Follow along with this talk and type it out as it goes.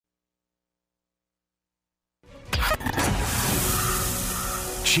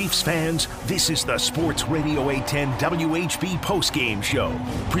Chiefs fans, this is the Sports Radio 810 WHB postgame show,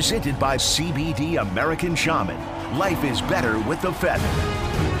 presented by CBD American Shaman. Life is better with the feather.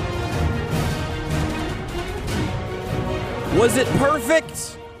 Was it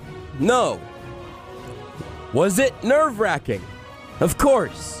perfect? No. Was it nerve-wracking? Of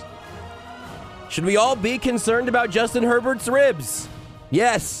course. Should we all be concerned about Justin Herbert's ribs?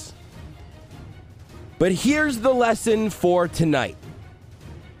 Yes. But here's the lesson for tonight.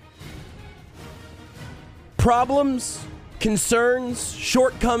 Problems, concerns,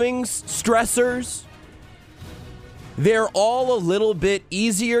 shortcomings, stressors, they're all a little bit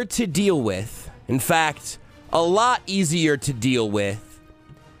easier to deal with. In fact, a lot easier to deal with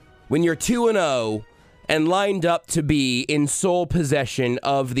when you're 2-0 and lined up to be in sole possession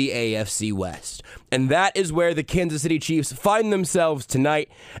of the AFC West. And that is where the Kansas City Chiefs find themselves tonight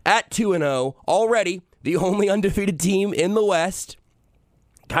at 2-0, already the only undefeated team in the West.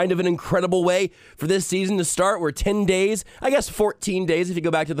 Kind of an incredible way for this season to start. We're 10 days, I guess 14 days if you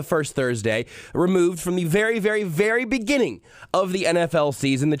go back to the first Thursday, removed from the very, very, very beginning of the NFL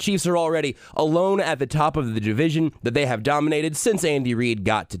season. The Chiefs are already alone at the top of the division that they have dominated since Andy Reid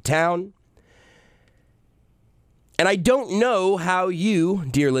got to town. And I don't know how you,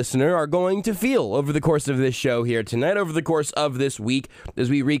 dear listener, are going to feel over the course of this show here tonight, over the course of this week, as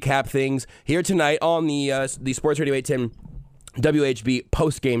we recap things here tonight on the Sports Radio 810 WHB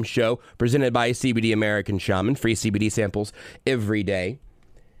postgame show presented by CBD American Shaman. Free CBD samples every day.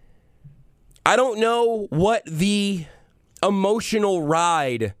 I don't know what the emotional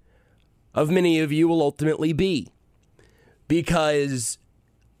ride of many of you will ultimately be, because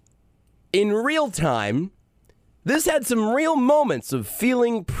in real time, this had some real moments of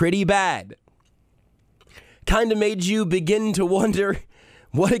feeling pretty bad. Kind of made you begin to wonder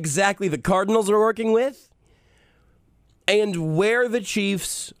what exactly the Cardinals are working with, and where the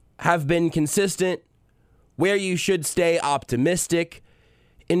Chiefs have been consistent, where you should stay optimistic,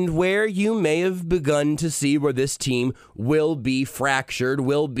 and where you may have begun to see where this team will be fractured,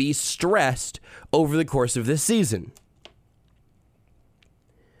 will be stressed over the course of this season.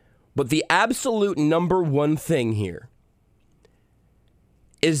 But the absolute number one thing here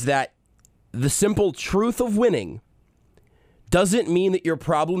is that the simple truth of winning doesn't mean that your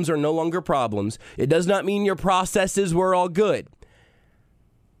problems are no longer problems. It does not mean your processes were all good.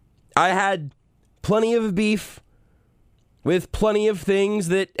 I had plenty of beef with plenty of things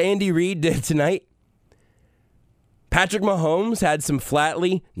that Andy Reid did tonight. Patrick Mahomes had some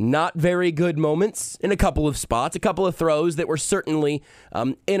flatly not very good moments in a couple of spots, a couple of throws that were certainly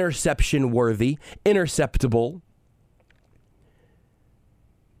interception worthy, interceptable.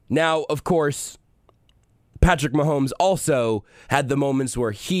 Now, of course, Patrick Mahomes also had the moments where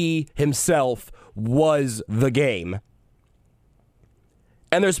he himself was the game.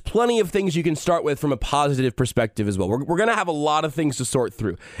 And there's plenty of things you can start with from a positive perspective as well. We're going to have a lot of things to sort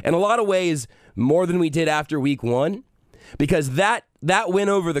through. In a lot of ways, more than we did after week one, because that win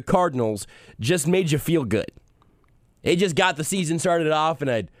over the Cardinals just made you feel good. It just got the season started off in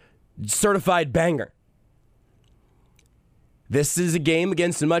a certified banger. This is a game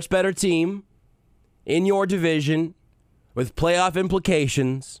against a much better team in your division with playoff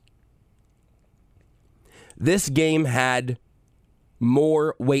implications. This game had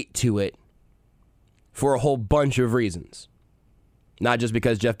more weight to it for a whole bunch of reasons, not just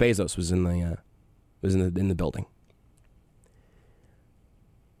because Jeff Bezos was in the building.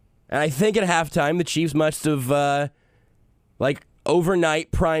 And I think at halftime the Chiefs must have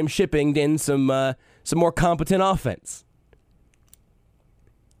overnight prime shippinged in some more competent offense.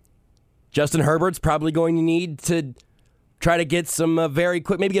 Justin Herbert's probably going to need to try to get some very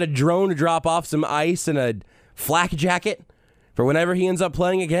quick, maybe get a drone to drop off some ice and a flak jacket for whenever he ends up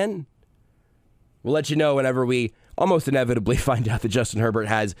playing again. We'll let you know whenever we almost inevitably find out that Justin Herbert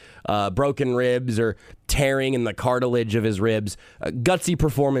has broken ribs or tearing in the cartilage of his ribs. A gutsy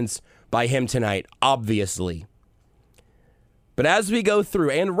performance by him tonight, obviously. But as we go through,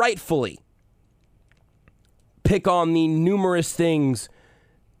 and rightfully, pick on the numerous things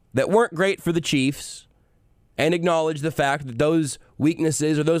that weren't great for the Chiefs, and acknowledge the fact that those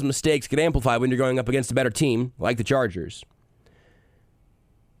weaknesses or those mistakes get amplified when you're going up against a better team like the Chargers.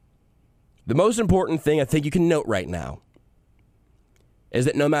 The most important thing I think you can note right now is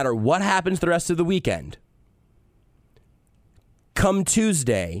that no matter what happens the rest of the weekend, come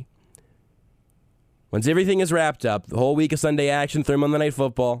Tuesday, once everything is wrapped up, the whole week of Sunday action through Monday Night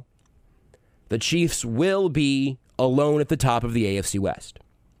Football, the Chiefs will be alone at the top of the AFC West.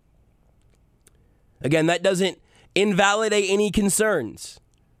 Again, that doesn't invalidate any concerns.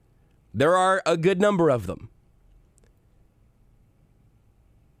 There are a good number of them.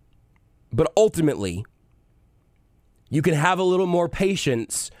 But ultimately, you can have a little more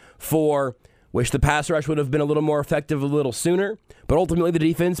patience for wish the pass rush would have been a little more effective a little sooner, but ultimately the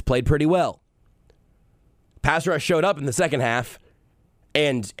defense played pretty well. Pass rush showed up in the second half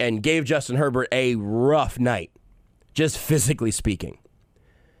and gave Justin Herbert a rough night, just physically speaking.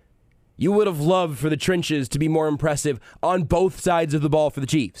 You would have loved for the trenches to be more impressive on both sides of the ball for the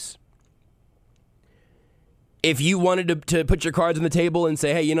Chiefs. If you wanted to put your cards on the table and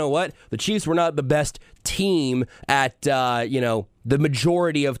say, hey, you know what? The Chiefs were not the best team at, the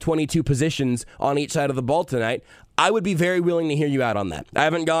majority of 22 positions on each side of the ball tonight, I would be very willing to hear you out on that. I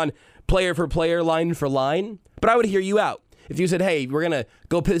haven't gone player for player, line for line, but I would hear you out. If you said, hey, we're going to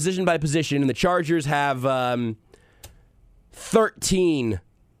go position by position, and the Chargers have 13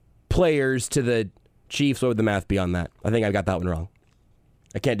 players to the Chiefs, what would the math be on that? I think I got that one wrong.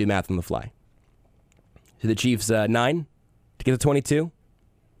 I can't do math on the fly. To the Chiefs, 9 to get to 22?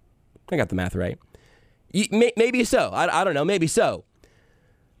 I got the math right. Maybe so. I don't know. Maybe so.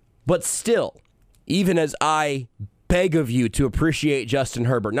 But still, even as I beg of you to appreciate Justin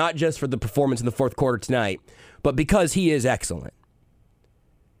Herbert, not just for the performance in the fourth quarter tonight, but because he is excellent.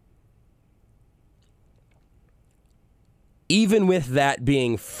 Even with that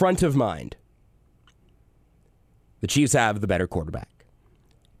being front of mind, the Chiefs have the better quarterback.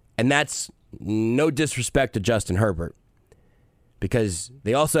 And that's no disrespect to Justin Herbert, because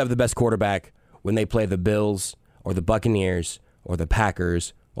they also have the best quarterback when they play the Bills or the Buccaneers or the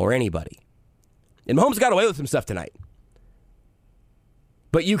Packers or anybody. And Mahomes got away with some stuff tonight.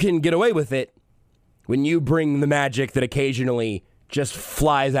 But you can get away with it when you bring the magic that occasionally just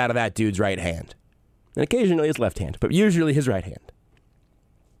flies out of that dude's right hand. And occasionally his left hand, but usually his right hand.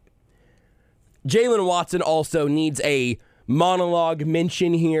 Jaylen Watson also needs a monologue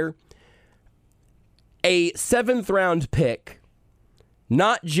mention here. A 7th-round pick,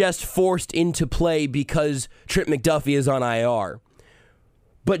 not just forced into play because Trent McDuffie is on IR,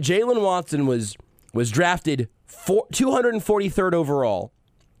 but Jaylen Watson was drafted 243rd overall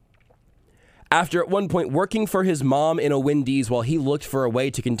after at one point working for his mom in a Wendy's while he looked for a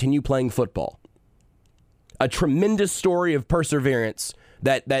way to continue playing football. A tremendous story of perseverance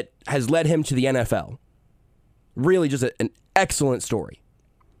that has led him to the NFL. Really just an excellent story.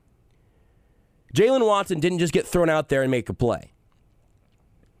 Jaylen Watson didn't just get thrown out there and make a play.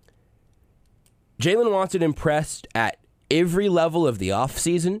 Jaylen Watson impressed at every level of the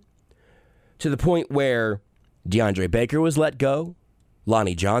offseason, to the point where DeAndre Baker was let go,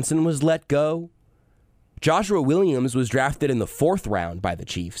 Lonnie Johnson was let go, Joshua Williams was drafted in the 4th round by the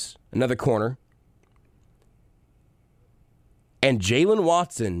Chiefs, another corner, and Jaylen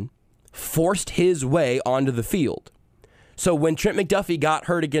Watson forced his way onto the field. So when Trent McDuffie got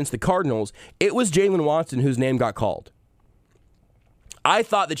hurt against the Cardinals, it was Jaylen Watson whose name got called. I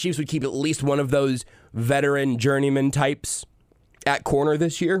thought the Chiefs would keep at least one of those veteran journeyman types at corner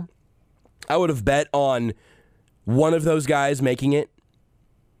this year. I would have bet on one of those guys making it,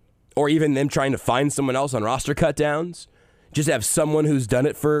 or even them trying to find someone else on roster cutdowns. Just have someone who's done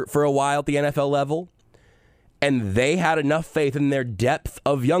it for a while at the NFL level. And they had enough faith in their depth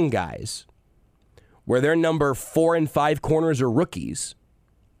of young guys, where their number 4 and 5 corners are rookies,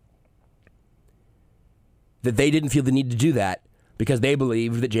 that they didn't feel the need to do that because they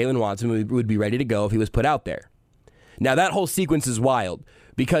believed that Jaylen Watson would be ready to go if he was put out there. Now, that whole sequence is wild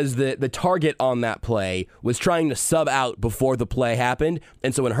because the target on that play was trying to sub out before the play happened,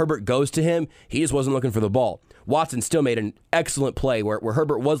 and so when Herbert goes to him, he just wasn't looking for the ball. Watson still made an excellent play where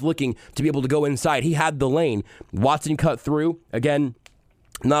Herbert was looking to be able to go inside. He had the lane. Watson cut through. Again,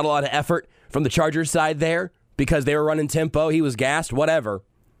 not a lot of effort from the Chargers side there because they were running tempo. He was gassed, whatever.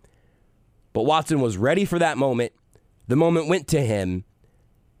 But Watson was ready for that moment. The moment went to him,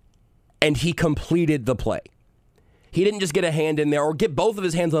 and he completed the play. He didn't just get a hand in there or get both of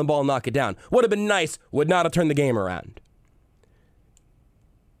his hands on the ball and knock it down. Would have been nice, would not have turned the game around.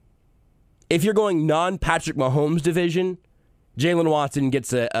 If you're going non-Patrick Mahomes division, Jaylen Watson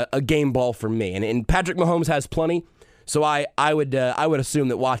gets a game ball from me. And Patrick Mahomes has plenty. So I would assume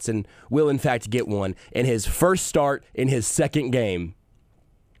that Watson will in fact get one in his first start in his second game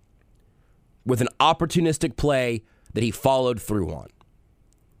with an opportunistic play that he followed through on.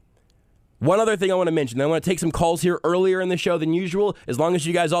 One other thing I want to mention, I want to take some calls here earlier in the show than usual. As long as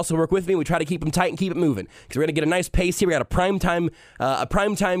you guys also work with me, we try to keep them tight and keep it moving. Because we're going to get a nice pace here. We got a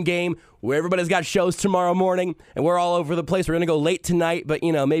primetime game where everybody's got shows tomorrow morning, and we're all over the place. We're going to go late tonight, but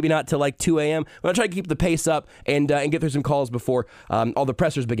maybe not till like 2 a.m. I'm going to try to keep the pace up and get through some calls before all the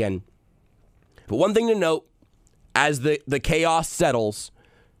pressers begin. But one thing to note, as the chaos settles,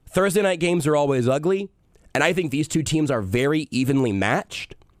 Thursday night games are always ugly, and I think these two teams are very evenly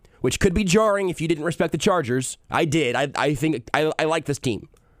matched. which could be jarring if you didn't respect the Chargers. I did. I think I like this team.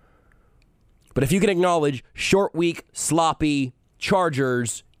 But if you can acknowledge short week, sloppy,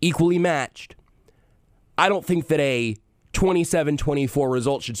 Chargers equally matched, I don't think that a 27-24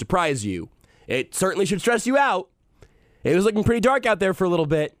 result should surprise you. It certainly should stress you out. It was looking pretty dark out there for a little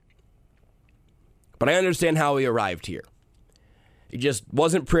bit. But I understand how we arrived here. It just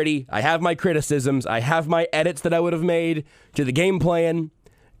wasn't pretty. I have my criticisms. I have my edits that I would have made to the game plan,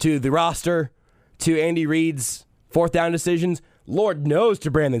 to the roster, to Andy Reid's fourth down decisions. Lord knows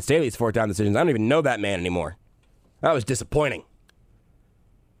to Brandon Staley's fourth down decisions. I don't even know that man anymore. That was disappointing.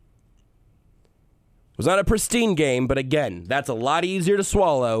 It was not a pristine game, but again, that's a lot easier to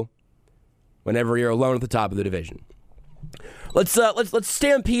swallow whenever you're alone at the top of the division. Let's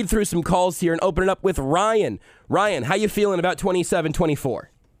stampede through some calls here and open it up with Ryan. Ryan, how you feeling about 27-24?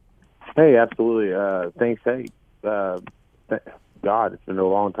 Hey, absolutely. Thanks. Hey, God, it's been a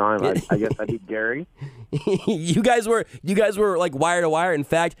long time. I guess I beat Gary. You guys were like wire to wire. In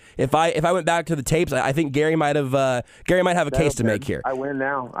fact, if I went back to the tapes, I think Gary might have a case to make here. I win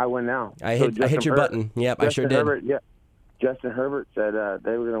now. I hit your button. Yep, I sure did. Herbert, yeah. Justin Herbert said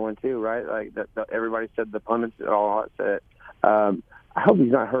they were going to win too, right? Like that, everybody said, the pundits all said it. I hope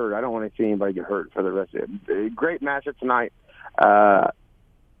he's not hurt. I don't want to see anybody get hurt for the rest of it. Great matchup tonight.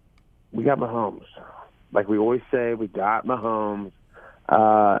 We got Mahomes. Like we always say, we got Mahomes.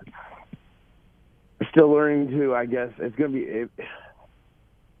 We're still learning too, I guess. It's going to be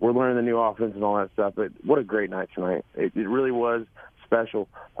we're learning the new offense and all that stuff, but what a great night tonight. It really was special.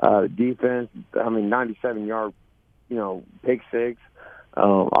 Defense, 97-yard, pick six,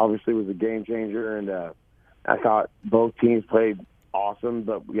 obviously was a game changer, and I thought both teams played awesome,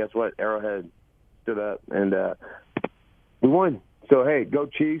 but guess what? Arrowhead stood up, and we won. So, hey, go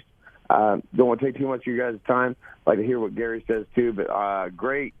Chiefs. Don't want to take too much of your guys' time. Like to hear what Gary says, too, but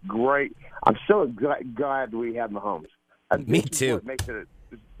great. I'm so glad we had Mahomes. Me too. It makes it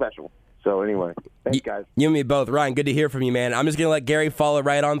special. So, anyway, thanks, guys. You and me both. Ryan, good to hear from you, man. I'm just going to let Gary follow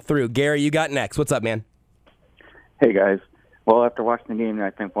right on through. Gary, you got next. What's up, man? Hey, guys. Well, after watching the game,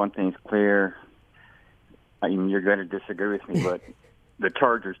 I think one thing's clear. I mean, you're going to disagree with me, but the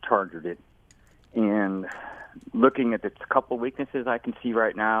Chargers targeted it. And looking at the couple weaknesses I can see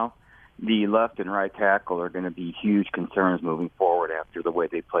right now, the left and right tackle are going to be huge concerns moving forward after the way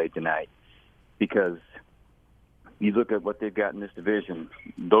they played tonight. Because you look at what they've got in this division,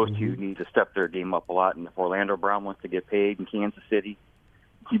 those two need to step their game up a lot. And if Orlando Brown wants to get paid in Kansas City,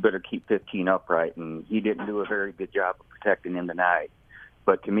 you better keep 15 upright. And he didn't do a very good job of protecting him tonight.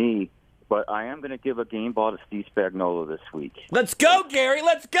 But I am going to give a game ball to Steve Spagnuolo this week. Let's go, Gary.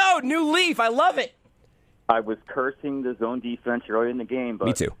 Let's go. New leaf. I love it. I was cursing the zone defense early in the game. But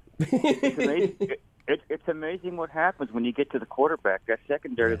me too. It's amazing what happens when you get to the quarterback. That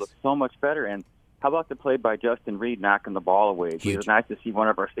secondary looks so much better. And how about the play by Justin Reid knocking the ball away? It was nice to see one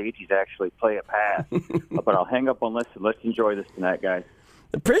of our safeties actually play a pass. But I'll hang up on listen. Let's enjoy this tonight, guys.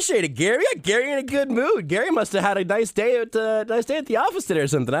 Appreciate it, Gary. Yeah, Gary in a good mood. Gary must have had a nice day at the office today or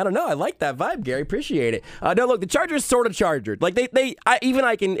something. I don't know. I like that vibe, Gary. Appreciate it. No, look, the Chargers sort of chargered. Like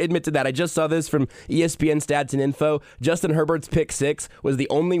I can admit to that. I just saw this from ESPN Stats and Info. Justin Herbert's pick six was the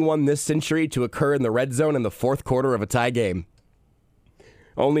only one this century to occur in the red zone in the fourth quarter of a tie game.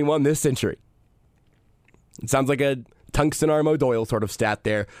 Only one this century. It sounds like a Tungsten Armo Doyle sort of stat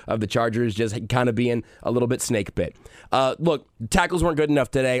there of the Chargers just kind of being a little bit snake bit. Look, tackles weren't good enough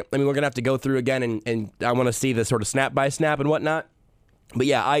today. I mean, we're going to have to go through again, and I want to see the sort of snap by snap and whatnot. But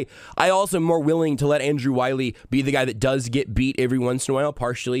yeah, I also am more willing to let Andrew Wiley be the guy that does get beat every once in a while,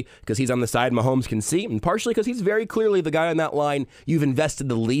 partially because he's on the side Mahomes can see, and partially because he's very clearly the guy on that line you've invested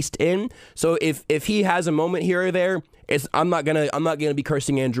the least in. So if he has a moment here or there, I'm not gonna be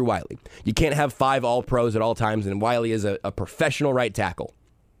cursing Andrew Wiley. You can't have 5 All-Pros at all times, and Wiley is a professional right tackle.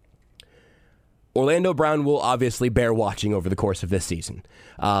 Orlando Brown will obviously bear watching over the course of this season.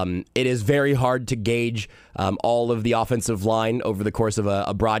 It is very hard to gauge all of the offensive line over the course of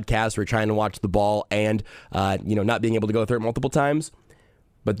a broadcast. We're trying to watch the ball and not being able to go through it multiple times.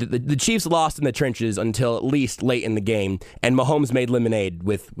 But the Chiefs lost in the trenches until at least late in the game, and Mahomes made lemonade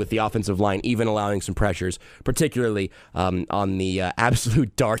with the offensive line, even allowing some pressures, particularly on the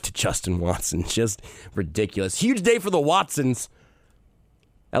absolute dart to Justin Watson. Just ridiculous. Huge day for the Watsons.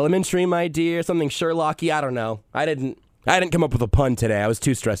 Elementary, my dear, something Sherlocky, I don't know. I didn't come up with a pun today. I was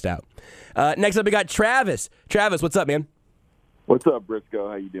too stressed out. Next up, we got Travis. Travis, what's up, man? What's up, Briscoe?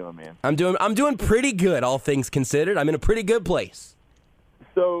 How you doing, man? I'm doing pretty good, all things considered. I'm in a pretty good place.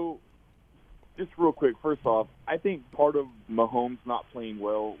 So, just real quick, first off, I think part of Mahomes not playing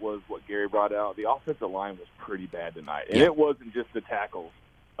well was what Gary brought out. The offensive line was pretty bad tonight, and it wasn't just the tackles.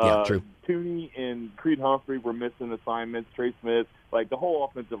 Yeah, true. Tooney and Creed Humphrey were missing assignments. Trey Smith, like the whole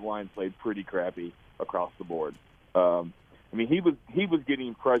offensive line played pretty crappy across the board. I mean, he was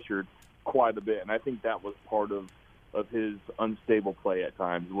getting pressured quite a bit, and I think that was part of his unstable play at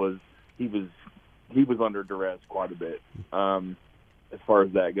times. Was he was under duress quite a bit as far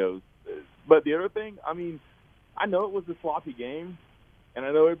as that goes. But the other thing, I mean, I know it was a sloppy game, and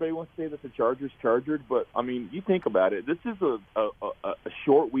I know everybody wants to say that the Chargers chargered, but, I mean, you think about it. This is a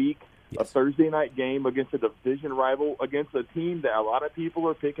short week, a Thursday night game against a division rival, against a team that a lot of people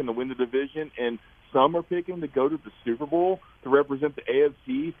are picking to win the division, and some are picking to go to the Super Bowl to represent the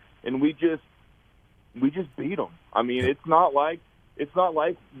AFC, and we just beat them. I mean, it's not like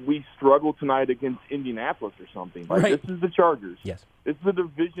we struggle tonight against Indianapolis or something. Like, right. This is the Chargers. Yes. This is a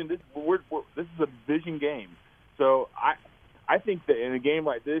division. This is a division game. So I think that in a game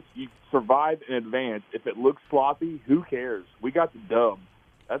like this, you survive in advance. If it looks sloppy, who cares? We got the dub.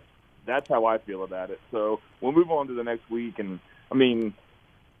 That's how I feel about it. So we'll move on to the next week. And, I mean,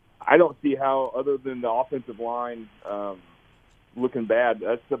 I don't see how, other than the offensive line looking bad,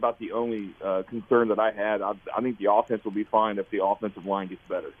 that's about the only concern that I had. I think the offense will be fine if the offensive line gets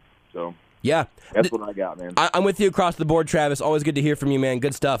better. So yeah, that's what I got, man. I'm with you across the board, Travis. Always good to hear from you, man.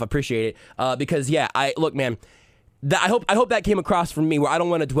 Good stuff. Appreciate it. Because look, man. I hope that came across from me, where I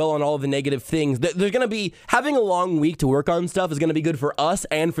don't want to dwell on all of the negative things. There's going to be, having a long week to work on stuff is going to be good for us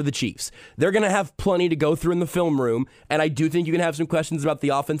and for the Chiefs. They're going to have plenty to go through in the film room, and I do think you can have some questions about the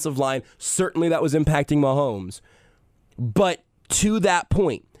offensive line. Certainly that was impacting Mahomes. But to that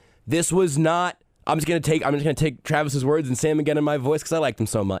point, this was not, I'm just going to take Travis's words and say them again in my voice because I liked them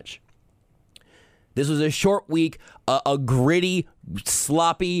so much. This was a short week, a gritty,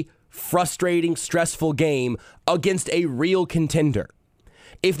 sloppy, frustrating, stressful game against a real contender.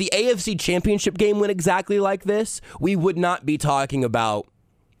 If the AFC Championship game went exactly like this, we would not be talking about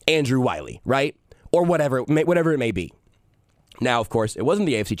Andrew Wiley, right? Or whatever it may be. Now, of course, it wasn't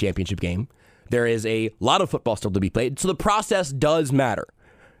the AFC Championship game. There is a lot of football still to be played, so the process does matter.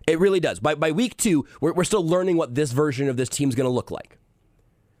 It really does. By week 2, we're still learning what this version of this team's going to look like.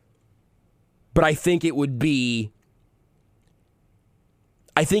 But I think it would be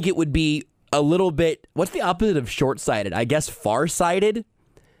a little bit, what's the opposite of short-sighted? I guess far-sighted?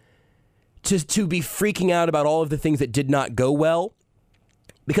 To be freaking out about all of the things that did not go well.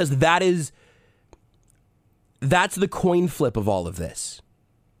 Because that's the coin flip of all of this.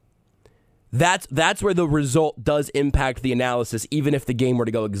 That's where the result does impact the analysis, even if the game were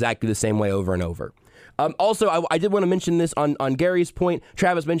to go exactly the same way over and over. Also, I did want to mention this on Gary's point.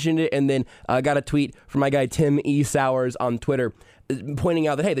 Travis mentioned it, and then got a tweet from my guy Tim E. Sowers on Twitter pointing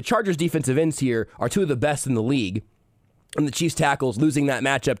out that, hey, the Chargers' defensive ends here are two of the best in the league. And the Chiefs tackles losing that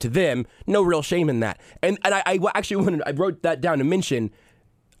matchup to them, no real shame in that. And I wrote that down to mention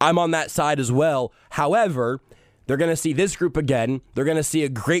I'm on that side as well. However, they're going to see this group again. They're going to see a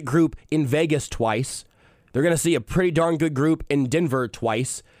great group in Vegas twice. They're going to see a pretty darn good group in Denver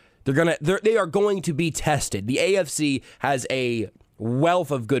twice. They are going to be tested. The AFC has a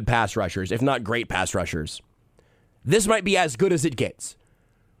wealth of good pass rushers, if not great pass rushers. This might be as good as it gets.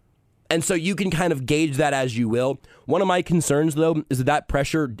 And so you can kind of gauge that as you will. One of my concerns, though, is that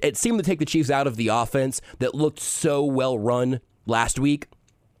pressure, it seemed to take the Chiefs out of the offense that looked so well run last week,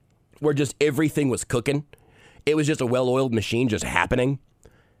 where just everything was cooking. It was just a well-oiled machine just happening.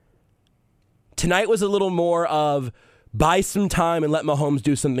 Tonight was a little more of buy some time and let Mahomes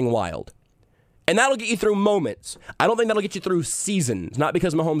do something wild. And that'll get you through moments. I don't think that'll get you through seasons. Not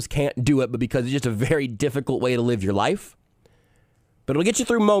because Mahomes can't do it, but because it's just a very difficult way to live your life. But it'll get you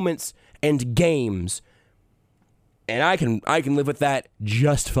through moments and games. And I can live with that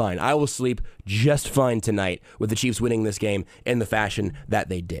just fine. I will sleep just fine tonight with the Chiefs winning this game in the fashion that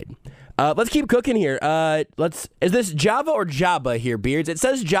they did. Let's keep cooking here. Is this Java or Jabba here, Beards? It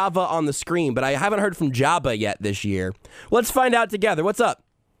says Java on the screen, but I haven't heard from Jabba yet this year. Let's find out together. What's up?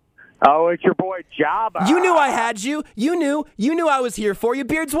 Oh, it's your boy Jabba. You knew I had you. You knew I was here for you.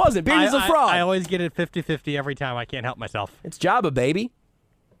 Beards wasn't. Beards is a fraud. I always get it 50-50 every time. I can't help myself. It's Jabba, baby.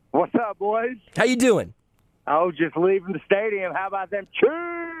 What's up, boys? How you doing? Oh, just leaving the stadium. How about them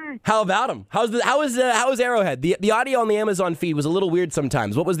Chiefs? How about them? How was Arrowhead? The audio on the Amazon feed was a little weird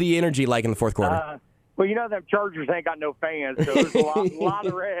sometimes. What was the energy like in the fourth quarter? Well, you know them Chargers ain't got no fans, so there's a lot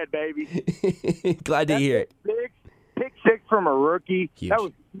of red, baby. Glad to hear it. Pick six from a rookie. Huge. That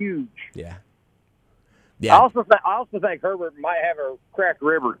was huge. Yeah. I also think Herbert might have a cracked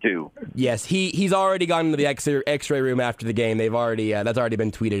rib or two. Yes, he's already gone into the X-ray room after the game. They've already that's already been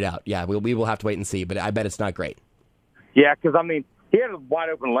tweeted out. Yeah, we will have to wait and see, but I bet it's not great. Yeah, because I mean he had a wide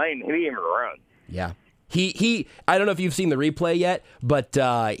open lane and he didn't even run. Yeah, He I don't know if you've seen the replay yet, but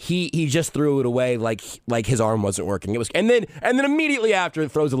he just threw it away like his arm wasn't working. It was, and then immediately after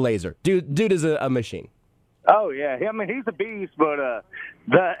it throws a laser. Dude is a machine. Oh, yeah. I mean, he's a beast, but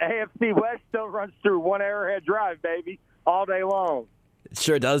the AFC West still runs through one Arrowhead Drive, baby, all day long. It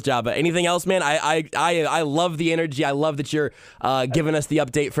sure does, Jabba. Anything else, man? I love the energy. I love that you're giving us the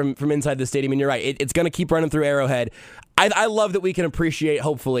update from inside the stadium. And you're right. It's going to keep running through Arrowhead. I love that we can appreciate,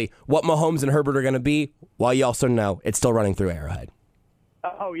 hopefully, what Mahomes and Herbert are going to be, while you also know it's still running through Arrowhead.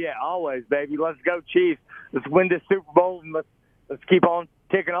 Oh, yeah, always, baby. Let's go, Chiefs. Let's win this Super Bowl, and let's keep on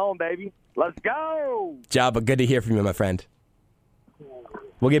ticking on, baby. Let's go! Jabba, good to hear from you, my friend.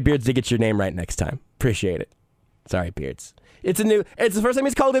 We'll get Beards to get your name right next time. Appreciate it. Sorry, Beards. It's the first time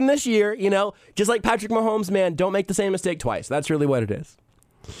he's called in this year, just like Patrick Mahomes, man. Don't make the same mistake twice. That's really what it is.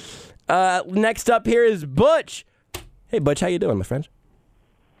 Next up here is Butch. Hey, Butch, how you doing, my friend?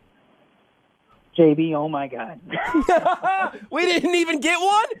 JB, oh my God. We didn't even get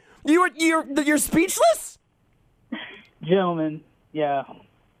one? You're speechless? Gentlemen, yeah,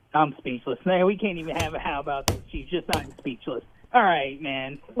 I'm speechless. Man, we can't even have a how about this, Chief. Just not speechless. All right,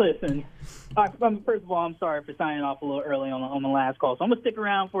 man. Listen, first of all, I'm sorry for signing off a little early on the last call. So I'm going to stick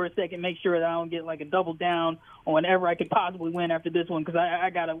around for a second, make sure that I don't get like a double down on whatever I could possibly win after this one, because I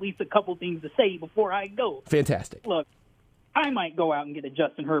got at least a couple things to say before I go. Fantastic. Look, I might go out and get a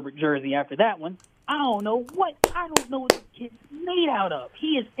Justin Herbert jersey after that one. I don't know what the kid's made out of.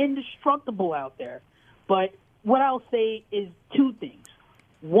 He is indestructible out there. But what I'll say is two things.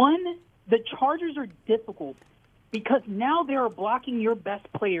 One, the Chargers are difficult because now they're blocking your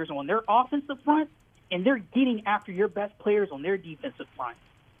best players on their offensive front, and they're getting after your best players on their defensive front.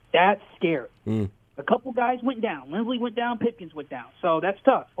 That's scary. A couple guys went down. Lindsley went down. Pipkins went down. So that's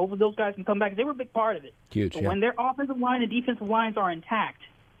tough. Hopefully those guys can come back. They were a big part of it. Huge, but yeah. when their offensive line and defensive lines are intact,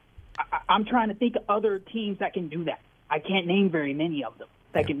 I'm trying to think of other teams that can do that. I can't name very many of them.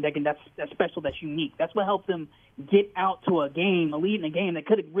 That's special, that's unique. That's what helped them get out to a lead in a game that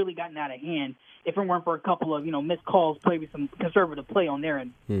could have really gotten out of hand if it weren't for a couple of missed calls, maybe some conservative play on their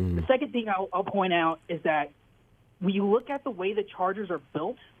end. The second thing I'll point out is that when you look at the way the Chargers are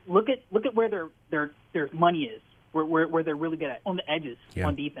built, look at where their money is, where they're really good at on the edges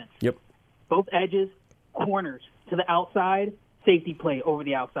on defense. Yep. Both edges, corners to the outside, safety play over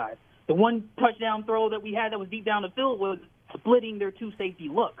the outside. The one touchdown throw that we had that was deep down the field was splitting their two safety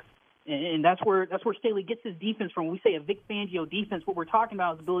looks. And that's where Staley gets his defense from. When we say a Vic Fangio defense, what we're talking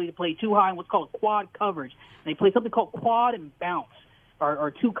about is the ability to play too high in what's called quad coverage. And they play something called quad and bounce,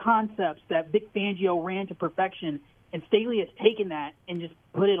 are two concepts that Vic Fangio ran to perfection. And Staley has taken that and just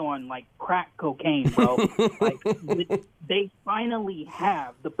put it on like crack cocaine, bro. They finally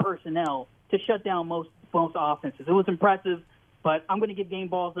have the personnel to shut down most offenses. It was impressive, but I'm going to give game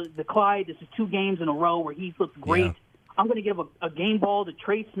balls to Clyde. This is 2 games in a row where he's looked great. Yeah. I'm going to give a game ball to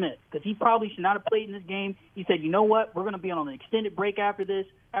Trey Smith because he probably should not have played in this game. He said, you know what, we're going to be on an extended break after this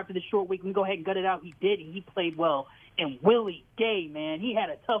short week. We can go ahead and gut it out. He did, and he played well. And Willie Gay, man, he had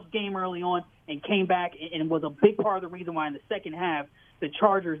a tough game early on and came back and was a big part of the reason why in the second half the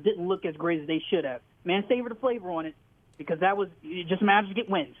Chargers didn't look as great as they should have. Man, savor the flavor on it because it just matters to get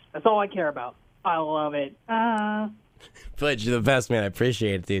wins. That's all I care about. I love it. Fudge, you're the best, man. I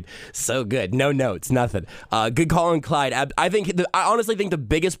appreciate it, dude. So good. No notes, nothing. Good call on Clyde. I honestly think the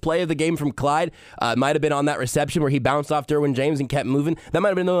biggest play of the game from Clyde might have been on that reception where he bounced off Derwin James and kept moving. That might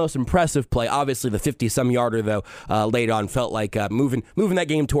have been the most impressive play. Obviously, the 50-some yarder, though, late on felt like moving that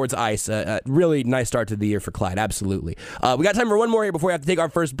game towards ice. Really nice start to the year for Clyde. Absolutely. We got time for one more here before we have to take our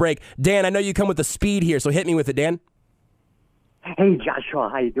first break. Dan, I know you come with the speed here, so hit me with it, Dan. Hey, Joshua,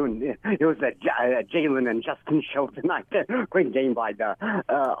 how you doing? It was a Jalen and Justin show tonight. Great game by the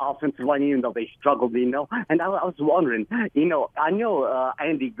offensive line, even though they struggled, And I was wondering, I know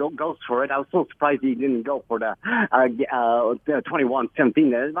Andy goes for it. I was so surprised he didn't go for the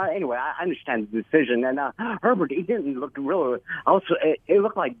 21-17. But anyway, I understand the decision. And Herbert, he didn't look really. It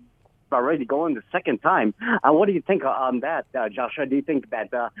looked like already going the second time. What do you think on that, Joshua? Do you think that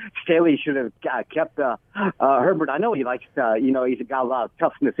Staley should have kept Herbert? I know he likes, he's got a lot of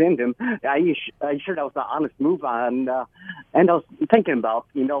toughness in him. I'm sure that was an honest move. And I was thinking about,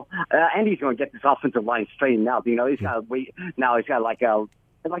 Andy's going to get this offensive line straightened out. He's got to wait. Now he's got like a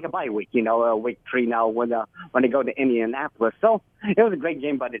bye week, week 3 now when they go to Indianapolis. So it was a great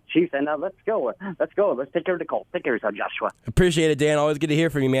game by the Chiefs, and let's go. Let's go. Let's take care of the Colts. Take care of yourself, Joshua. Appreciate it, Dan. Always good to hear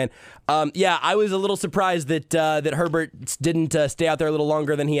from you, man. Yeah, I was a little surprised that Herbert didn't stay out there a little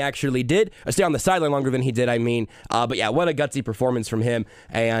longer than he actually did. Stay on the sideline longer than he did, I mean. But yeah, what a gutsy performance from him.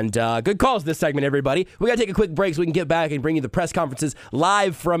 And good calls this segment, everybody. We got to take a quick break so we can get back and bring you the press conferences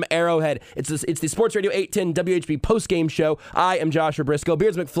live from Arrowhead. It's the Sports Radio 810 WHB post-game show. I am Joshua Briscoe.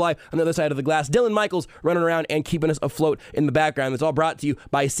 Beards McFly on the other side of the glass. Dylan Michaels running around and keeping us afloat in the background. It's all brought to you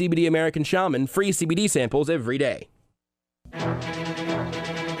by CBD American Shaman. Free CBD samples every day.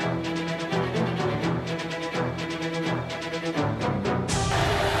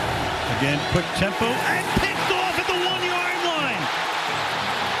 Again, quick tempo and picked off at the 1-yard line.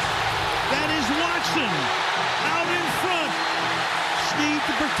 That is Watson out in front. Snead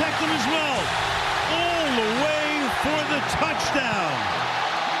to protect him as well. All the way for the touchdown.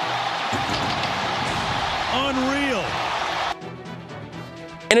 Unreal.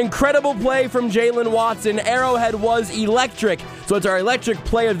 An incredible play from Jalen Watson. Arrowhead was electric. So it's our electric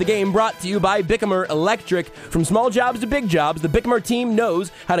play of the game, brought to you by Bickmer Electric. From small jobs to big jobs, the Bickmer team knows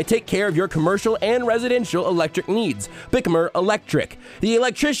how to take care of your commercial and residential electric needs. Bickmer Electric. The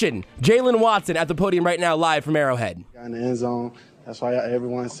electrician, Jalen Watson, at the podium right now, live from Arrowhead. Got in the end zone. That's why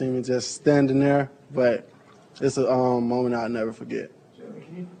everyone see me just standing there. But it's a moment I'll never forget. Jalen,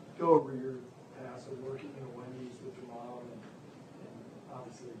 can you go over your past of working in a Wendy's with your mom and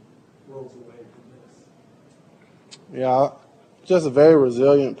obviously rolls away from this? Yeah, just a very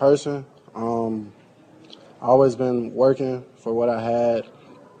resilient person. I've always been working for what I had.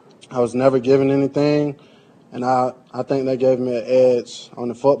 I was never given anything, and I think that gave me an edge on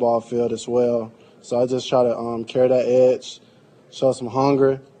the football field as well. So I just try to carry that edge, show some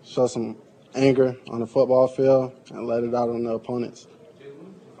hunger, show some anger on the football field, and let it out on the opponents. Jay,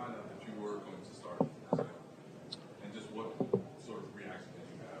 when did you find out that you were going to start, and just what sort of reaction did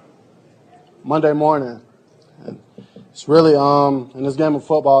you have? Monday morning. It's really, in this game of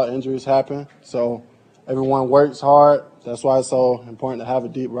football, injuries happen. So everyone works hard. That's why it's so important to have a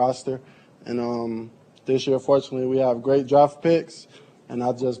deep roster. And this year, fortunately, we have great draft picks. And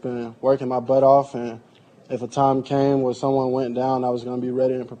I've just been working my butt off. And if a time came where someone went down, I was going to be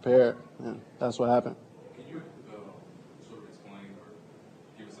ready and prepared. And that's what happened. Can you sort of explain or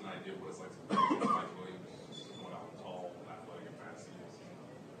give us an idea of what it's like to be Mike Williams, going out tall, athletic, and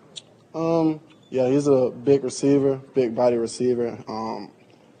fast? Yeah, he's a big receiver, big body receiver.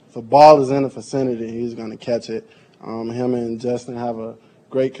 If a ball is in the vicinity, he's going to catch it. Him and Justin have a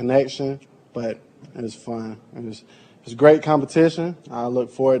great connection, but it was fun. It was great competition. I look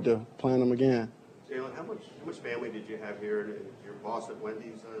forward to playing them again. Jalen, how much family did you have here? Did your boss at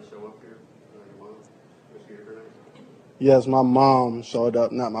Wendy's show up here? Your mom? Was she here tonight? Yes, my mom showed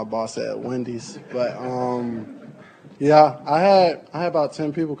up, not my boss at Wendy's. But, yeah, I had about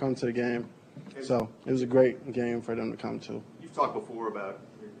 10 people come to the game. So it was a great game for them to come to. You've talked before about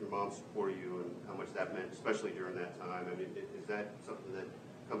your mom's support of you and how much that meant, especially during that time. I mean, is that something that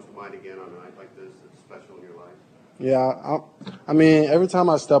comes to mind again on a night like this that's special in your life? Yeah, I mean, every time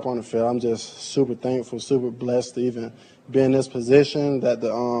I step on the field, I'm just super thankful, super blessed to even be in this position that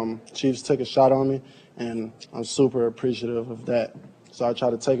the Chiefs took a shot on me, and I'm super appreciative of that. So I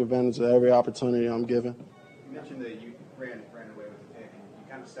try to take advantage of every opportunity I'm given. You mentioned that you ran away with the pick, and you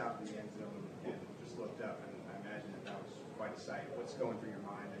kind of stopped in the end zone and just looked up, and I imagine that was quite a sight. What's going through your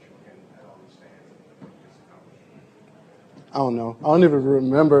mind as you're looking at all these fans and what you just accomplished? I don't know. I don't even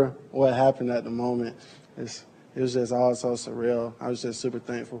remember what happened at the moment. It was just all so surreal. I was just super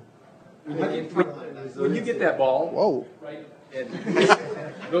thankful. When you get that ball, whoa, right, and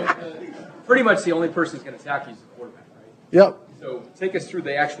pretty much the only person who's going to attack you is the quarterback, right? Yep. So take us through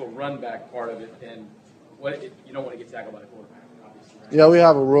the actual run back part of it, and you don't want to get tackled by the quarterback, obviously. Right? Yeah, we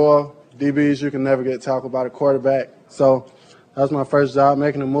have a rule. DBs, you can never get tackled by the quarterback. So that was my first job,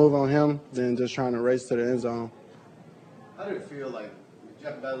 making a move on him, then just trying to race to the end zone. How did it feel like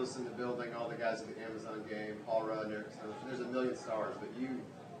Jeff Bezos in the building, all the guys at the Amazon game, Paul Rudd, Eric Stone? There's a million stars, but you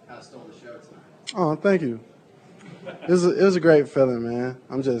kind of stole the show tonight. Oh, thank you. It was a great feeling, man.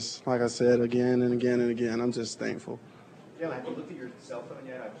 I'm just, like I said, again and again and again, I'm just thankful. Jalen, have you looked at your cell phone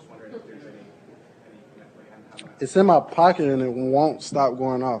yet? I'm just wondering if there's any it's in my pocket and it won't stop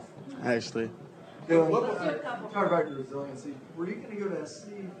going off, actually. Dylan, talk about your resiliency. Were you going to go to SC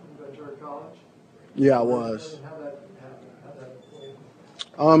from Ventura College? Yeah, I was. How that happened? How that played?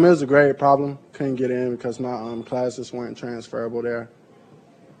 It was a great problem. Couldn't get in because my classes weren't transferable there.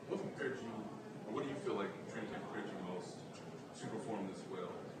 What do you feel like training prepared you most to perform this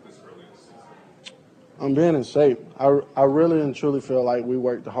well this early in the season? I'm being in shape. I really and truly feel like we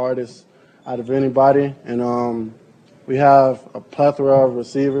worked the hardest out of anybody, and we have a plethora of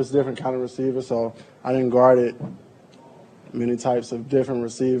receivers, different kind of receivers, so I didn't guard it. Many types of different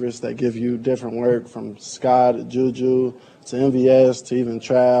receivers that give you different work, from Scott to Juju to MVS to even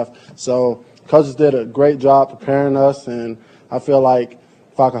Trav. So coaches did a great job preparing us, and I feel like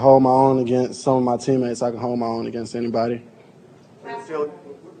if I could hold my own against some of my teammates, I can hold my own against anybody. What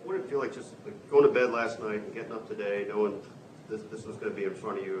did it feel like just going to bed last night and getting up today, knowing this was going to be in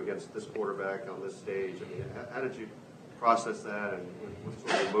front of you against this quarterback on this stage? I mean, how did you process that, and what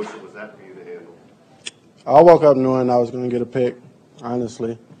sort of emotion was that for you to handle? I woke up knowing I was going to get a pick,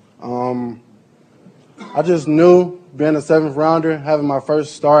 honestly. I just knew, being a seventh rounder, having my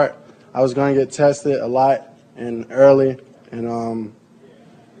first start, I was going to get tested a lot and early, and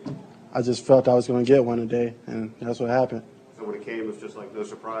I just felt I was going to get one today, and that's what happened. So when it came, it was just like no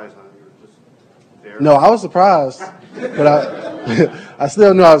surprise, huh? You were just there? No, I was surprised, but I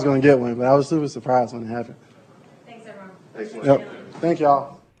still knew I was going to get one, but I was super surprised when it happened. Thanks, everyone. Thanks. Yep. Thank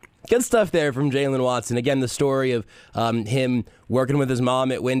y'all. Good stuff there from Jalen Watson. Again, the story of him working with his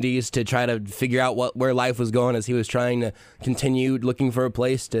mom at Wendy's to try to figure out where life was going as he was trying to continue looking for a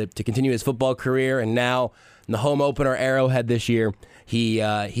place to continue his football career. And now, in the home opener Arrowhead this year,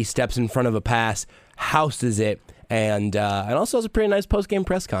 he steps in front of a pass, houses it, and also has a pretty nice post-game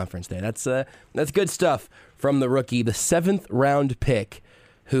press conference there. That's good stuff from the rookie, the 7th round pick,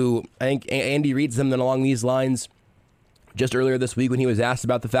 who I think Andy reads them along these lines. Just earlier this week, when he was asked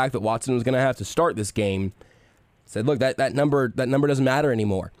about the fact that Watson was going to have to start this game, said, "Look, that number doesn't matter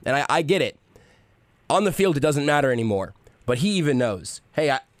anymore." And I get it. On the field, it doesn't matter anymore. But he even knows.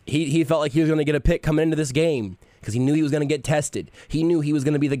 Hey, he felt like he was going to get a pick coming into this game because he knew he was going to get tested. He knew he was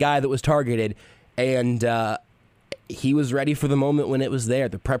going to be the guy that was targeted, and he was ready for the moment when it was there.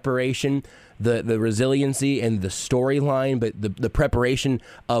 The preparation, the resiliency, and the storyline, but the preparation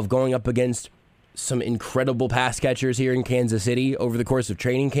of going up against some incredible pass catchers here in Kansas City over the course of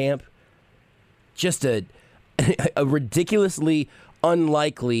training camp. Just a ridiculously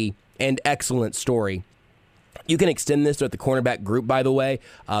unlikely and excellent story. You can extend this to the cornerback group, by the way,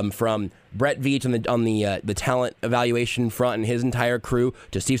 from Brett Veach on the talent evaluation front and his entire crew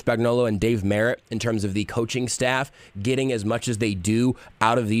to Steve Spagnuolo and Dave Merritt in terms of the coaching staff getting as much as they do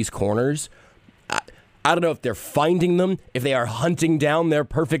out of these corners. I don't know if they're finding them, if they are hunting down their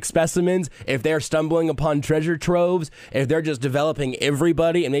perfect specimens, if they're stumbling upon treasure troves, if they're just developing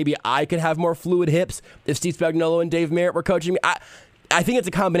everybody, and maybe I could have more fluid hips if Steve Spagnuolo and Dave Merritt were coaching me. I think it's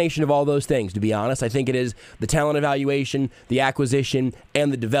a combination of all those things, to be honest. I think it is the talent evaluation, the acquisition,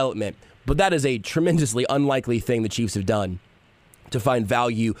 and the development. But that is a tremendously unlikely thing the Chiefs have done, to find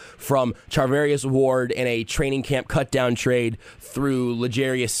value from Charvarius Ward in a training camp cut-down trade through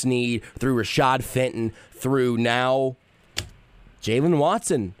L'Jarius Sneed, through Rashad Fenton, through now Jalen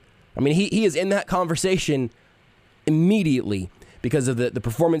Watson. I mean, he is in that conversation immediately because of the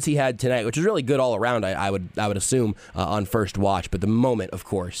performance he had tonight, which was really good all around, I would assume, on first watch. But the moment, of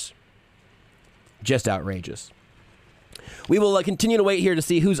course, just outrageous. We will continue to wait here to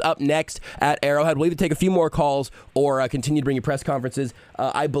see who's up next at Arrowhead. We'll either take a few more calls or continue to bring you press conferences.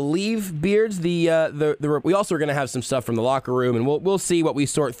 I believe, Beards, we also are going to have some stuff from the locker room, and we'll see what we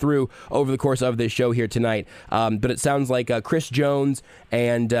sort through over the course of this show here tonight. But it sounds like Chris Jones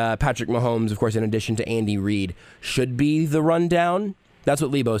and Patrick Mahomes, of course, in addition to Andy Reid, should be the rundown. That's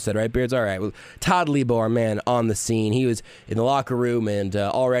what Lebo said, right, Beards? All right. Well, Todd Lebo, our man, on the scene. He was in the locker room, and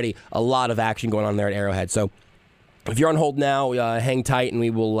already a lot of action going on there at Arrowhead. So if you're on hold now, hang tight, and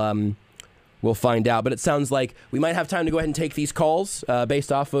we will we'll find out. But it sounds like we might have time to go ahead and take these calls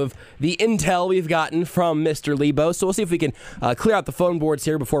based off of the intel we've gotten from Mr. Lebo. So we'll see if we can clear out the phone boards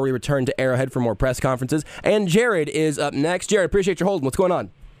here before we return to Arrowhead for more press conferences. And Jared is up next. Jared, appreciate your holding. What's going on?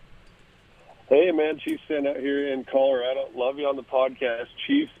 Hey, man, Chiefs fan out here in Colorado. Love you on the podcast.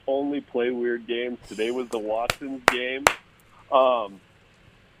 Chiefs only play weird games. Today was the Watsons game.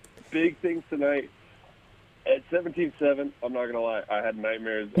 Big things tonight. At 17-7, I'm not going to lie, I had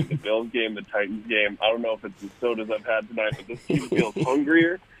nightmares of the Bills game, the Titans game. I don't know if it's the sodas I've had tonight, but this team feels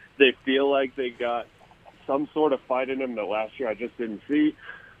hungrier. They feel like they got some sort of fight in them that last year I just didn't see.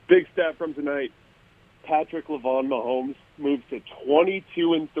 Big stat from tonight, Patrick LeVon Mahomes moves to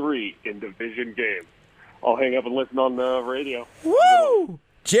 22-3 in division games. I'll hang up and listen on the radio. Woo!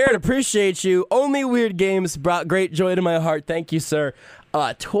 Jared, appreciate you. Only weird games brought great joy to my heart. Thank you, sir.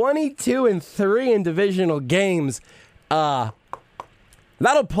 22-3 in divisional games. That'll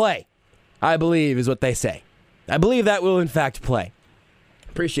play, I believe, is what they say. I believe that will, in fact, play.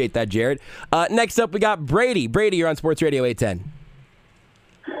 Appreciate that, Jared. Next up, we got Brady. Brady, you're on Sports Radio 810.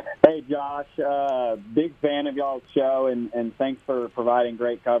 Hey, Josh. Big fan of y'all's show, and thanks for providing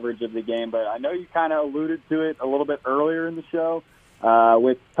great coverage of the game. But I know you kind of alluded to it a little bit earlier in the show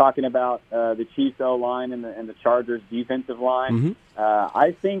with talking about the Chiefs O-line and the Chargers defensive line.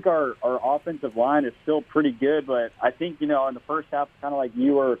 I think our offensive line is still pretty good, but I think, in the first half, kind of like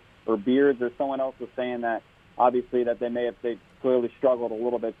you or Beards or someone else was saying that, obviously, that they clearly struggled a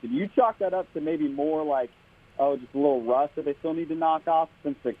little bit. So do you chalk that up to maybe more like, just a little rust that they still need to knock off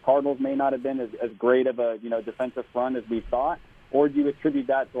since the Cardinals may not have been as great of a, defensive front as we thought? Or do you attribute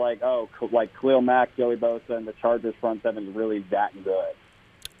that to like Khalil Mack, Joey Bosa, and the Chargers front seven is really that good?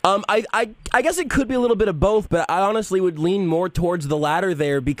 I guess it could be a little bit of both, but I honestly would lean more towards the latter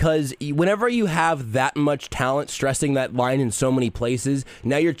there because whenever you have that much talent stressing that line in so many places,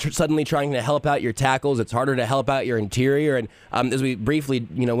 now you're suddenly trying to help out your tackles. It's harder to help out your interior. And as we briefly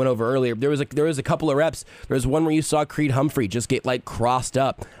went over earlier, there was a couple of reps. There was one where you saw Creed Humphrey just get crossed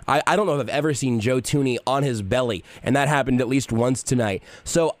up. I don't know if I've ever seen Joe Thuney on his belly, and that happened at least once tonight.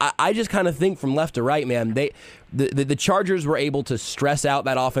 So I just kind of think from left to right, man, the Chargers were able to stress out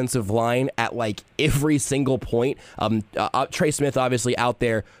that offensive line at every single point. Trey Smith obviously out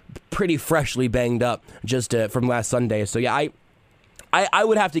there pretty freshly banged up just from last Sunday. So yeah, I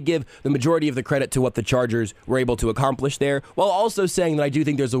would have to give the majority of the credit to what the Chargers were able to accomplish there, while also saying that I do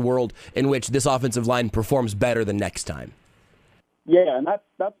think there's a world in which this offensive line performs better the next time. Yeah, and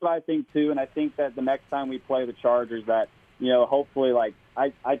that's what I think too. And I think that the next time we play the Chargers, that hopefully,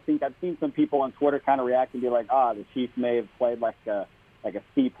 I think I've seen some people on Twitter kind of react and be like, the Chiefs may have played like a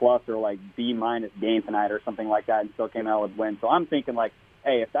C+ or B- game tonight or something like that, and still came out with win. So I'm thinking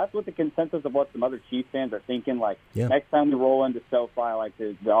hey, if that's what the consensus of what some other Chiefs fans are thinking, next time we roll into SoFi,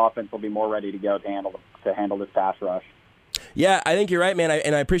 the offense will be more ready to go to handle this pass rush. Yeah, I think you're right, man,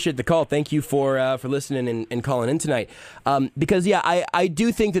 and I appreciate the call. Thank you for listening and calling in tonight. Because, yeah, I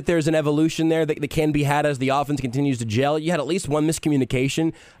do think that there's an evolution there that can be had as the offense continues to gel. You had at least one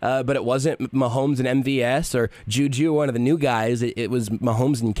miscommunication, but it wasn't Mahomes and MVS or Juju, one of the new guys. It was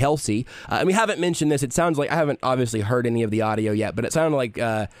Mahomes and Kelsey. And we haven't mentioned this. It sounds like I haven't obviously heard any of the audio yet, but it sounded like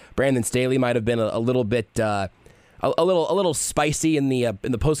Brandon Staley might have been a little bit a little spicy in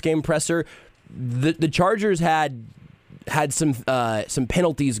the post-game presser. The Chargers had some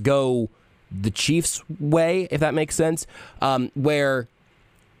penalties go the Chiefs' way, if that makes sense, where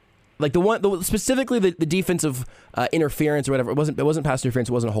specifically the defensive interference or whatever, it wasn't pass interference,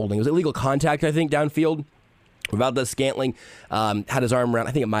 it wasn't holding, it was illegal contact, I think, downfield. Valdes-Scantling had his arm around,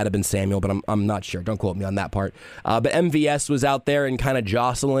 I think it might have been Samuel, but I'm not sure. Don't quote me on that part. But MVS was out there and kind of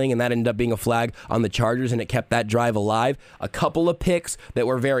jostling, and that ended up being a flag on the Chargers, and it kept that drive alive. A couple of picks that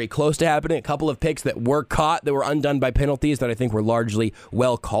were very close to happening, a couple of picks that were caught, that were undone by penalties that I think were largely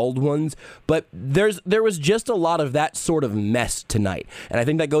well-called ones. But there was just a lot of that sort of mess tonight. And I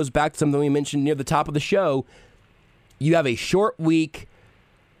think that goes back to something we mentioned near the top of the show. You have a short week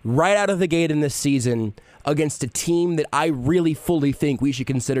right out of the gate in this season against a team that I really fully think we should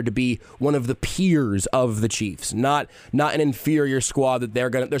consider to be one of the peers of the Chiefs, not an inferior squad that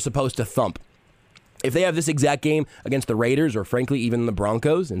they're supposed to thump. If they have this exact game against the Raiders or frankly even the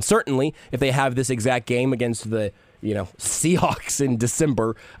Broncos, and certainly if they have this exact game against the Seahawks in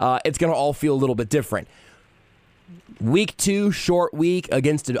December, it's going to all feel a little bit different. Week 2, short week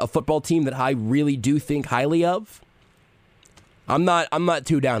against a football team that I really do think highly of. I'm not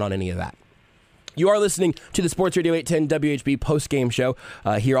too down on any of that. You are listening to the Sports Radio 810 WHB postgame show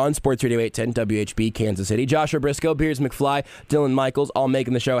here on Sports Radio 810 WHB Kansas City. Joshua Briscoe, Beers McFly, Dylan Michaels, all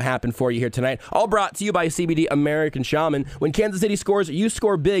making the show happen for you here tonight. All brought to you by CBD American Shaman. When Kansas City scores, you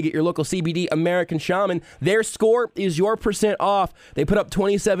score big at your local CBD American Shaman. Their score is your % off. They put up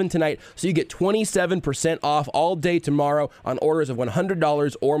 27 tonight, so you get 27% off all day tomorrow on orders of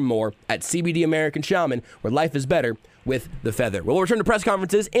 $100 or more at CBD American Shaman, where life is better with the feather. We'll return to press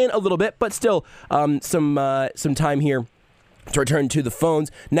conferences in a little bit, but still some time here to return to the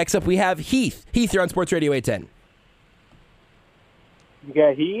phones. Next up, we have Heath. Heath, you're on Sports Radio 810. You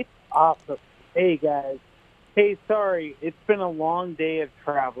got Heath? Awesome. Hey, guys. Hey, sorry. It's been a long day of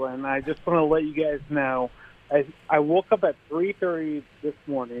traveling. I just want to let you guys know. I woke up at 3:30 this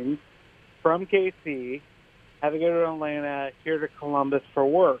morning from KC, had to go to Atlanta, here to Columbus for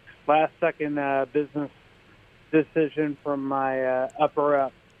work. Last second business decision from my upper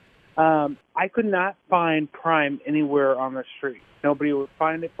up. I could not find Prime anywhere on the street. Nobody would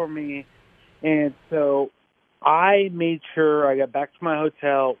find it for me. And so I made sure I got back to my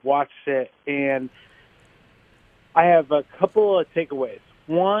hotel, watched it, and I have a couple of takeaways.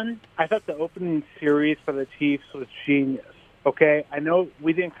 One, I thought the opening series for the Chiefs was genius. Okay, I know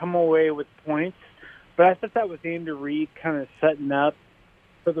we didn't come away with points, but I thought that was Andy Reid kind of setting up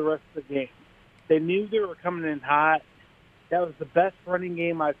for the rest of the game. They knew they were coming in hot. That was the best running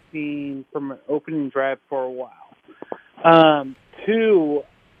game I've seen from an opening drive for a while. Two,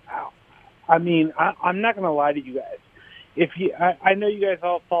 I mean, I'm not going to lie to you guys. I know you guys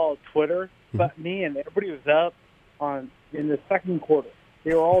all follow Twitter, but man, everybody was up in the second quarter.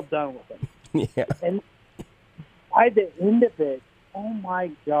 They were all done with it. Yeah. And by the end of it, oh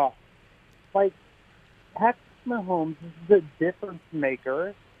my God. Like, Patrick Mahomes is a difference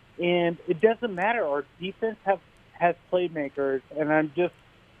maker, and it doesn't matter. Our defense has playmakers, and I'm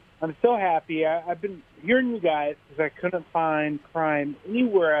so happy. I've been hearing you guys because I couldn't find crime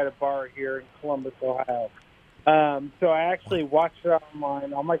anywhere at a bar here in Columbus, Ohio. So I actually watched it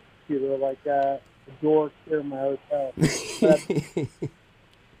online on my computer, like a dork here in my hotel.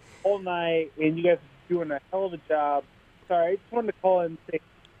 All night, and you guys are doing a hell of a job. Sorry, I just wanted to call in and say,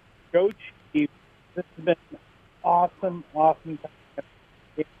 go Chiefs. This has been an awesome time.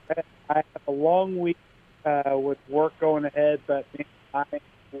 I have a long week with work going ahead, but man, I'm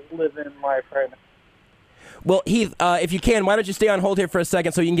living life right now. Well, Heath, if you can, why don't you stay on hold here for a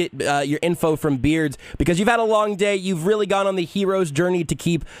second so you can get your info from Beards, because you've had a long day. You've really gone on the hero's journey to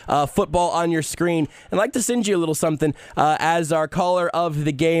keep football on your screen. I'd like to send you a little something as our caller of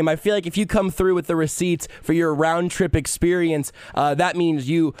the game. I feel like if you come through with the receipts for your round-trip experience, that means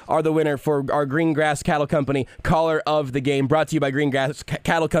you are the winner for our Greengrass Cattle Company caller of the game, brought to you by Greengrass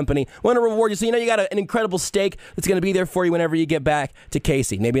Cattle Company. Want to reward you, so you know you got an incredible steak that's going to be there for you whenever you get back to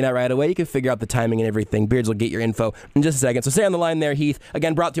Casey. Maybe not right away. You can figure out the timing and everything. Beards will get your info in just a second. So stay on the line there, Heath.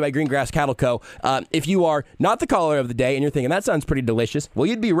 Again, brought to you by Greengrass Cattle Co. If you are not the caller of the day and you're thinking, that sounds pretty delicious, well,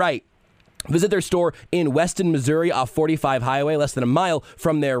 you'd be right. Visit their store in Weston, Missouri off 45 Highway, less than a mile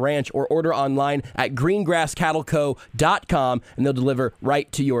from their ranch, or order online at greengrasscattleco.com, and they'll deliver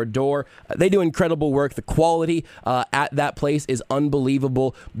right to your door. They do incredible work. The quality at that place is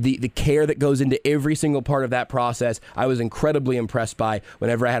unbelievable. The care that goes into every single part of that process, I was incredibly impressed by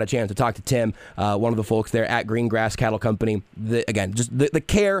whenever I had a chance to talk to Tim, one of the folks there at Greengrass Cattle Company. Again, just the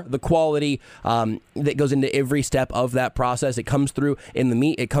care, the quality that goes into every step of that process. It comes through in the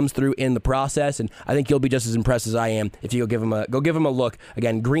meat. It comes through in the process, and I think you'll be just as impressed as I am if you go give them a look.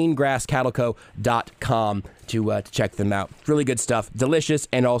 Again, greengrasscattleco.com to check them out. Really good stuff, delicious,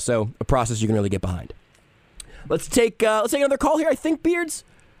 and also a process you can really get behind. Let's take another call here. I think Beards.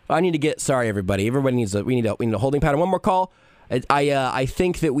 Sorry, everybody. We need a holding pattern. One more call. I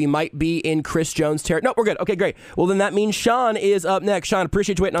think that we might be in Chris Jones' territory. No, we're good. Okay, great. Well, then that means Sean is up next. Sean,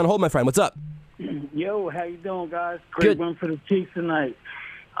 appreciate you waiting on hold, my friend. What's up? Yo, how you doing, guys? Great one for the Chiefs tonight.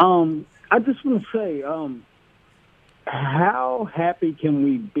 I just want to say, how happy can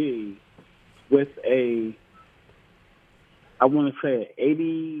we be with I want to say,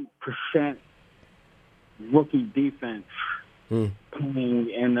 80% rookie defense playing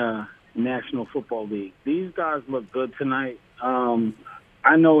in the National Football League? These guys look good tonight.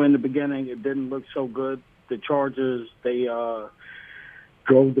 I know in the beginning it didn't look so good. The Chargers, they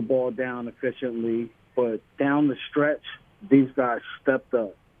drove the ball down efficiently, but down the stretch, these guys stepped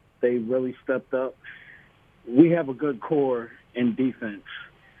up. They really stepped up. We have a good core in defense.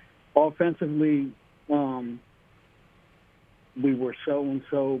 Offensively, we were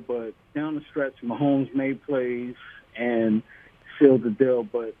so-and-so, but down the stretch, Mahomes made plays and sealed the deal.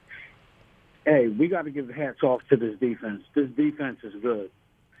 But, hey, we got to give the hats off to this defense. This defense is good.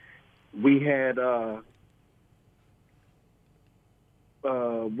 We had,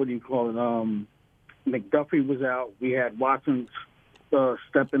 McDuffie was out. We had Watson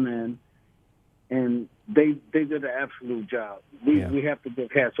stepping in, and they did an absolute job. We have to give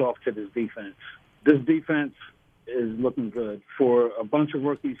hats off to this defense. This defense is looking good for a bunch of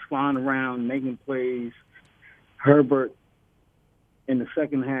rookies flying around, making plays. Herbert in the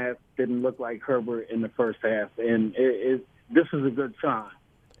second half didn't look like Herbert in the first half, and this is a good sign.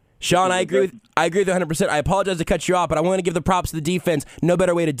 Sean, I agree with 100%. I apologize to cut you off, but I want to give the props to the defense. No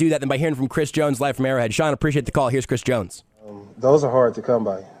better way to do that than by hearing from Chris Jones live from Arrowhead. Sean, appreciate the call. Here's Chris Jones. Those are hard to come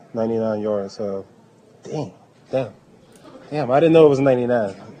by, 99 yards. Damn, I didn't know it was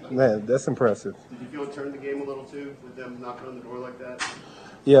 99. Man, that's impressive. Did you feel it turned the game a little too with them knocking on the door like that?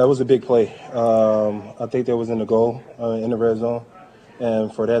 Yeah, it was a big play. I think there was in the goal in the red zone,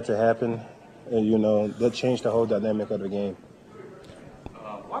 and for that to happen, that changed the whole dynamic of the game.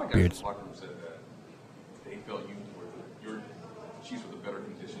 A lot of guys in the locker room said that they felt you were your Chiefs were the better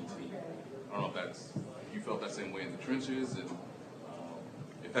conditioned team. I don't know if you felt that same way in the trenches, and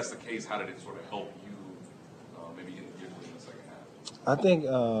if that's the case, how did it sort of help you maybe in the second half? I think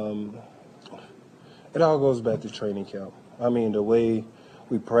it all goes back to training camp. I mean, the way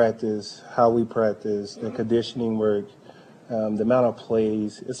we practice, how we practice, the conditioning work, the amount of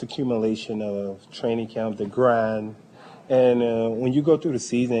plays, it's accumulation of training camp, the grind. And when you go through the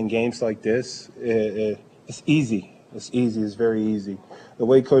season, games like this, it's easy. It's easy. It's very easy. The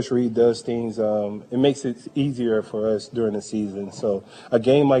way Coach Reed does things, it makes it easier for us during the season. So a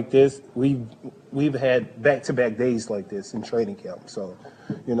game like this, we've had back-to-back days like this in training camp. So,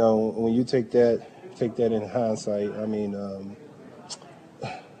 you know, when you take that in hindsight, I mean,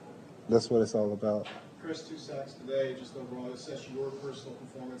 that's what it's all about. Chris, 2 sacks today, just overall, assess your personal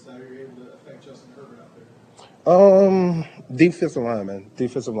performance, how you're able to affect Justin Herbert out there. Defensive line, man.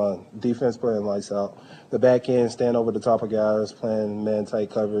 Defensive line. Defense playing lights out. The back end, stand over the top of guys, playing man-tight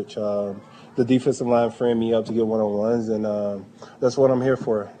coverage. The defensive line framed me up to get one-on-ones, and that's what I'm here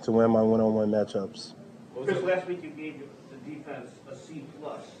for, to win my one-on-one matchups. Chris, last week you gave the defense a C+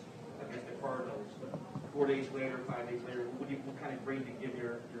 against the Cardinals. 4 days later, 5 days later, what kind of grade do you give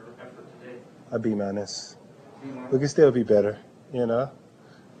your effort today? A B-. We can still be better, you know?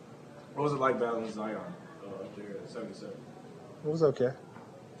 What was it like battling Zion up there at 77? It was okay.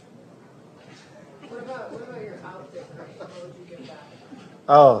 What about your outfit, Chris? What would you give that?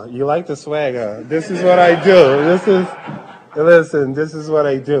 Oh, you like the swag, huh? This is what I do. This is what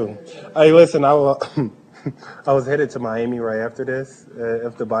I do. Hey, listen, I was headed to Miami right after this,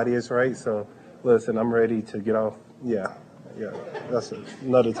 if the body is right. So, listen, I'm ready to get off. Yeah, that's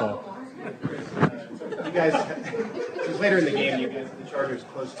another time. You guys, just later in the game, you guys, the Chargers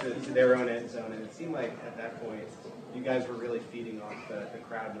close to their own end zone, and it seemed like at that point, you guys were really feeding off the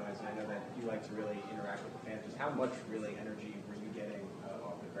crowd noise, and I know that you like to really interact with the fans. Just how much really energy were you getting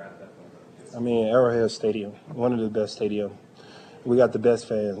off the crowd at that point? I mean, Arrowhead Stadium, one of the best stadiums. We got the best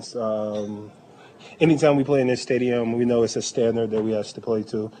fans. Anytime we play in this stadium, we know it's a standard that we have to play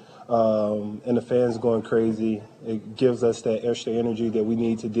to. And the fans going crazy. It gives us that extra energy that we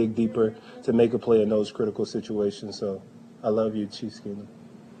need to dig deeper to make a play in those critical situations. So I love you, Chiefs Kingdom.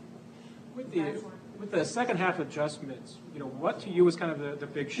 With the second half adjustments, what to you was kind of the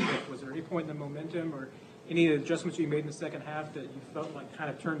big shift? Was there any point in the momentum or any adjustments you made in the second half that you felt like kind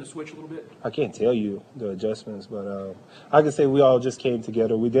of turned the switch a little bit? I can't tell you the adjustments, but I can say we all just came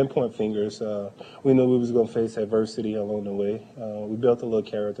together. We didn't point fingers. We knew we was going to face adversity along the way. We built a little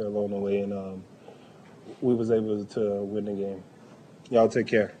character along the way, and we was able to win the game. Y'all take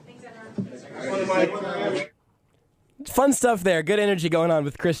care. Fun stuff there. Good energy going on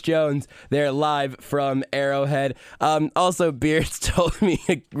with Chris Jones there live from Arrowhead. Also, Beards told me,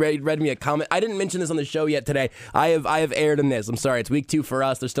 read me a comment. I didn't mention this on the show yet today. I have aired in this. I'm sorry. It's week 2 for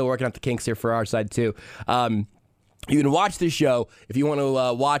us. They're still working out the kinks here for our side too. You can watch the show if you want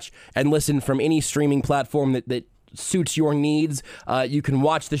to watch and listen from any streaming platform that suits your needs. You can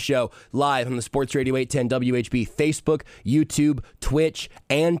watch the show live on the Sports Radio 810 WHB Facebook, YouTube, Twitch,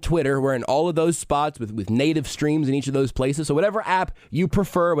 and Twitter. We're in all of those spots with native streams in each of those places. So whatever app you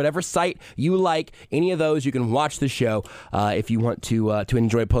prefer, whatever site you like, any of those, you can watch the show if you want to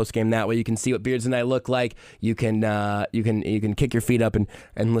enjoy postgame that way. You can see what Beards and I look like. You can kick your feet up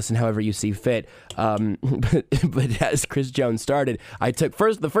and listen however you see fit. But as Chris Jones started,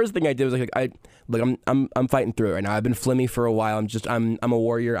 the first thing I did was I'm fighting through it right now. I've been flimmy for a while. I'm a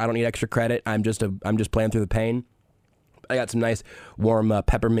warrior. I don't need extra credit. I'm just playing through the pain. I got some nice warm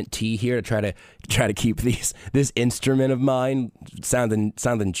peppermint tea here to try to keep this instrument of mine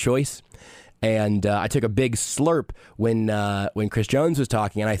sounding choice. And I took a big slurp when Chris Jones was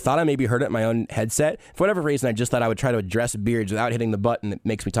talking, and I thought I maybe heard it in my own headset. For whatever reason, I just thought I would try to address Beards without hitting the button that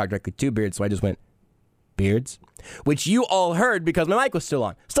makes me talk directly to Beards. So I just went, Beards, which you all heard because my mic was still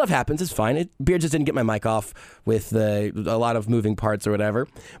on. Stuff happens. It's fine. Beards just didn't get my mic off with a lot of moving parts or whatever.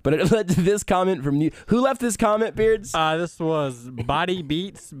 But it led to this comment from you. Who left this comment, Beards? This was Body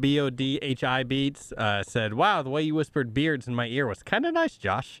Beats, BODHI Beats. Said, wow, the way you whispered Beards in my ear was kind of nice,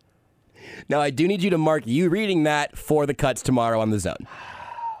 Josh. Now, I do need you to mark you reading that for the cuts tomorrow on The Zone.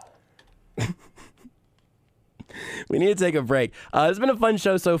 We need to take a break. It's been a fun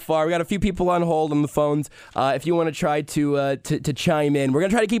show so far. We got a few people on hold on the phones. If you want to try to chime in, we're going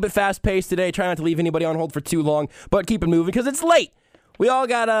to try to keep it fast-paced today. Try not to leave anybody on hold for too long, but keep it moving because it's late. We all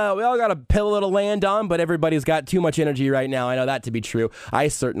got a pillow to land on, but everybody's got too much energy right now. I know that to be true. I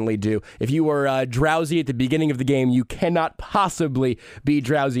certainly do. If you were drowsy at the beginning of the game, you cannot possibly be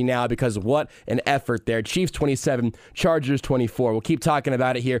drowsy now because what an effort there. Chiefs 27, Chargers 24. We'll keep talking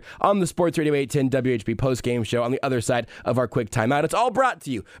about it here on the Sports Radio 810 WHB postgame show on the other side of our quick timeout. It's all brought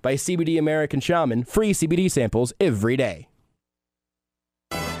to you by CBD American Shaman. Free CBD samples every day.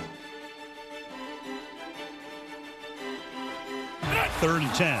 3rd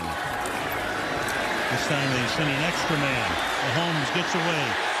and 10. This time they send an extra man. Mahomes gets away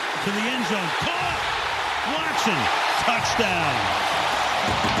to the end zone. Caught! Watson, touchdown.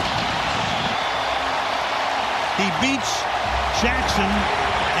 He beats Jackson,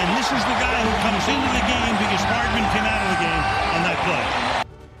 and this is the guy who comes into the game because Hardman came out of the game on that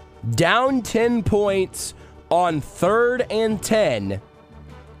play. Down 10 points on 3rd and 10.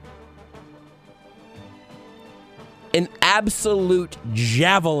 An absolute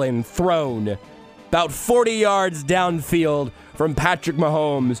javelin thrown about 40 yards downfield from Patrick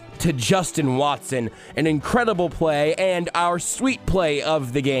Mahomes to Justin Watson. An incredible play, and our sweet play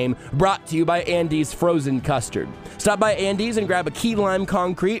of the game brought to you by Andy's Frozen Custard. Stop by Andy's and grab a Key Lime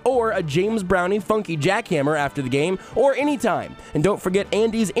Concrete or a James Brownie Funky Jackhammer after the game or anytime. And don't forget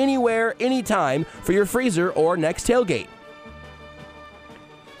Andy's Anywhere, Anytime for your freezer or next tailgate.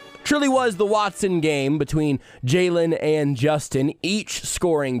 Truly was the Watson game between Jalen and Justin, each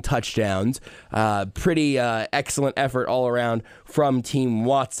scoring touchdowns. Pretty excellent effort all around from Team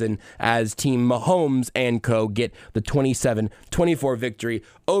Watson as Team Mahomes and co. get the 27-24 victory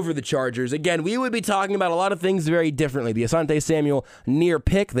over the Chargers. Again, we would be talking about a lot of things very differently. The Asante Samuel near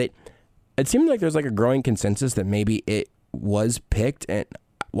pick, that it seemed like there's like a growing consensus that maybe it was picked. And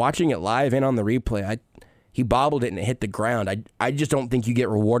watching it live and on the replay, he bobbled it and it hit the ground. I just don't think you get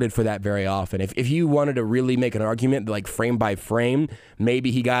rewarded for that very often. If you wanted to really make an argument, like frame by frame,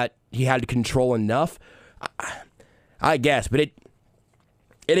 maybe he had control enough, I guess. But it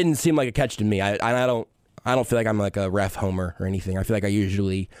didn't seem like a catch to me. I don't feel like I'm like a ref homer or anything. I feel like I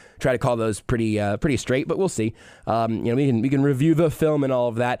usually try to call those pretty straight, but we'll see. We can review the film and all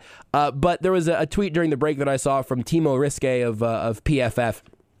of that. But there was a tweet during the break that I saw from Timo Riske of PFF.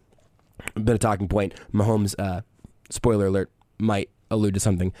 A bit of talking point. Mahomes, spoiler alert, might allude to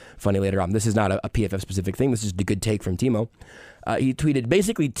something funny later on. This is not a PFF specific thing. This is just a good take from Timo. He tweeted,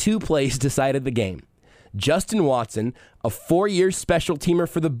 basically 2 plays decided the game. Justin Watson, a 4-year special teamer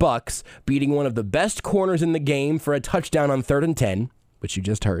for the Bucs, beating one of the best corners in the game for a touchdown on 3rd and 10, which you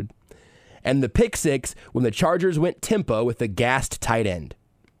just heard. And the pick 6 when the Chargers went tempo with the gassed tight end.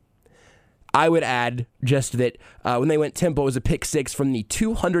 I would add just that when they went tempo, it was a pick 6 from the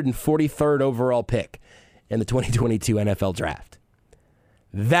 243rd overall pick in the 2022 NFL Draft.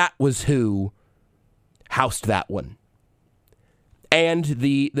 That was who housed that one. And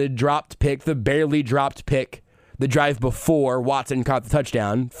the dropped pick, the barely dropped pick, the drive before Watson caught the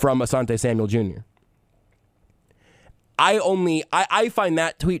touchdown from Asante Samuel Jr. I find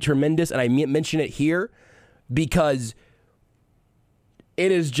that tweet tremendous, and I mention it here because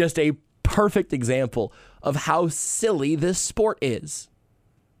it is just a perfect example of how silly this sport is.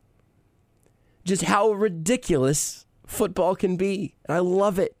 Just how ridiculous football can be. And I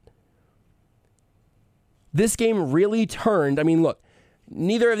love it. This game really turned. I mean, look,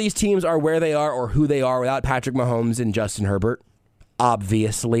 neither of these teams are where they are or who they are without Patrick Mahomes and Justin Herbert,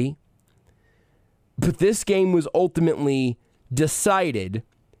 obviously. But this game was ultimately decided.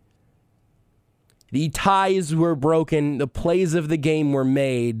 The ties were broken. The plays of the game were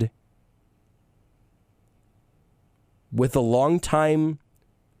made with a longtime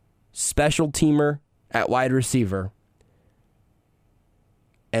special teamer at wide receiver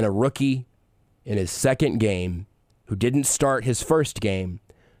and a rookie in his second game who didn't start his first game,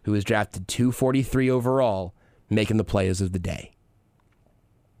 who was drafted 243 overall, making the plays of the day.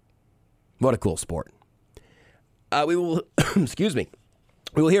 What a cool sport. We will, excuse me.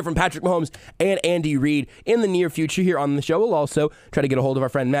 We will hear from Patrick Mahomes and Andy Reid in the near future here on the show. We'll also try to get a hold of our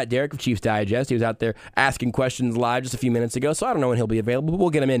friend Matt Derrick of Chiefs Digest. He was out there asking questions live just a few minutes ago, so I don't know when he'll be available, but we'll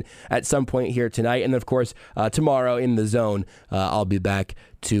get him in at some point here tonight. And then, of course, tomorrow in the zone, I'll be back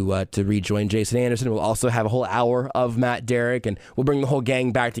to rejoin Jason Anderson. We'll also have a whole hour of Matt Derrick, and we'll bring the whole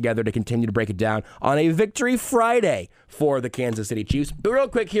gang back together to continue to break it down on a Victory Friday for the Kansas City Chiefs. But real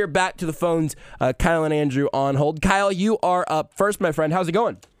quick here, back to the phones. Kyle and Andrew on hold. Kyle, you are up first, my friend. How's it going?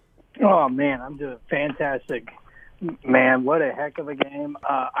 Oh, man, I'm doing fantastic. Man, what a heck of a game.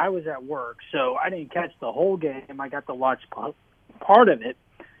 I was at work, so I didn't catch the whole game. I got to watch part of it.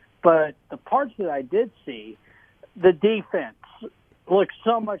 But the parts that I did see, the defense looked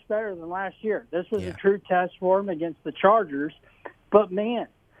so much better than last year. This was a true test for them against the Chargers. But, man,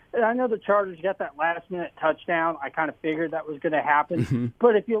 I know the Chargers got that last-minute touchdown. I kind of figured that was going to happen. Mm-hmm.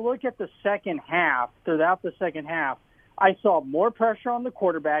 But if you look at the second half, throughout the second half, I saw more pressure on the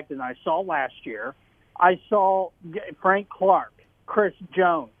quarterback than I saw last year. I saw Frank Clark, Chris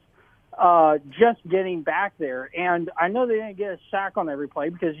Jones, just getting back there. And I know they didn't get a sack on every play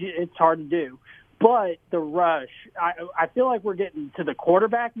because it's hard to do. But the rush, I feel like we're getting to the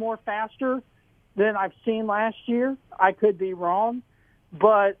quarterback more faster than I've seen last year. I could be wrong.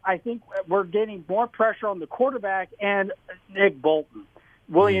 But I think we're getting more pressure on the quarterback and Nick Bolton,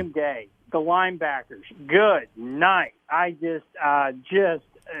 William Gay. the linebackers, good night.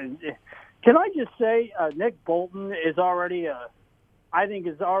 Can I just say Nick Bolton is already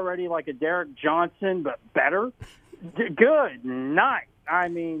like a Derek Johnson, but better. Good night. I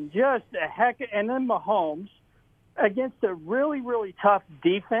mean, just a heck. And then Mahomes against a really, really tough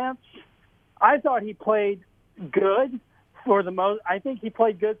defense. I thought he played good for the most. I think he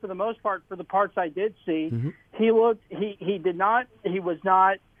played good for the most part. For the parts I did see, he was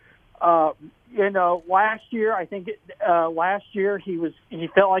not. Last year, I think last year he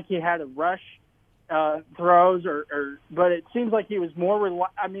felt like he had a rush throws, but it seems like he was more.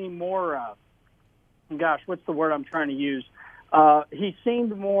 What's the word I'm trying to use? He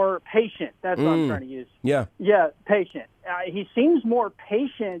seemed more patient. That's what I'm trying to use. Yeah, patient. He seems more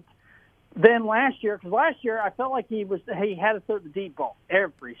patient than last year, because last year I felt like he had to throw the deep ball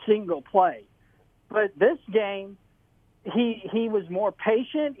every single play. But this game, he was more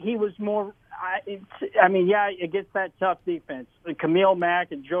patient. He was more. Against that tough defense, Khalil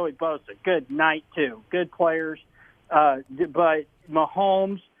Mack and Joey Bosa, good night too. Good players, but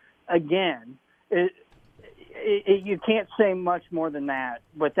Mahomes again. You can't say much more than that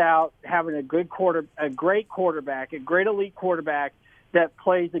without having a great quarterback, a great elite quarterback that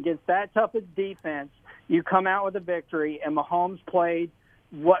plays against that tough a defense. You come out with a victory, and Mahomes played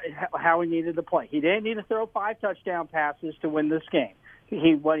how he needed to play. He didn't need to throw 5 touchdown passes to win this game.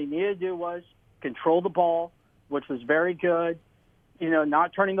 What he needed to do was control the ball, which was very good.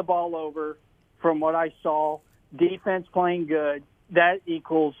 Not turning the ball over. From what I saw, defense playing good. That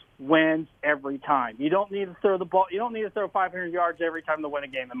equals wins every time. You don't need to throw the ball. You don't need to throw 500 yards every time to win a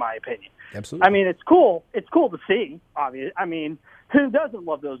game, in my opinion. Absolutely. I mean, it's cool. It's cool to see. Obviously, I mean, who doesn't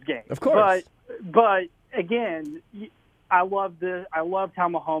love those games? Of course. But again, I loved how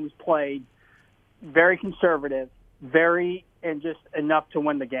Mahomes played. Very conservative, and just enough to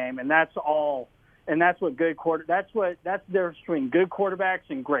win the game, and that's all. And that's what that's the difference between good quarterbacks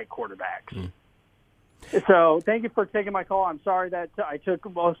and great quarterbacks. So thank you for taking my call. I'm sorry that I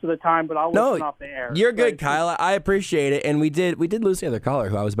took most of the time, but I'll listen off the air. You're good, Kyle. I appreciate it. And we did lose the other caller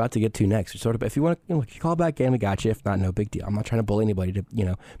who I was about to get to next. Sort of, if you want to call back in, we got you. If not, no big deal. I'm not trying to bully anybody.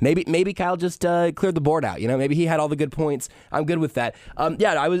 Maybe Kyle just cleared the board out. Maybe he had all the good points. I'm good with that.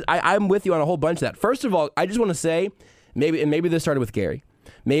 I'm with you on a whole bunch of that. First of all, I just want to say, maybe this started with Gary.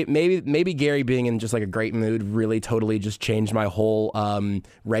 Maybe Gary being in just like a great mood really totally just changed my whole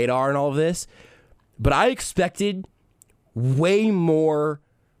radar and all of this. But I expected way more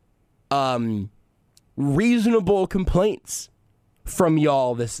reasonable complaints from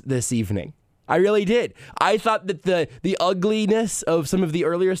y'all this evening. I really did. I thought that the ugliness of some of the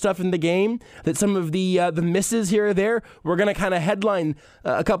earlier stuff in the game, that some of the misses here or there were going to kind of headline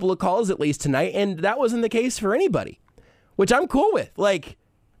a couple of calls at least tonight, and that wasn't the case for anybody, which I'm cool with. Like,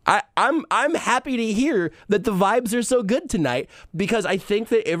 I'm happy to hear that the vibes are so good tonight, because I think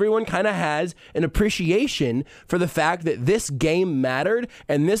that everyone kind of has an appreciation for the fact that this game mattered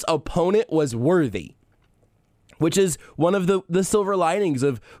and this opponent was worthy, which is one of the silver linings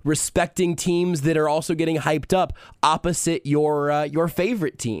of respecting teams that are also getting hyped up opposite your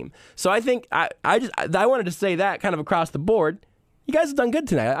favorite team. So I think I wanted to say that kind of across the board. You guys have done good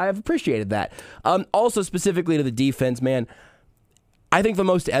tonight. I've appreciated that. Also specifically to the defense, man, I think the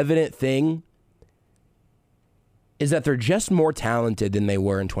most evident thing is that they're just more talented than they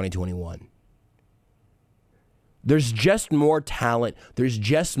were in 2021. There's just more talent. There's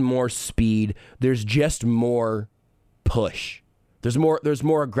just more speed. There's just more push. There's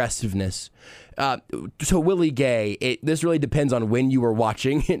more aggressiveness. So Willie Gay, this really depends on when you were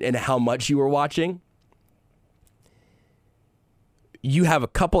watching and how much you were watching. You have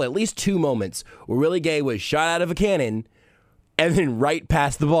at least 2 moments where Willie Gay was shot out of a cannon and then right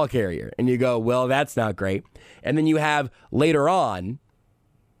past the ball carrier. And you go, well, that's not great. And then you have later on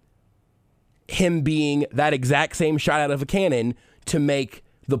him being that exact same shot out of a cannon to make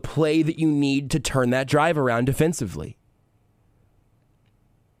the play that you need to turn that drive around defensively.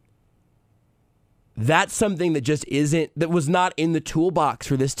 That's something that was not in the toolbox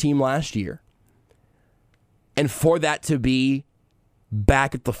for this team last year. And for that to be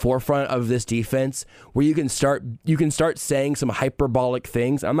back at the forefront of this defense, where you can start saying some hyperbolic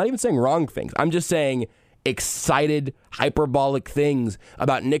things. I'm not even saying wrong things. I'm just saying excited, hyperbolic things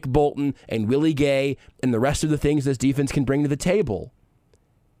about Nick Bolton and Willie Gay and the rest of the things this defense can bring to the table.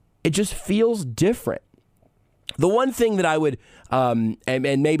 It just feels different. The one thing that I would, and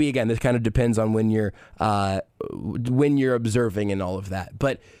maybe again, this kind of depends on when you're observing and all of that,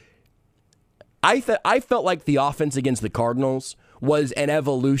 but I felt like the offense against the Cardinals was an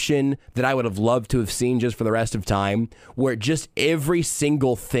evolution that I would have loved to have seen just for the rest of time, where just every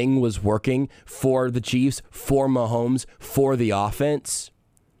single thing was working for the Chiefs, for Mahomes, for the offense.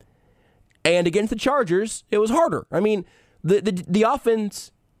 And against the Chargers, it was harder. I mean, the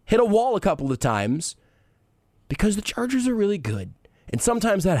offense hit a wall a couple of times because the Chargers are really good. And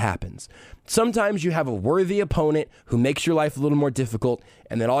sometimes that happens. Sometimes you have a worthy opponent who makes your life a little more difficult,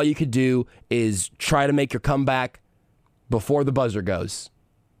 and then all you could do is try to make your comeback before the buzzer goes.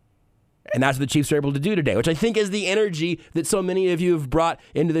 And that's what the Chiefs are able to do today, which I think is the energy that so many of you have brought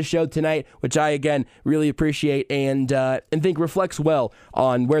into the show tonight, which I, again, really appreciate and think reflects well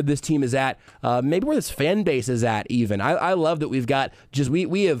on where this team is at, maybe where this fan base is at even. I love that we've got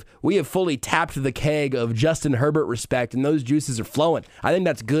we have fully tapped the keg of Justin Herbert respect, and those juices are flowing. I think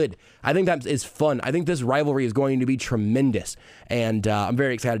that's good. I think that is fun. I think this rivalry is going to be tremendous, and I'm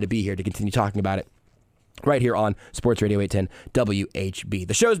very excited to be here to continue talking about it. Right here on Sports Radio 810 WHB.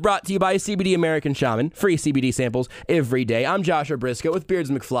 The show is brought to you by CBD American Shaman. Free CBD samples every day. I'm Joshua Briscoe with Beards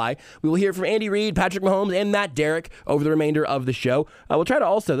McFly. We will hear from Andy Reid, Patrick Mahomes, and Matt Derrick over the remainder of the show. We'll try to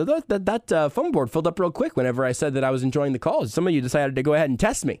also, that phone board filled up real quick whenever I said that I was enjoying the calls. Some of you decided to go ahead and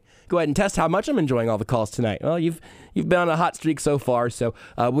test me. Go ahead and test how much I'm enjoying all the calls tonight. Well, you've been on a hot streak so far, so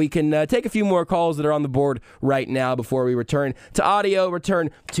we can take a few more calls that are on the board right now before we return to audio, return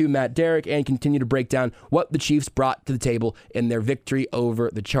to Matt Derrick, and continue to break down what the Chiefs brought to the table in their victory over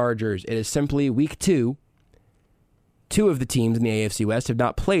the Chargers. It is simply week 2. 2 of the teams in the AFC West have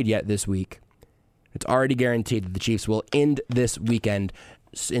not played yet this week. It's already guaranteed that the Chiefs will end this weekend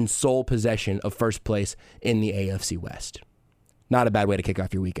in sole possession of first place in the AFC West. Not a bad way to kick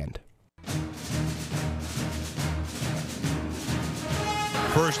off your weekend.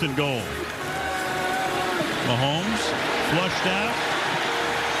 First and goal. Mahomes flushed out.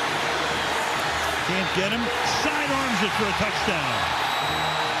 Can't get him. Sidearms it for a touchdown.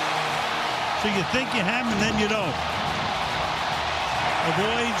 So you think you have him, and then you don't.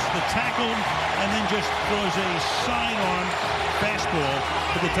 Avoids the tackle, and then just throws a sidearm fastball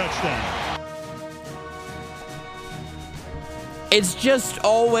for the touchdown. It's just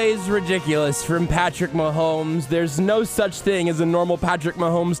always ridiculous from Patrick Mahomes. There's no such thing as a normal Patrick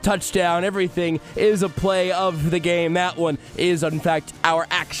Mahomes touchdown. Everything is a play of the game. That one is, in fact, our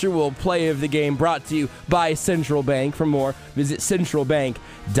actual play of the game, brought to you by Central Bank. For more, visit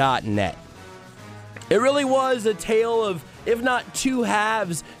centralbank.net. It really was a tale of, if not two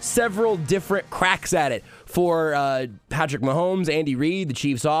halves, several different cracks at it for Patrick Mahomes, Andy Reid, the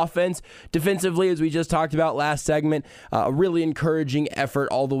Chiefs offense. Defensively, as we just talked about last segment, a really encouraging effort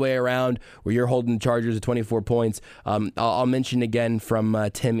all the way around where you're holding the Chargers at 24 points. I'll mention again from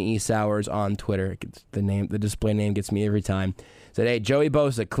Tim Esauers on Twitter. The display name gets me every time. Said, hey, Joey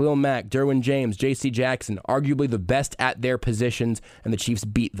Bosa, Khalil Mack, Derwin James, J.C. Jackson, arguably the best at their positions, and the Chiefs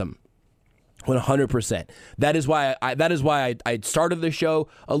beat them. 100%. That is why I started the show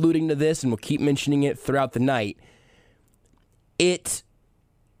alluding to this, and we'll keep mentioning it throughout the night. It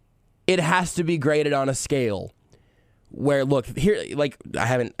has to be graded on a scale where, look, here, like, I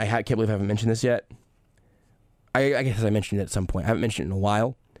can't believe I haven't mentioned this yet. I guess I mentioned it at some point. I haven't mentioned it in a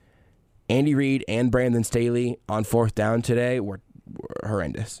while. Andy Reid and Brandon Staley on fourth down today were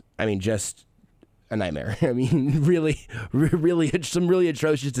horrendous. I mean, just a nightmare. I mean, really, some really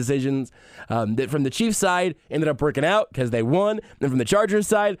atrocious decisions that from the Chiefs side ended up working out because they won, and from the Chargers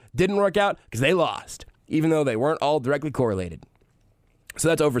side didn't work out because they lost, even though they weren't all directly correlated. So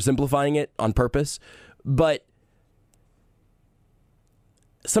that's oversimplifying it on purpose. But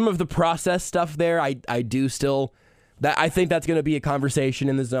some of the process stuff there, I do still... I think that's going to be a conversation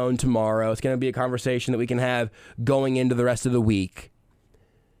in the zone tomorrow. It's going to be a conversation that we can have going into the rest of the week.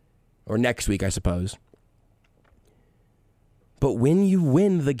 Or next week, I suppose. But when you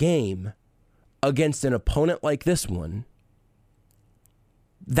win the game against an opponent like this one,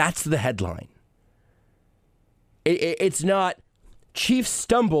 that's the headline. It's not Chiefs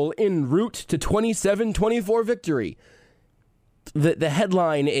stumble en route to 27-24 victory. The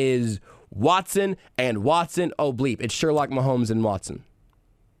headline is Watson and Watson. Oh, bleep. It's Sherlock Mahomes and Watson.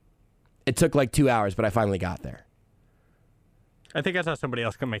 It took like 2 hours, but I finally got there. I think I saw somebody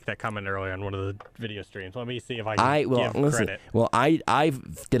else make that comment earlier on one of the video streams. Let me see if I can give credit. Well, I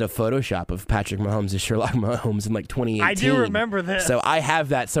did a Photoshop of Patrick Mahomes as Sherlock Mahomes in like 2018. I do remember this. So I have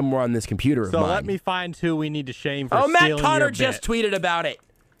that somewhere on this computer of mine. So let me find who we need to shame for stealing your Matt Connor bit. just tweeted about it.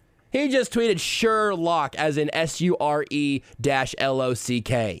 He just tweeted Sherlock as in SURE-LOCK.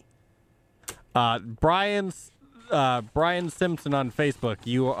 Brian Simpson on Facebook,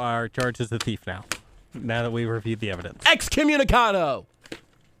 you are charged as a thief now that we reviewed the evidence. Excommunicado!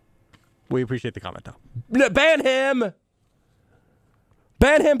 We appreciate the comment, though. Ban him!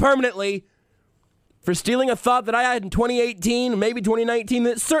 Ban him permanently for stealing a thought that I had in 2018, maybe 2019,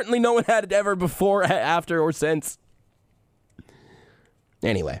 that certainly no one had ever before, after, or since.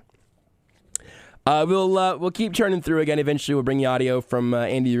 Anyway. We'll keep churning through again. Eventually, we'll bring you audio from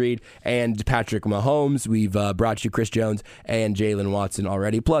Andy Reid and Patrick Mahomes. We've brought you Chris Jones and Jalen Watson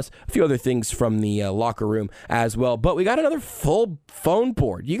already, plus a few other things from the locker room as well. But we got another full phone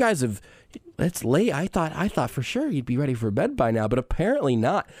board. You guys have... It's late. I thought for sure you'd be ready for bed by now, but apparently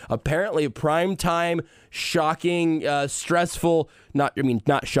not. Apparently, prime time, shocking, stressful. Not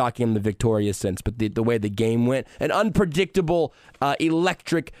shocking in the victorious sense, but the way the game went. An unpredictable,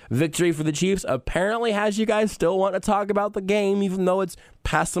 electric victory for the Chiefs. Apparently, has you guys still want to talk about the game, even though it's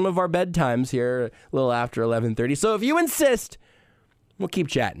past some of our bedtimes here, a little after 11:30. So if you insist, we'll keep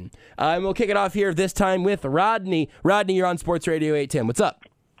chatting, and we'll kick it off here this time with Rodney. Rodney, you're on Sports Radio 810. What's up?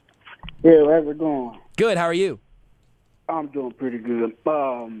 Yeah, how's it going? Good. How are you? I'm doing pretty good.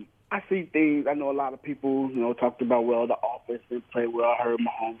 I see things. I know a lot of people, talked about, well, the offense didn't play well. I heard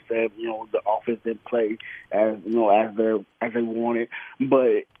Mahomes said, the offense didn't play as they wanted.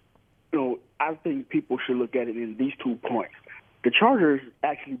 But, I think people should look at it in these 2 points. The Chargers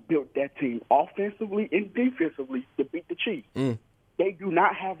actually built that team offensively and defensively to beat the Chiefs. They do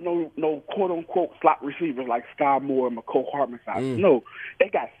not have no quote-unquote slot receivers like Sky Moore and McCole Hardman. No, they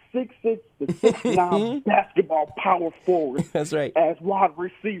got 6'6" to 6'9" basketball power forwards. That's right. As wide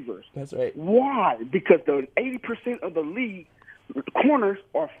receivers. That's right. Why? Because the 80% of the league corners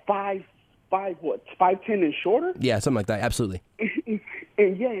are 5'10" and shorter. Yeah, something like that. Absolutely.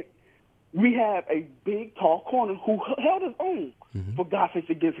 And yet we have a big, tall corner who held his own for God's sake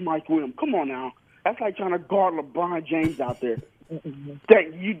against Mike Williams. Come on now, that's like trying to guard LeBron James out there.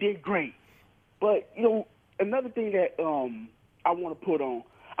 That you did great. But, another thing that I want to put on,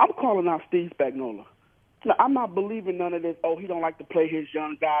 I'm calling out Steve Spagnuolo. Now, I'm not believing none of this, he don't like to play his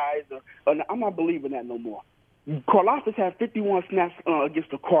young guys. I'm not believing that no more. Karlaftis had 51 snaps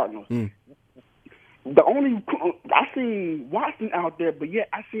against the Cardinals. The only I seen Watson out there, but yet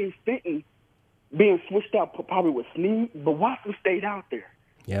I seen Fenton being switched out probably with Snead, but Watson stayed out there.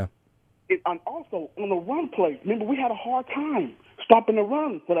 Yeah. And also, on the run play, remember, we had a hard time stopping the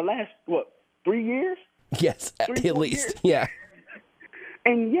run for the last, 3 years? Yes, at least. Yeah.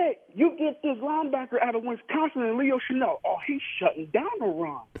 And yet, you get this linebacker out of Wisconsin and Leo Chanel. He's shutting down the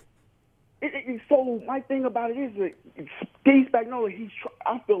run. So my thing about it is that Steve Spagnuolo,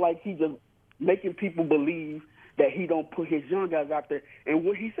 I feel like he's just making people believe that he don't put his young guys out there. And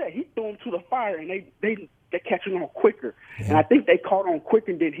what he said, he threw them to the fire, and they're catching on quicker. Yeah. And I think they caught on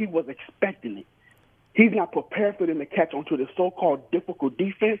quicker than he was expecting it. He's not prepared for them to catch on to the so-called difficult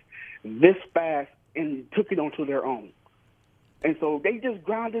defense this fast and took it onto their own. And so they just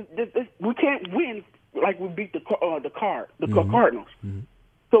grounded. We can't win like we beat the Cardinals.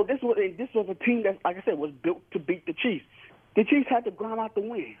 So this was a team that, like I said, was built to beat the Chiefs. The Chiefs had to ground out the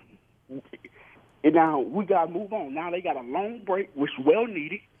win. And now we got to move on. Now they got a long break, which is well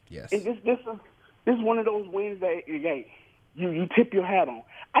needed. Yes. And this is one of those wins that you tip your hat on.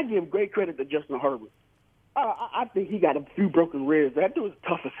 I give great credit to Justin Herbert. I think he got a few broken ribs. That dude was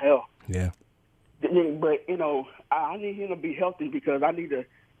tough as hell. Yeah. But I need him to be healthy because I need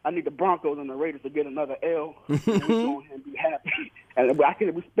the Broncos and the Raiders to get another L. And we go ahead and be happy. And I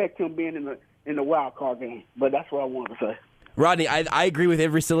can respect him being in the wild card game. But that's what I wanted to say. Rodney, I agree with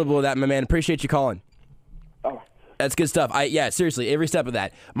every syllable of that, my man. Appreciate you calling. Oh. That's good stuff. Seriously, every step of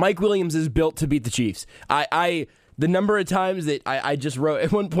that. Mike Williams is built to beat the Chiefs. The number of times that I just wrote,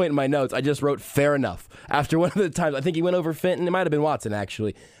 at one point in my notes, I just wrote fair enough. After one of the times, I think he went over Fenton. It might have been Watson,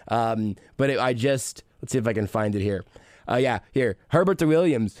 actually. Let's see if I can find it here. Here. Herbert to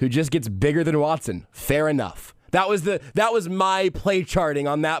Williams, who just gets bigger than Watson. Fair enough. That was my play charting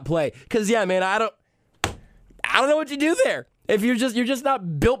on that play. Because, man, I don't know what you do there. If you're just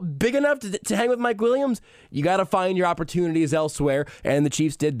not built big enough to hang with Mike Williams, you got to find your opportunities elsewhere, and the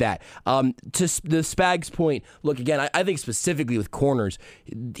Chiefs did that. To the Spags point, look, again, I think specifically with corners,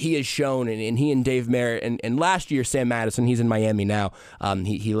 he has shown, and he and Dave Merritt, and last year Sam Madison, he's in Miami now.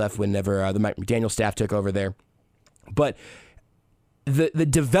 He left whenever the Mike McDaniel staff took over there. But the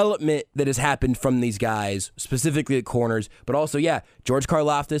development that has happened from these guys, specifically at corners, but also, George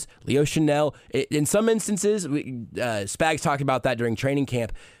Karlaftis, Leo Chanel. In some instances, Spags talked about that during training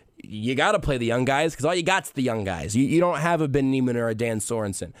camp. You got to play the young guys because all you got's the young guys. You don't have a Ben Neiman or a Dan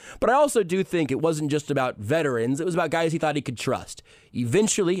Sorensen. But I also do think it wasn't just about veterans. It was about guys he thought he could trust.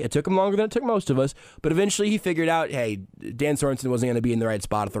 Eventually, it took him longer than it took most of us, but eventually he figured out, hey, Dan Sorensen wasn't going to be in the right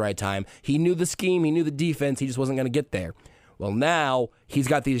spot at the right time. He knew the scheme. He knew the defense. He just wasn't going to get there. Well, now he's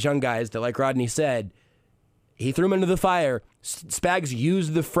got these young guys that, like Rodney said, he threw them into the fire, Spags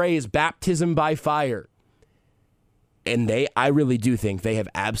used the phrase baptism by fire. And I really do think they have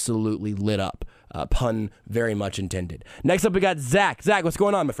absolutely lit up. Pun very much intended. Next up, we got Zach. Zach, what's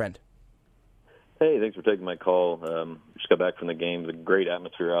going on, my friend? Hey, thanks for taking my call. Just got back from the game. It was a great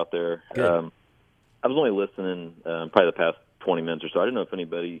atmosphere out there. I was only listening probably the past 20 minutes or so. I didn't know if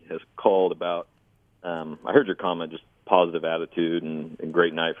anybody has called about I heard your comment, just positive attitude and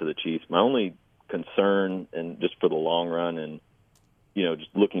great night for the Chiefs. My only concern, and just for the long run and,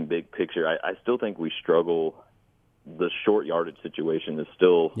 just looking big picture, I still think we struggle. The short yardage situation is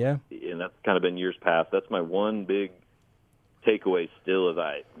still, and that's kind of been years past. That's my one big takeaway still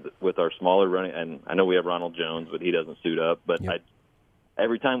is with our smaller running, and I know we have Ronald Jones, but he doesn't suit up. But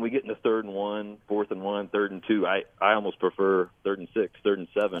every time we get into 3rd and 1, 4th and 1, 3rd and 2, I almost prefer 3rd and 6, 3rd and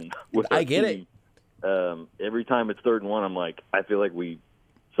 7. I get it. Every time it's 3rd and 1, I'm like, I feel like we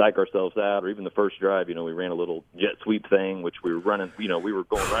psych ourselves out. Or even the first drive, we ran a little jet sweep thing, which we were running. We were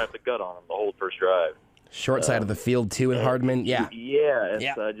going right up the gut on them the whole first drive. Short side of the field too with Hardman. Yeah.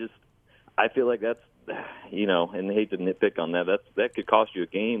 I feel like that's, and I hate to nitpick on that. That could cost you a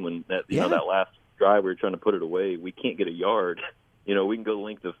game when that that last drive we were trying to put it away. We can't get a yard. We can go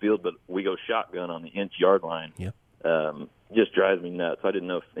length of field, but we go shotgun on the inch-yard line. Just drives me nuts. I didn't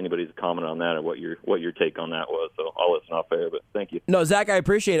know if anybody's commented on that or what your take on that was. So I'll listen off air, but thank you. No, Zach, I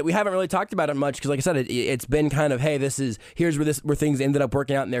appreciate it. We haven't really talked about it much because, like I said, it's been kind of, hey, here's where things ended up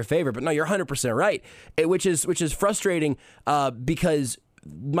working out in their favor. But no, you're 100% right, which is frustrating because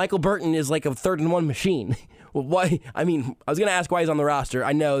Michael Burton is like a 3rd and 1 machine. Why? I mean, I was going to ask why he's on the roster.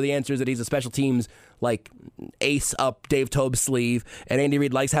 I know the answer is that he's a special teams ace up Dave Tobe's sleeve, and Andy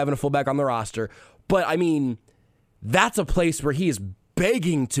Reid likes having a fullback on the roster. But I mean, that's a place where he is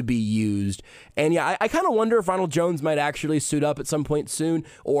begging to be used. And yeah, I kind of wonder if Ronald Jones might actually suit up at some point soon,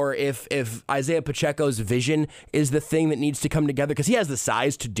 or if Isaiah Pacheco's vision is the thing that needs to come together, because he has the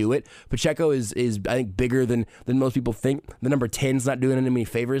size to do it. Pacheco is I think bigger than most people think. The number 10's not doing any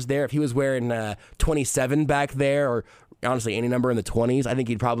favors there. If he was wearing 27 back there, or honestly any number in the 20s, I think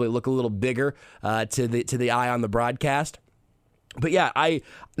he'd probably look a little bigger to the eye on the broadcast. But yeah, I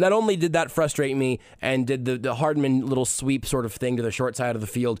not only did that frustrate me, and did the Hardman little sweep sort of thing to the short side of the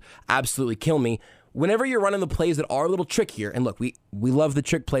field absolutely kill me. Whenever you're running the plays that are a little trickier, and look, we love the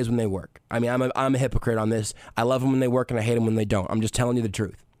trick plays when they work. I mean, I'm a hypocrite on this. I love them when they work, and I hate them when they don't. I'm just telling you the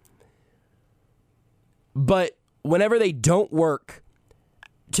truth. But whenever they don't work,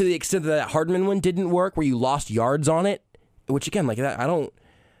 to the extent that Hardman one didn't work, where you lost yards on it, which again, like that,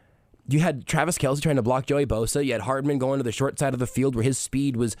 you had Travis Kelce trying to block Joey Bosa. You had Hardman going to the short side of the field where his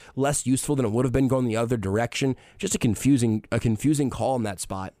speed was less useful than it would have been going the other direction. Just a confusing call in that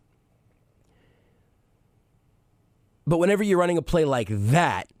spot. But whenever you're running a play like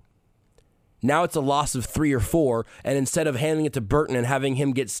that, now it's a loss of 3 or 4, and instead of handing it to Burton and having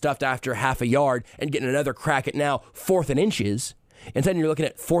him get stuffed after half a yard and getting another crack at now 4th and inches, instead you're looking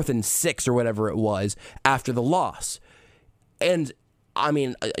at 4th and 6 or whatever it was after the loss. And I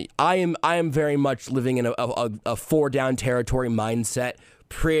mean, I am very much living in a 4-down territory mindset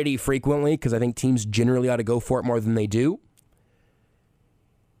pretty frequently, because I think teams generally ought to go for it more than they do.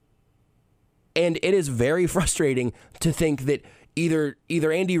 And it is very frustrating to think that either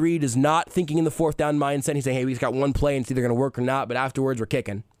Andy Reid is not thinking in the 4th down mindset. He's saying, hey, we've got one play and it's either going to work or not, but afterwards we're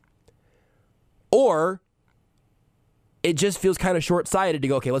kicking. Or it just feels kind of short-sighted to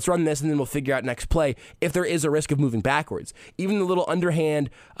go, okay, let's run this and then we'll figure out next play if there is a risk of moving backwards. Even the little underhand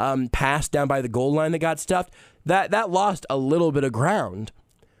pass down by the goal line that got stuffed, that lost a little bit of ground.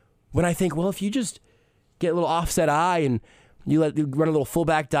 When I think, well, if you just get a little offset eye and you run a little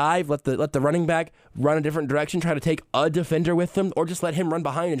fullback dive, let the running back run a different direction, try to take a defender with them, or just let him run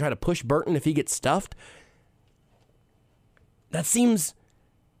behind and try to push Burton if he gets stuffed, that seems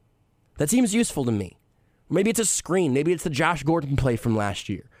useful to me. Maybe it's a screen. Maybe it's the Josh Gordon play from last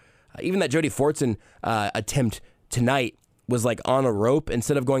year. Even that Jody Fortson attempt tonight was like on a rope.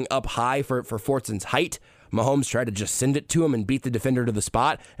 Instead of going up high for Fortson's height, Mahomes tried to just send it to him and beat the defender to the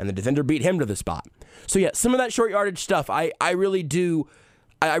spot, and the defender beat him to the spot. So yeah, some of that short yardage stuff, I really do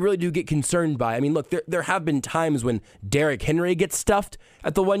get concerned by. I mean, look, there have been times when Derrick Henry gets stuffed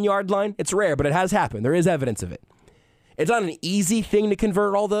at the 1 yard line. It's rare, but it has happened. There is evidence of it. It's not an easy thing to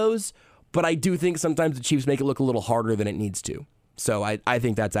convert all those, but I do think sometimes the Chiefs make it look a little harder than it needs to. So I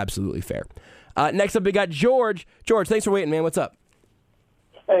think that's absolutely fair. Next up, we got George. George, thanks for waiting, man. What's up?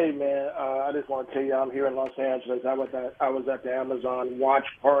 Hey, man. I just want to tell you I'm here in Los Angeles. I was at the Amazon watch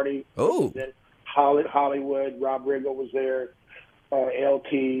party. Oh. Hollywood. Rob Riggle was there.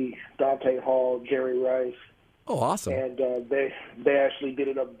 LT, Dante Hall, Jerry Rice. Oh, awesome. And they actually did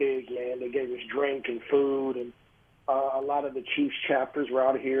it up big, man. They gave us drink and food, and A lot of the Chiefs chapters were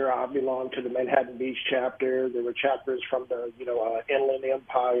out here. I belong to the Manhattan Beach chapter. There were chapters from the, Inland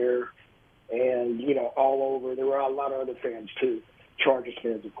Empire and, all over. There were a lot of other fans, too, Chargers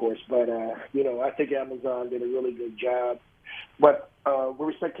fans, of course. But, I think Amazon did a really good job. But with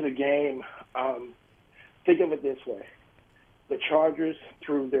respect to the game, think of it this way. The Chargers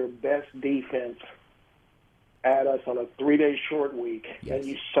threw their best defense at us on a 3-day short week, and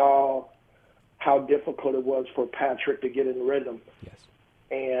you saw how difficult it was for Patrick to get in rhythm. Yes.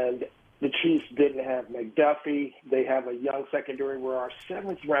 And the Chiefs didn't have McDuffie. They have a young secondary where our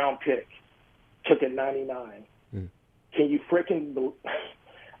 7th-round pick took at 99. Can you freaking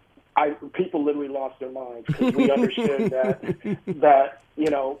people literally lost their minds because we understood that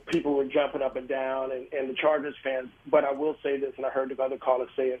people were jumping up and down and the Chargers fans. But I will say this, and I heard the other caller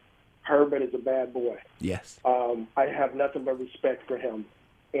say it, Herbert is a bad boy. Yes. I have nothing but respect for him.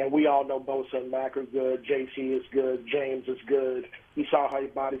 And we all know Bosa and Mack are good. JC is good. James is good. You saw how he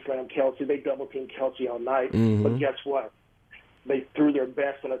body slammed Kelsey. They double-teamed Kelsey all night. Mm-hmm. But guess what? They threw their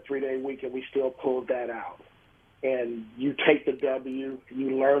best on a 3-day week, and we still pulled that out. And you take the W.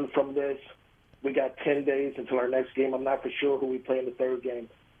 You learn from this. We got 10 days until our next game. I'm not for sure who we play in the third game.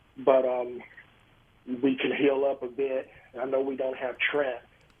 But we can heal up a bit. I know we don't have Trent.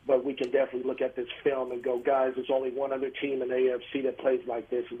 But we can definitely look at this film and go, guys, there's only one other team in the AFC that plays like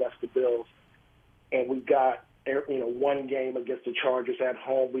this, and that's the Bills. And we got, one game against the Chargers at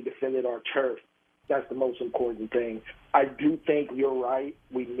home. We defended our turf. That's the most important thing. I do think you're right.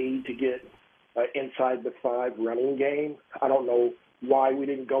 We need to get inside the 5 running game. I don't know why we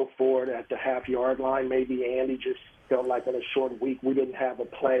didn't go for it at the half-yard line. Maybe Andy just felt like in a short week we didn't have a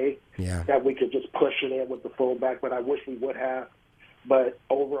play that we could just push it in with the fullback, but I wish we would have. But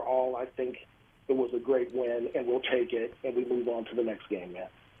overall, I think it was a great win, and we'll take it, and we move on to the next game, man.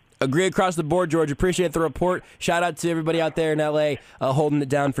 Agree across the board, George. Appreciate the report. Shout out to everybody out there in L.A. Holding it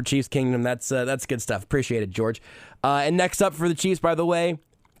down for Chiefs Kingdom. That's good stuff. Appreciate it, George. And next up for the Chiefs, by the way,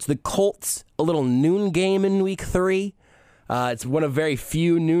 it's the Colts. A little noon game in Week 3. It's one of very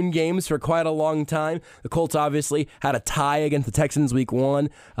few noon games for quite a long time. The Colts obviously had a tie against the Texans Week 1.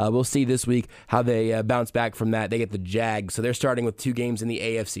 We'll see this week how they bounce back from that. They get the Jags, so they're starting with 2 games in the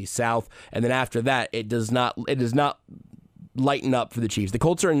AFC South, and then after that, it does not lighten up for the Chiefs. The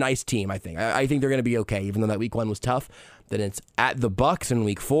Colts are a nice team, I think. I think they're going to be okay, even though that Week 1 was tough. Then it's at the Bucs in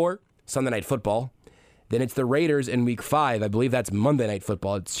Week 4, Sunday Night Football. Then it's the Raiders in Week 5. I believe that's Monday Night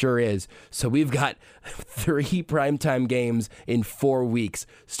Football. It sure is. So we've got 3 primetime games in 4 weeks,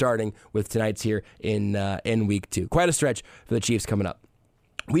 starting with tonight's here in Week 2. Quite a stretch for the Chiefs coming up.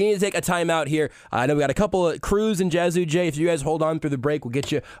 We need to take a timeout here. I know we got a couple of Cruz and Yazoo J. If you guys hold on through the break, we'll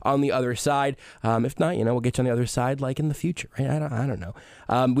get you on the other side. If not, we'll get you on the other side like in the future. Right? I don't know.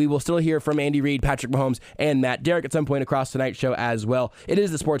 We will still hear from Andy Reid, Patrick Mahomes, and Matt Derrick at some point across tonight's show as well. It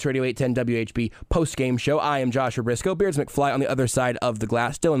is the Sports Radio 810 WHB post-game show. I am Joshua Briscoe. Beards McFly on the other side of the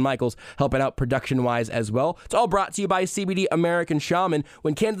glass. Dylan Michaels helping out production-wise as well. It's all brought to you by CBD American Shaman.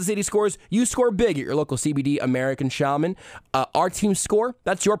 When Kansas City scores, you score big at your local CBD American Shaman. Our team score,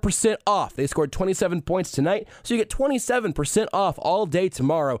 that's your percent off. They scored 27 points tonight, so you get 27% off all day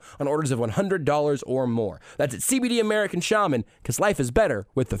tomorrow on orders of $100 or more. That's at CBD American Shaman, because life is better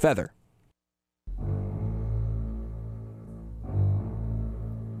with the feather.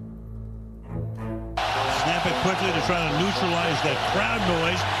 Snap it quickly to try to neutralize that crowd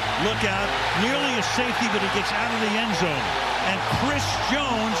noise. Look out, nearly a safety, but he gets out of the end zone. And Chris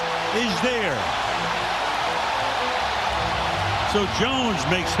Jones is there. So Jones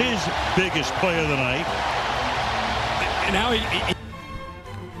makes his biggest play of the night. And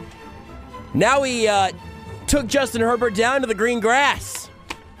now he took Justin Herbert down to the green grass.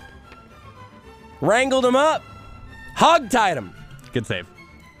 Wrangled him up. Hog-tied him. Good save.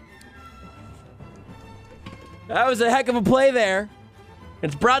 That was a heck of a play there.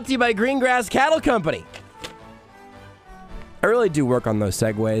 It's brought to you by Greengrass Cattle Company. I really do work on those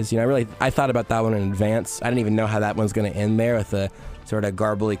segues. I thought about that one in advance. I didn't even know how that one's going to end there with a sort of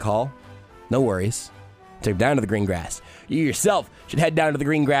garbly call. No worries. Took down to the green grass. You yourself should head down to the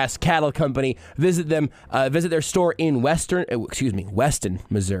Greengrass Cattle Company. Visit them. Visit their store in Weston,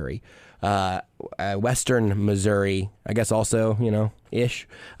 Missouri. Western Missouri, I guess also, ish.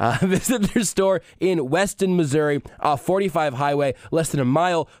 Visit their store in Weston, Missouri, off 45 Highway, less than a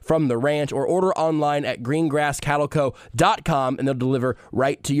mile from the ranch, or order online at greengrasscattleco.com, and they'll deliver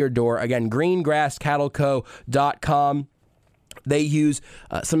right to your door. Again, greengrasscattleco.com. They use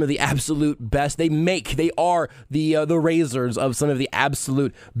some of the absolute best. They are the raisers of some of the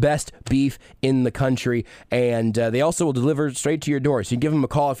absolute best beef in the country. And they also will deliver straight to your door. So you give them a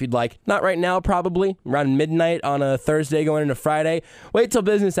call if you'd like. Not right now, probably. Around midnight on a Thursday going into Friday. Wait till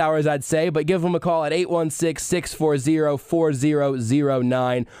business hours, I'd say. But give them a call at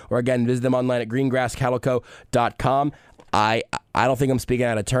 816-640-4009. Or again, visit them online at greengrasscattleco.com. I don't think I'm speaking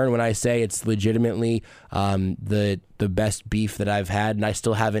out of turn when I say it's legitimately the best beef that I've had, and I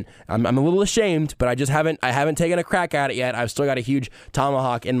still haven't. I'm a little ashamed, but I haven't taken a crack at it yet. I've still got a huge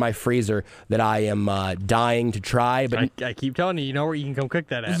tomahawk in my freezer that I am dying to try. But I keep telling you, you know where you can come cook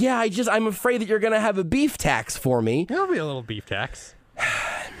that at. Yeah, I'm afraid that you're gonna have a beef tax for me. There'll be a little beef tax.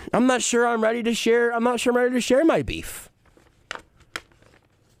 I'm not sure I'm ready to share. I'm not sure I'm ready to share my beef.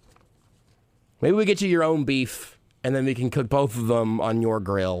 Maybe we get you your own beef. And then we can cook both of them on your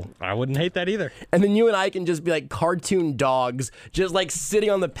grill. I wouldn't hate that either. And then you and I can just be like cartoon dogs, just like sitting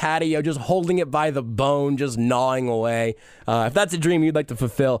on the patio, just holding it by the bone, just gnawing away. If that's a dream you'd like to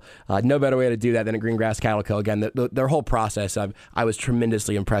fulfill, no better way to do that than at Greengrass Cattle Co. Again, their whole process I was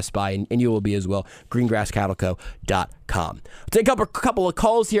tremendously impressed by, and you will be as well. greengrasscattleco.com. We'll take a couple of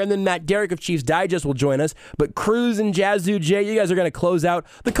calls here, and then Matt Derrick of Chiefs Digest will join us. But Cruz and Yazoo Jay, you guys are going to close out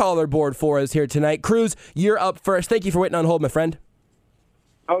the caller board for us here tonight. Cruz, you're up first. Thank you for waiting on hold, my friend.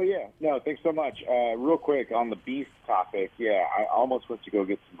 Oh, yeah. No, thanks so much. Real quick, on the beef topic, I almost went to go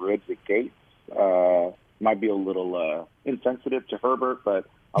get some ribs at Gates. Might be a little insensitive to Herbert, but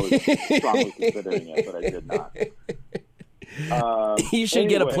I was strongly considering it, but I did not. You should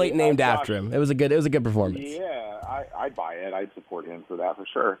get a plate named after him. It was a good performance. Yeah, I'd buy it. I'd support him for that for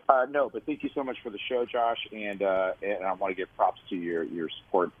sure. No, but thank you so much for the show, Josh, and I want to give props to your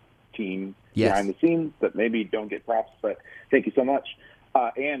support team behind the scenes that maybe don't get props, but thank you so much.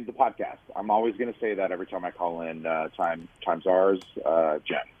 And the podcast. I'm always going to say that every time I call in. Times ours,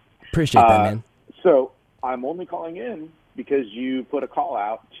 Jen. Appreciate that, man. So I'm only calling in because you put a call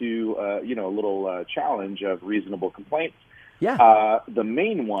out to a little challenge of reasonable complaints. Yeah. The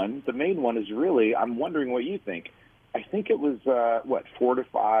main one is really, I'm wondering what you think. I think it was 4 to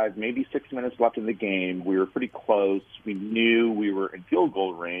 5, maybe 6 minutes left in the game. We were pretty close. We knew we were in field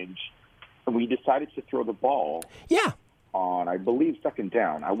goal range, and we decided to throw the ball. Yeah. On, I believe, second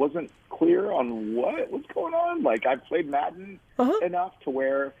down. I wasn't clear on what was going on. Like, I played Madden enough to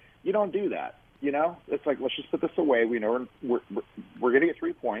where you don't do that. It's like, let's just put this away. We know we're going to get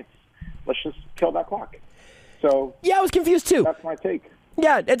 3 points. Let's just kill that clock. So yeah, I was confused too. That's my take.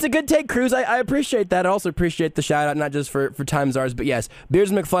 Yeah, it's a good take, Cruz. I appreciate that. I also appreciate the shout out, not just for Times Ours, but yes,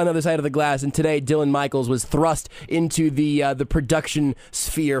 Beers McFly on the other side of the glass. And today, Dylan Michaels was thrust into the production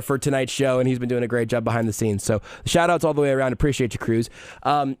sphere for tonight's show, and he's been doing a great job behind the scenes. So shout outs all the way around. Appreciate you, Cruz.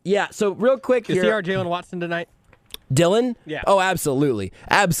 So real quick here. Is he our Jalen Watson tonight? Dylan? Yeah. Oh, absolutely,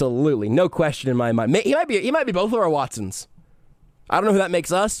 no question in my mind. He might be both of our Watsons. I don't know who that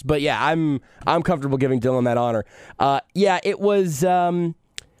makes us, but yeah, I'm comfortable giving Dylan that honor. It was trying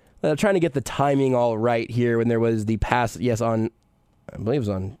to get the timing all right here when there was the pass. Yes, I believe it was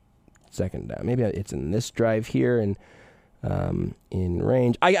on second down. Maybe it's in this drive here and in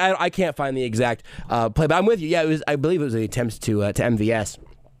range. I can't find the exact play, but I'm with you. Yeah, I believe it was an attempt to MVS.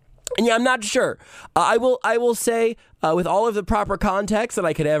 And yeah, I'm not sure. I will say, with all of the proper context that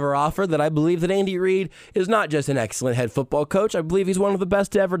I could ever offer, that I believe that Andy Reid is not just an excellent head football coach. I believe he's one of the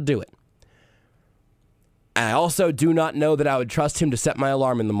best to ever do it. And I also do not know that I would trust him to set my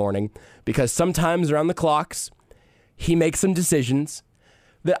alarm in the morning, because sometimes around the clocks, he makes some decisions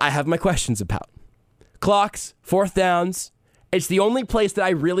that I have my questions about. Clocks, fourth downs, it's the only place that I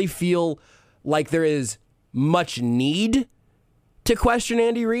really feel like there is much need to question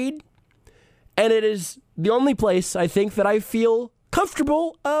Andy Reid, and it is the only place I think that I feel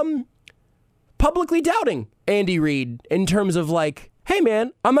comfortable publicly doubting Andy Reid in terms of like, hey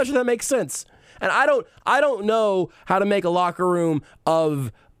man, I'm not sure that makes sense. And I don't know how to make a locker room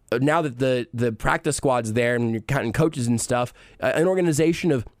of, now that the practice squad's there and you're counting coaches and stuff, an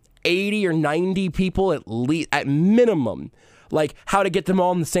organization of 80 or 90 people at minimum, like how to get them all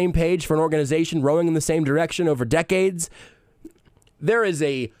on the same page for an organization rowing in the same direction over decades. There is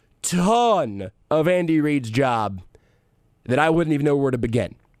a ton of Andy Reid's job that I wouldn't even know where to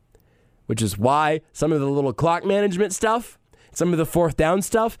begin, which is why some of the little clock management stuff, some of the fourth down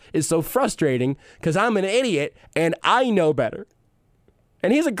stuff is so frustrating, because I'm an idiot and I know better.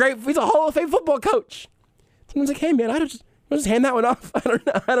 And he's a Hall of Fame football coach. Someone's like, hey man, I'll just hand that one off.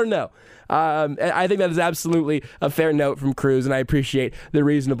 I don't know. I think that is absolutely a fair note from Cruz, and I appreciate the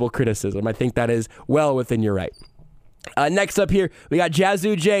reasonable criticism. I think that is well within your right. Next up here, we got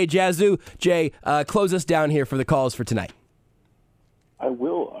Yazoo Jay. Yazoo Jay, close us down here for the calls for tonight.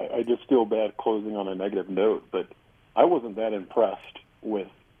 I just feel bad closing on a negative note, but I wasn't that impressed with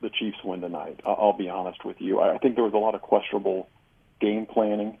the Chiefs win tonight. I'll be honest with you. I think there was a lot of questionable game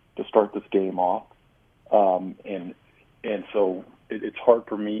planning to start this game off, and so it's hard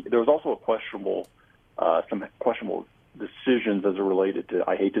for me. There was also some questionable decisions as it related to,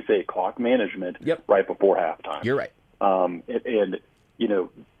 I hate to say it, clock management right before halftime. You're right. And you know,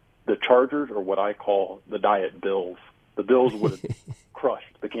 the Chargers are what I call the diet Bills. The Bills would have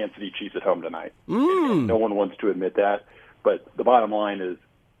crushed the Kansas City Chiefs at home tonight. No one wants to admit that, but the bottom line is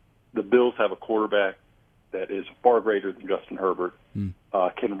the Bills have a quarterback that is far greater than Justin Herbert,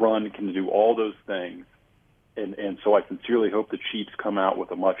 can run, can do all those things, and so I sincerely hope the Chiefs come out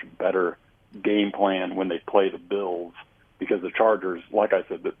with a much better game plan when they play the Bills, because the Chargers, like I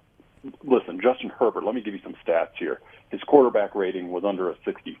said, listen, Justin Herbert, let me give you some stats here. His quarterback rating was under a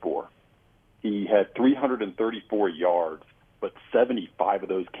 64. He had 334 yards, but 75 of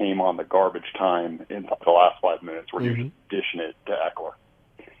those came on the garbage time in the last 5 minutes where he was just dishing it to Eckler.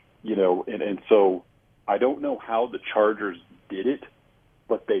 You know, and so I don't know how the Chargers did it,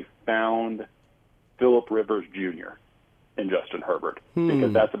 but they found Phillip Rivers Jr. in Justin Herbert,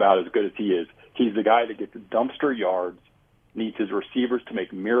 because that's about as good as he is. He's the guy that gets dumpster yards, needs his receivers to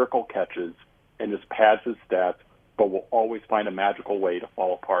make miracle catches, and just pads his stats, but will always find a magical way to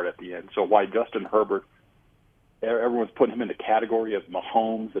fall apart at the end. So why Justin Herbert, everyone's putting him in the category of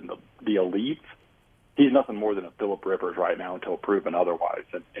Mahomes and the elites, he's nothing more than a Phillip Rivers right now until proven otherwise.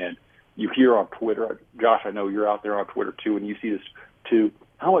 And you hear on Twitter, Josh, I know you're out there on Twitter too, and you see this too,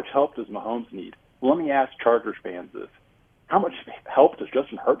 how much help does Mahomes need? Well, let me ask Chargers fans this. How much help does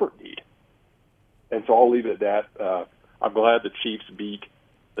Justin Herbert need? And so I'll leave it at that. I'm glad the Chiefs beat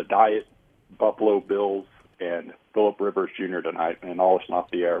the diet Buffalo Bills and Phillip Rivers Jr. tonight, and all it's not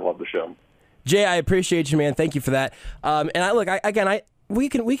the air. Love the show. Jay, I appreciate you, man. Thank you for that. And we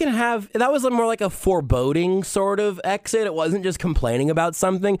can have, that was more like a foreboding sort of exit. It wasn't just complaining about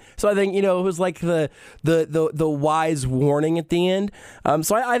something. So I think, it was like the wise warning at the end.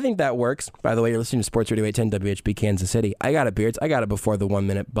 So I think that works. By the way, you're listening to Sports Radio 810 WHB Kansas City. I got it, Beards. I got it before the 1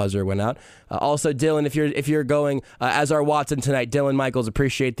 minute buzzer went out. Also, Dylan, if you're going as our Watson tonight, Dylan Michaels,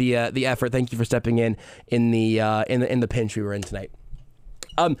 appreciate the effort. Thank you for stepping in the pinch we were in tonight.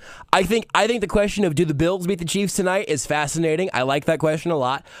 I think the question of do the Bills beat the Chiefs tonight is fascinating. I like that question a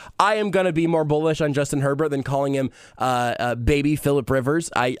lot. I am going to be more bullish on Justin Herbert than calling him baby Phillip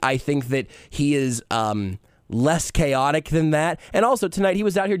Rivers. I think that he is less chaotic than that. And also tonight he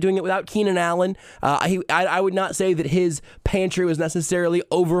was out here doing it without Keenan Allen. I would not say that his pantry was necessarily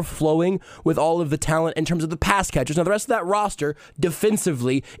overflowing with all of the talent in terms of the pass catchers. Now the rest of that roster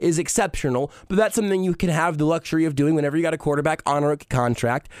defensively is exceptional, but that's something you can have the luxury of doing whenever you got a quarterback on a rookie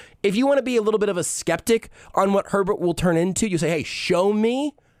contract. If you want to be a little bit of a skeptic on what Herbert will turn into, you say, hey, show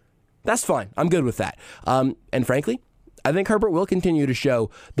me. That's fine. I'm good with that. And frankly, I think Herbert will continue to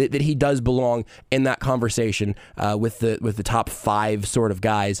show that he does belong in that conversation with the top 5 sort of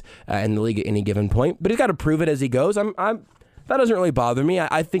guys in the league at any given point. But he's got to prove it as he goes. That doesn't really bother me.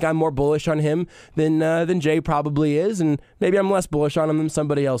 I think I'm more bullish on him than Jay probably is, and maybe I'm less bullish on him than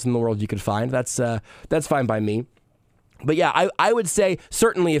somebody else in the world you could find. That's fine by me. But yeah, I would say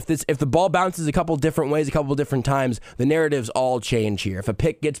certainly if the ball bounces a couple different ways, a couple different times, the narratives all change here. If a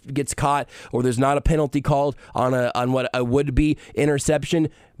pick gets caught or there's not a penalty called on what a would-be interception,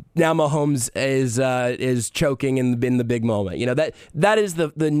 now Mahomes is choking in the big moment. That is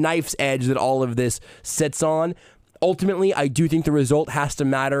the knife's edge that all of this sits on. Ultimately, I do think the result has to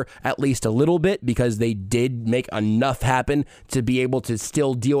matter at least a little bit because they did make enough happen to be able to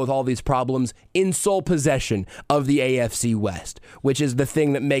still deal with all these problems in sole possession of the AFC West, which is the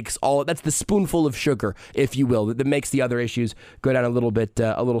thing that makes that's the spoonful of sugar, if you will, that makes the other issues go down a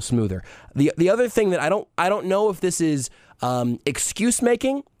little smoother. The other thing that I don't know if this is excuse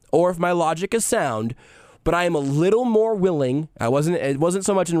making or if my logic is sound, but I am a little more willing. It wasn't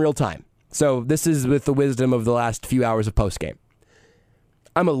so much in real time. So this is with the wisdom of the last few hours of postgame.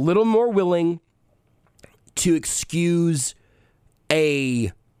 I'm a little more willing to excuse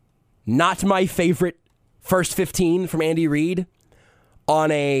a not my favorite first 15 from Andy Reid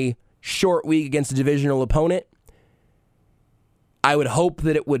on a short week against a divisional opponent. I would hope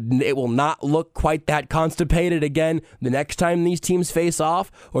that it will not look quite that constipated again the next time these teams face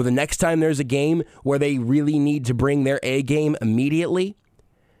off or the next time there's a game where they really need to bring their A game immediately.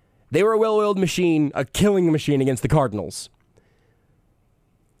 They were a well-oiled machine, a killing machine against the Cardinals.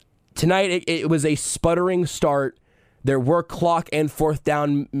 Tonight, it was a sputtering start. There were clock and fourth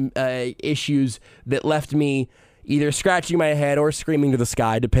down issues that left me either scratching my head or screaming to the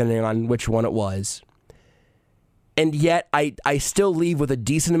sky, depending on which one it was. and yet I still leave with a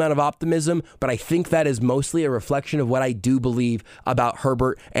decent amount of optimism, but I think that is mostly a reflection of what I do believe about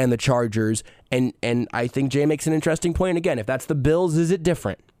Herbert and the Chargers, and I think Jay makes an interesting point. Again, if that's the Bills, is it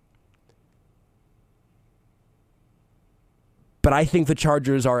different? But I think the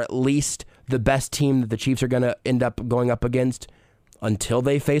Chargers are at least the best team that the Chiefs are going to end up going up against until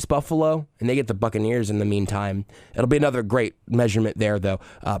they face Buffalo, and they get the Buccaneers in the meantime. It'll be another great measurement there, though.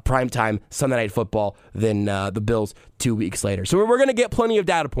 Primetime Sunday Night Football, then the Bills 2 weeks later. So we're going to get plenty of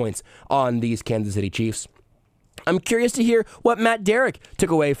data points on these Kansas City Chiefs. I'm curious to hear what Matt Derrick took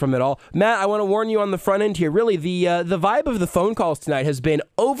away from it all. Matt, I want to warn you on the front end here. Really, the vibe of the phone calls tonight has been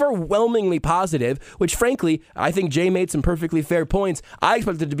overwhelmingly positive, which, frankly, I think Jay made some perfectly fair points. I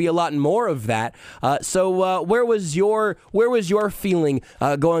expected to be a lot more of that. So where was your feeling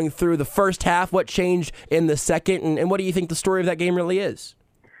going through the first half? What changed in the second? And what do you think the story of that game really is?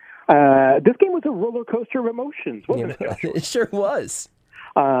 This game was a roller coaster of emotions, wasn't it? It sure was.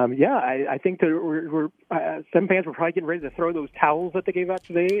 I think that some fans were probably getting ready to throw those towels that they gave out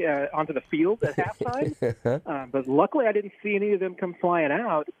today onto the field at halftime. But luckily, I didn't see any of them come flying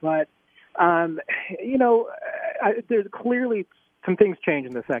out. But there's clearly some things change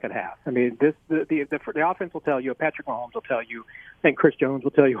in the second half. I mean, the offense will tell you, Patrick Mahomes will tell you, and Chris Jones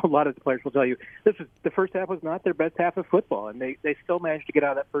will tell you, a lot of the players will tell you, the first half was not their best half of football, and they still managed to get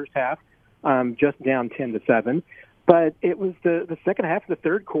out of that first half just down 10-7. But it was the second half of the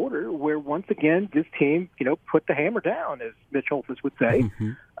third quarter where, once again, this team, put the hammer down, as Mitch Holthus would say.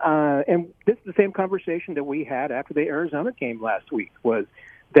 Mm-hmm. And this is the same conversation that we had after the Arizona game last week, was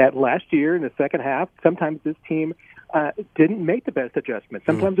that last year in the second half, sometimes this team didn't make the best adjustments.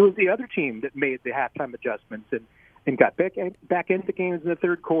 Sometimes it was the other team that made the halftime adjustments and got back into games in the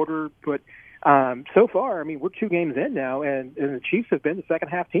third quarter. But so far, I mean, we're 2 games in now, and the Chiefs have been the second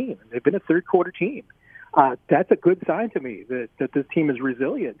half team. They've been a third quarter team. That's a good sign to me that this team is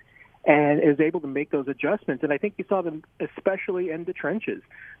resilient and is able to make those adjustments. And I think you saw them especially in the trenches.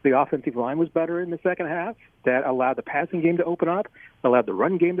 The offensive line was better in the second half. That allowed the passing game to open up, allowed the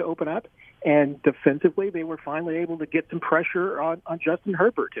run game to open up. And defensively, they were finally able to get some pressure on Justin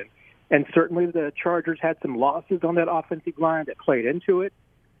Herbert. And certainly the Chargers had some losses on that offensive line that played into it.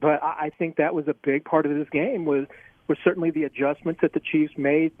 But I think that was a big part of this game was certainly the adjustments that the Chiefs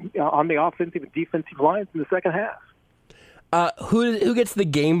made on the offensive and defensive lines in the second half. Who gets the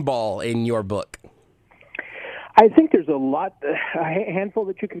game ball in your book? I think there's a handful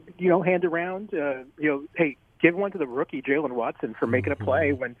that you could hand around. Hey, give one to the rookie Jalen Watson for making a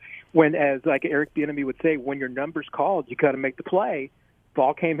play when as like Eric Bieniemy would say, when your number's called, you got to make the play.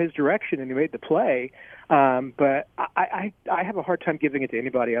 Ball came his direction and he made the play. But I have a hard time giving it to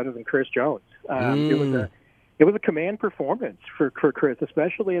anybody other than Chris Jones. It was a command performance for Chris,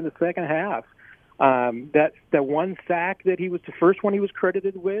 especially in the second half. That one sack that he was the first one he was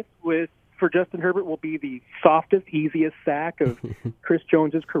credited with for Justin Herbert will be the softest, easiest sack of Chris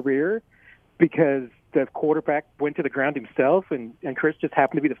Jones's career, because the quarterback went to the ground himself, and Chris just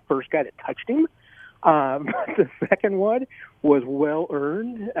happened to be the first guy that touched him. The second one was well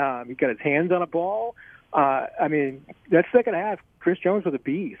earned. He got his hands on a ball. I mean, that second half, Chris Jones was a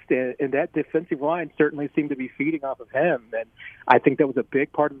beast, and that defensive line certainly seemed to be feeding off of him. And I think that was a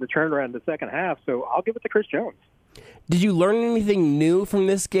big part of the turnaround in the second half. So I'll give it to Chris Jones. Did you learn anything new from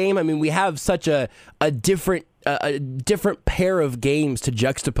this game? I mean, we have such a different pair of games to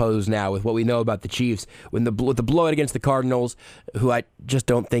juxtapose now with what we know about the Chiefs. With the blowout against the Cardinals, who I just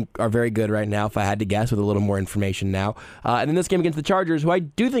don't think are very good right now, if I had to guess, with a little more information now. And then this game against the Chargers, who I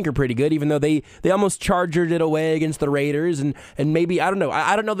do think are pretty good, even though they almost chargered it away against the Raiders. And maybe, I don't know.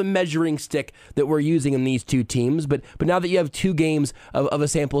 I don't know the measuring stick that we're using in these two teams. But now that you have 2 games of a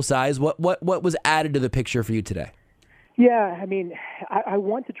sample size, what was added to the picture for you today? Yeah, I mean, I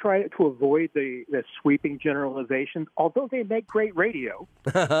want to try to avoid the sweeping generalizations, although they make great radio.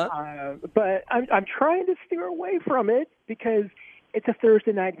 But I'm trying to steer away from it because it's a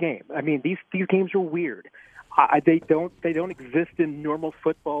Thursday night game. I mean, these games are weird. They don't exist in normal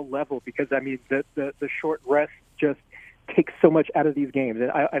football level because, I mean, the short rest just takes so much out of these games.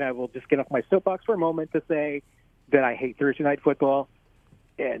 And I will just get off my soapbox for a moment to say that I hate Thursday night football.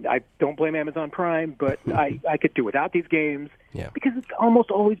 And I don't blame Amazon Prime, but I could do without these games because it's almost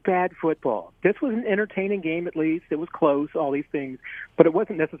always bad football. This was an entertaining game, at least. It was close, all these things, but it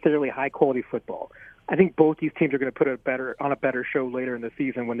wasn't necessarily high-quality football. I think both these teams are going to put on a better show later in the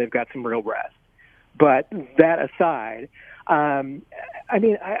season when they've got some real rest. But that aside, I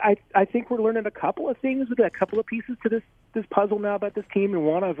mean, I think we're learning a couple of things. We've got a couple of pieces to this puzzle now about this team, and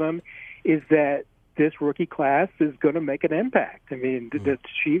one of them is that this rookie class is going to make an impact. I mean, the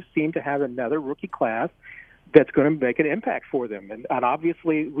Chiefs seem to have another rookie class that's going to make an impact for them. And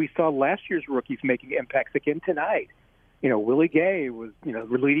obviously, we saw last year's rookies making impacts again tonight. Willie Gay was, the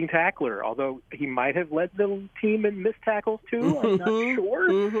leading tackler, although he might have led the team in missed tackles too. I'm not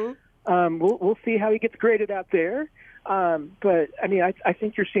sure. We'll see how he gets graded out there. But I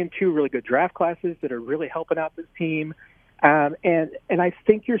think you're seeing two really good draft classes that are really helping out this team. And I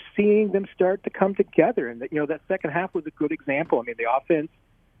think you're seeing them start to come together. And that second half was a good example. The offense,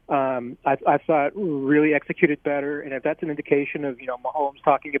 I thought really executed better. And if that's an indication of, Mahomes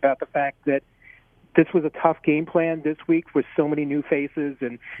talking about the fact that this was a tough game plan this week with so many new faces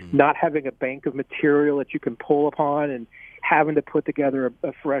and not having a bank of material that you can pull upon and having to put together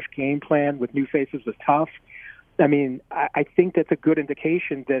a fresh game plan with new faces was tough. I think that's a good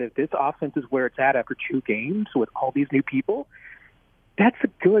indication that if this offense is where it's at after 2 games with all these new people, that's a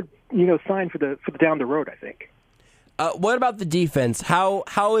good, sign for the down the road, I think. What about the defense?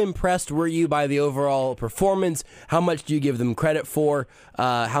 How impressed were you by the overall performance? How much do you give them credit for?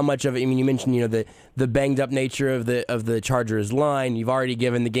 How much of it? You mentioned the banged up nature of the Chargers line. You've already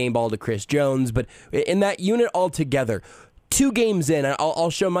given the game ball to Chris Jones, but in that unit altogether, 2 games in, I'll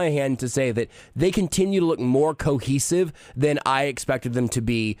show my hand to say that they continue to look more cohesive than I expected them to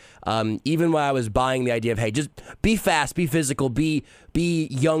be. Even when I was buying the idea of, hey, just be fast, be physical, be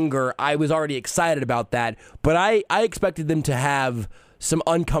younger, I was already excited about that. But I expected them to have some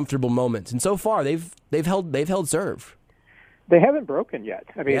uncomfortable moments, and so far they've held serve. They haven't broken yet.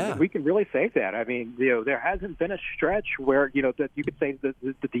 Yeah. We can really say that. There hasn't been a stretch where that you could say that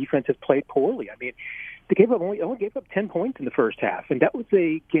the defense has played poorly. They only gave up 10 points in the first half, and that was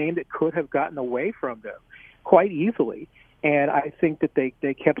a game that could have gotten away from them quite easily. And I think that they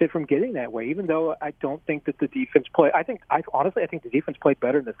kept it from getting that way, even though I don't think that the defense played. I think the defense played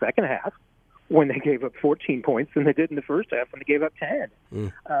better in the second half when they gave up 14 points than they did in the first half when they gave up 10.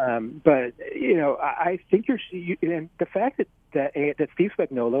 But I think and the fact that Steve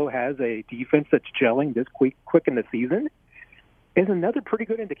Spagnuolo has a defense that's gelling this quick in the season is another pretty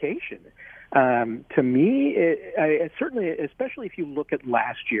good indication. To me, it certainly, especially if you look at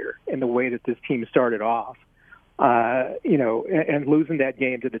last year and the way that this team started off, and losing that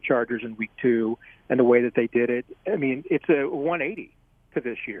game to the Chargers in week 2 and the way that they did it, it's a 180 to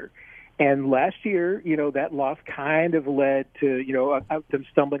this year. And last year, that loss kind of led to, them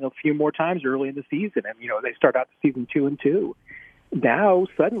stumbling a few more times early in the season. And, they start out the season 2-2. Now,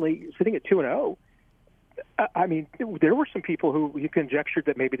 suddenly, sitting at 2-0, there were some people who you conjectured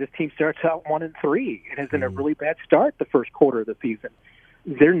that maybe this team starts out 1-3 and is in a really bad start the first quarter of the season.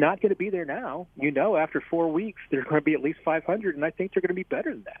 They're not going to be there now. After 4 weeks, they're going to be at least 500, and I think they're going to be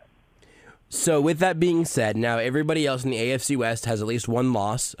better than that. So with that being said, now everybody else in the AFC West has at least one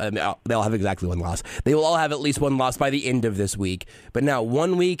loss. They'll have exactly one loss. They will all have at least one loss by the end of this week. But now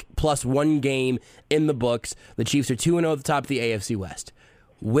 1 week plus 1 game in the books. The Chiefs are 2-0 at the top of the AFC West.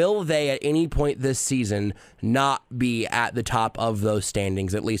 Will they at any point this season not be at the top of those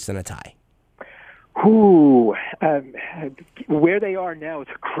standings, at least in a tie? Where they are now is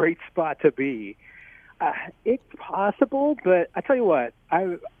a great spot to be. It's possible, but I tell you what,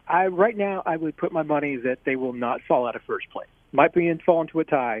 I right now I would put my money that they will not fall out of first place. Might be fall into a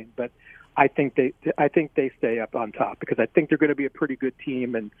tie, but I think they stay up on top because I think they're going to be a pretty good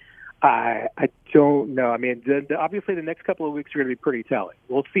team, and I don't know. Obviously the next couple of weeks are going to be pretty telling.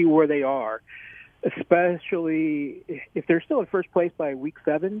 We'll see where they are, especially if they're still in first place by week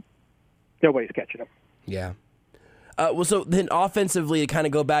 7. Nobody's catching them. Yeah. So then offensively, to kind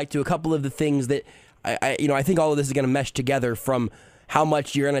of go back to a couple of the things that I think all of this is going to mesh together from how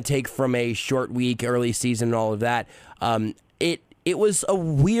much you're going to take from a short week, early season, and all of that. It was a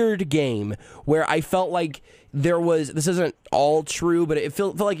weird game where I felt like this isn't all true, but it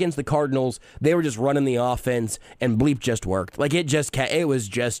felt like against the Cardinals, they were just running the offense and bleep just worked. Like it was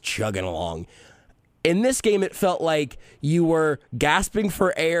just chugging along. In this game, it felt like you were gasping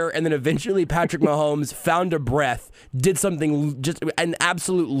for air, and then eventually Patrick Mahomes found a breath, did something, just an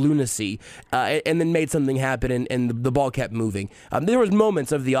absolute lunacy, and then made something happen, and the ball kept moving. There was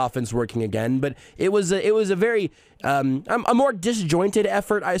moments of the offense working again, but it was a very a more disjointed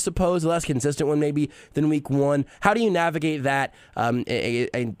effort, I suppose, a less consistent one maybe than week 1. How do you navigate that?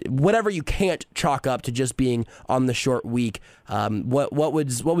 Whatever you can't chalk up to just being on the short week. What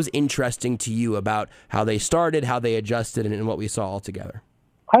was interesting to you about how they started, how they adjusted, and what we saw all together?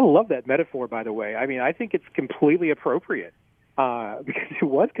 I love that metaphor, by the way. I think it's completely appropriate because it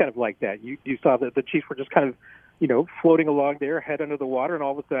was kind of like that. You saw that the Chiefs were just kind of, floating along there, head under the water, and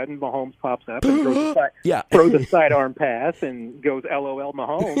all of a sudden Mahomes pops up and throws a sidearm pass and goes LOL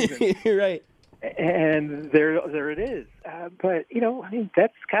Mahomes. And, right. And there it is. But,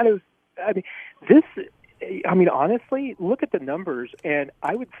 that's kind of, this I mean, honestly, look at the numbers, and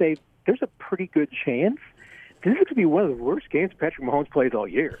I would say there's a pretty good chance this is going to be one of the worst games Patrick Mahomes plays all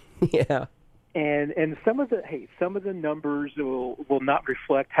year. Yeah. And some of the numbers will not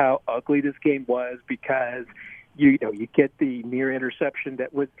reflect how ugly this game was, because you get the near interception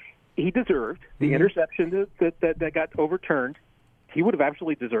that he deserved, the interception that got overturned. He would have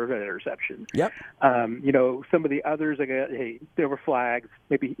absolutely deserved that interception. Yep. Some of the others, there were flags.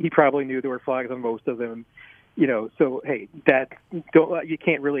 Maybe he probably knew there were flags on most of them. So you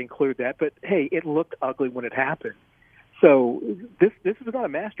can't really include that. But hey, it looked ugly when it happened. So this was not a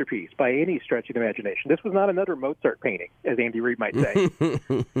masterpiece by any stretch of the imagination. This was not another Mozart painting, as Andy Reid might say.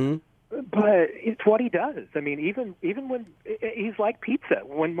 But it's what he does. I mean, even when he's like pizza,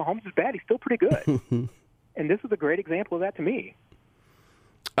 when Mahomes is bad, he's still pretty good. And this is a great example of that to me.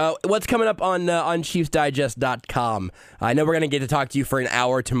 What's coming up on ChiefsDigest.com? I know we're going to get to talk to you for an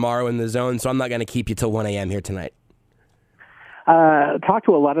hour tomorrow in the zone, so I'm not going to keep you till 1 a.m. here tonight. Talk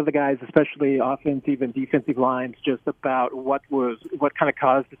to a lot of the guys, especially offensive and defensive lines, just about what kind of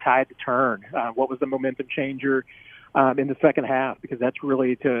caused the tide to turn. What was the momentum changer in the second half? Because that's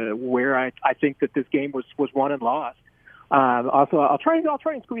really to where I think that this game was won and lost. Also, I'll try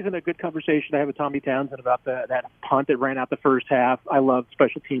and squeeze in a good conversation I have with Tommy Townsend about that punt that ran out the first half. I love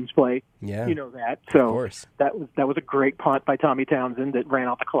special teams play. Yeah, you know that. So of course. that was a great punt by Tommy Townsend that ran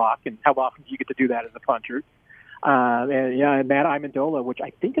out the clock. And how often do you get to do that as a punter? And Matt Amendola, which I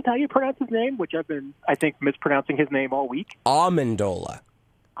think is how you pronounce his name, which I've been mispronouncing his name all week. Amendola.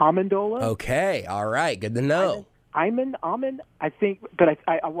 Okay, all right, good to know. Amen, I think, but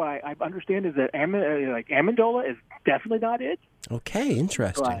what I understand is that Amendola is definitely not it. Okay,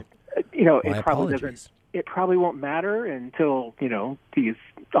 interesting. But, it probably doesn't. It probably won't matter until he's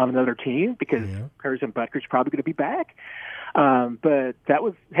on another team, because Harrison Butker's probably going to be back. But that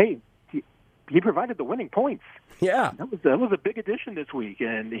was he provided the winning points. Yeah, that was a big addition this week,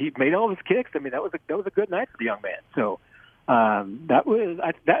 and he made all of his kicks. I mean, that was a good night for the young man. So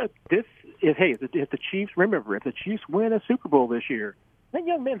if the Chiefs win a Super Bowl this year, that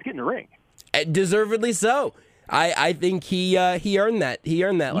young man's getting a ring. Deservedly so. I think he earned that. He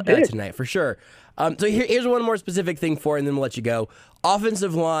earned that tonight for sure. So here's one more specific thing for, and then we'll let you go.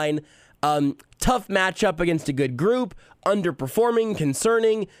 Offensive line, tough matchup against a good group. Underperforming,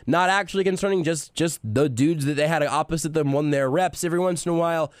 concerning, not actually concerning, just the dudes that they had opposite them won their reps every once in a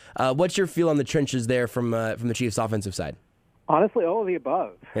while. What's your feel on the trenches there from the Chiefs' offensive side? Honestly, all of the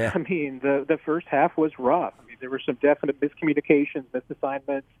above. Yeah. I mean, the first half was rough. I mean, there were some definite miscommunications,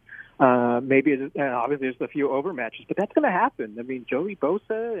 misassignments. Obviously there's a few overmatches, but that's going to happen. I mean, Joey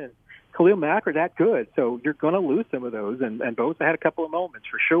Bosa and Khalil Mack are that good, so you're going to lose some of those, and Bosa had a couple of moments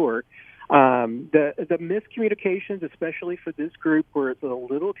for sure. The miscommunications, especially for this group, were a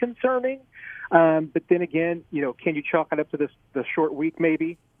little concerning. But then again, can you chalk it up to the short week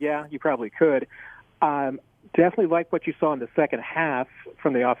maybe? Yeah, you probably could. Definitely like what you saw in the second half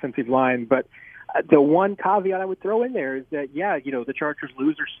from the offensive line, but the one caveat I would throw in there is that, the Chargers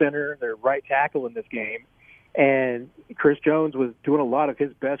lose their center, their right tackle in this game, and Chris Jones was doing a lot of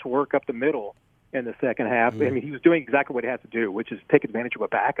his best work up the middle in the second half. I mean, he was doing exactly what he has to do, which is take advantage of a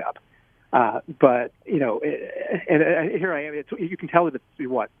backup. But and here I am. You can tell that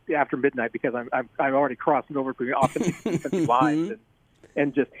it's after midnight, because I'm already crossing over from the offensive and defensive lines,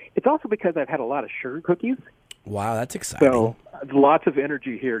 and just it's also because I've had a lot of sugar cookies. Wow, that's exciting. So lots of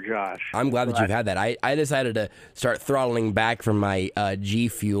energy here, Josh. I'm glad that you've had that. I decided to start throttling back from my G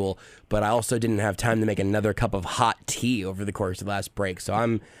Fuel, but I also didn't have time to make another cup of hot tea over the course of the last break. So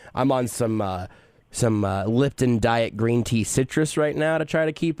I'm on some Lipton Diet Green Tea Citrus right now to try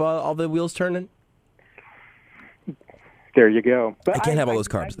to keep all the wheels turning. There you go. But I can't have all those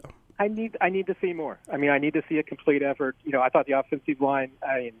carbs, though. I need to see more. I mean, I need to see a complete effort. I thought the offensive line,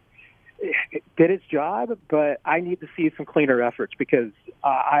 it did its job, but I need to see some cleaner efforts, because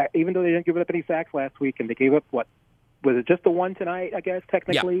even though they didn't give up any sacks last week, and they gave up, was it just the one tonight, I guess,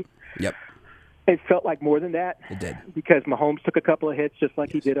 technically? Yep. It felt like more than that. It did. Because Mahomes took a couple of hits just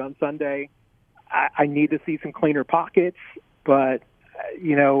like he did on Sunday. I need to see some cleaner pockets, but,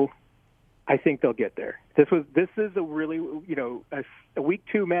 I think they'll get there. This is a really, a week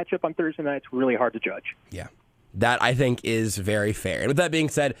 2 matchup on Thursday night. It's really hard to judge. Yeah. That, I think, is very fair. And with that being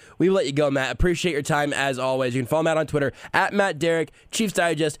said, we will let you go, Matt. Appreciate your time, as always. You can follow Matt on Twitter, @MattDerrick,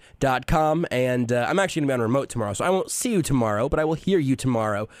 ChiefsDigest.com. And I'm actually going to be on remote tomorrow, so I won't see you tomorrow, but I will hear you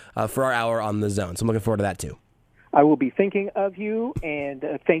tomorrow for our hour on the zone. So I'm looking forward to that, too. I will be thinking of you, and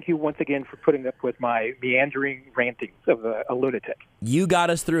thank you once again for putting up with my meandering rantings of a lunatic. You got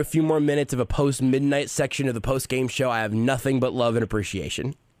us through a few more minutes of a post-midnight section of the post-game show. I have nothing but love and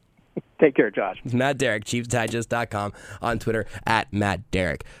appreciation. Take care, Josh. It's Matt Derrick, ChiefsDigest.com, on Twitter at Matt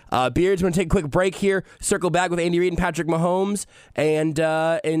Derrick. Beards, we're going to take a quick break here, circle back with Andy Reid and Patrick Mahomes, and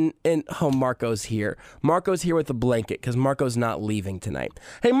Marco's here. Marco's here with a blanket because Marco's not leaving tonight.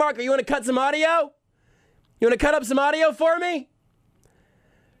 Hey, Marco, you want to cut some audio? You want to cut up some audio for me?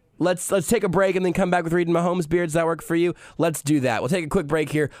 Let's take a break and then come back with Reid and Mahomes. Beards, does that work for you? Let's do that. We'll take a quick break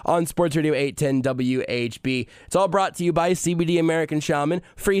here on Sports Radio 810 WHB. It's all brought to you by CBD American Shaman.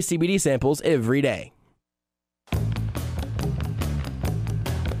 Free CBD samples every day. To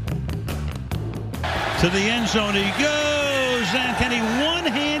the end zone he goes, and can he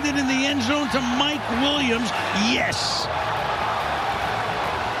one-handed in the end zone to Mike Williams? Yes.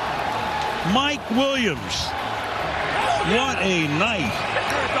 Mike Williams. What a night.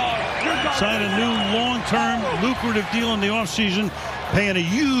 Signed a new long-term lucrative deal in the offseason, paying a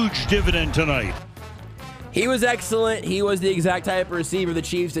huge dividend tonight. He was excellent. He was the exact type of receiver the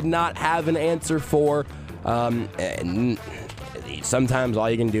Chiefs did not have an answer for. And sometimes all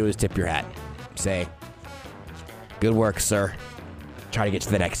you can do is tip your hat. Say, good work, sir. Try to get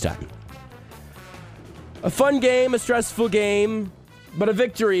to the next time. A fun game, a stressful game, but a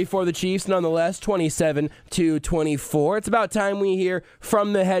victory for the Chiefs nonetheless, 27-24. It's about time we hear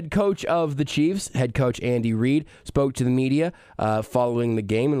from the head coach of the Chiefs. Head coach Andy Reid spoke to the media following the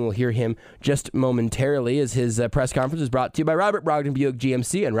game, and we'll hear him just momentarily as his press conference is brought to you by Robert Brogdon Buick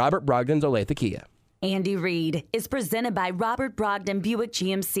GMC and Robert Brogdon's Olathe Kia. Andy Reid is presented by Robert Brogdon Buick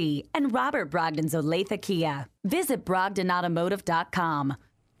GMC and Robert Brogdon's Olathe Kia. Visit BrogdonAutomotive.com.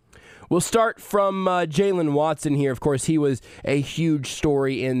 We'll start from Jaylen Watson here. Of course, he was a huge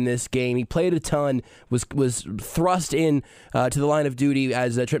story in this game. He played a ton, was thrust in to the line of duty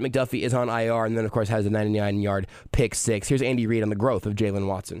as Trent McDuffie is on IR, and then, of course, has a 99-yard pick six. Here's Andy Reid on the growth of Jaylen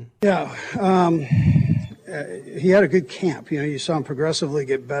Watson. Yeah, he had a good camp. You saw him progressively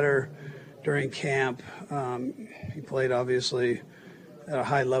get better during camp. He played, obviously, at a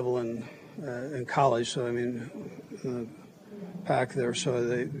high level in college, so, pack there,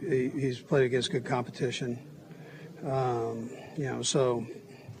 so he's played against good competition. I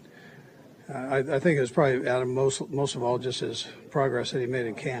think it was probably out of most of all just his progress that he made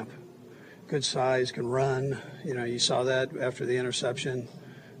in camp. Good size, can run. You saw that after the interception.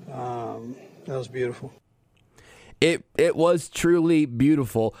 That was beautiful. It was truly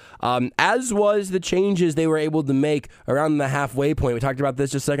beautiful, as was the changes they were able to make around the halfway point. We talked about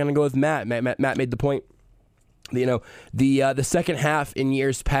this just a second ago with Matt. Matt made the point. The second half in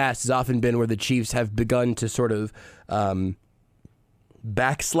years past has often been where the Chiefs have begun to sort of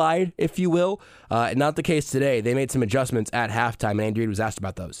backslide, if you will. Not the case today. They made some adjustments at halftime, and Andy Reid was asked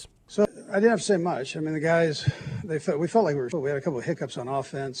about those. So I didn't have to say much. The guys, we felt like we had a couple of hiccups on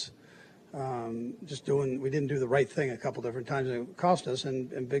offense. We didn't do the right thing a couple different times, and it cost us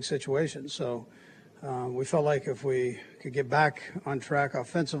in big situations. So we felt like if we could get back on track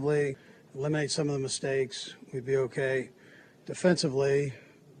offensively, eliminate some of the mistakes, we'd be okay. Defensively,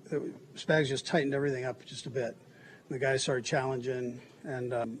 Spags just tightened everything up just a bit. The guys started challenging,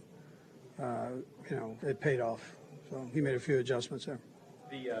 and it paid off. So he made a few adjustments there.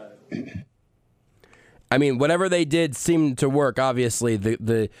 Whatever they did seemed to work. Obviously,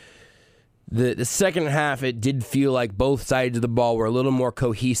 the second half, it did feel like both sides of the ball were a little more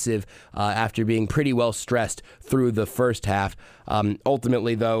cohesive after being pretty well stressed through the first half.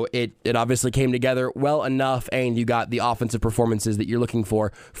 Ultimately, though, it obviously came together well enough, and you got the offensive performances that you're looking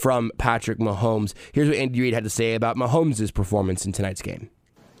for from Patrick Mahomes. Here's what Andy Reid had to say about Mahomes' performance in tonight's game.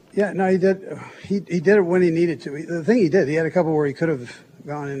 Yeah, no, he did. He did it when he needed to. The thing he did, he had a couple where he could have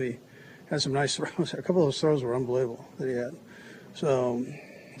gone, and he had some nice throws. A couple of those throws were unbelievable that he had. So,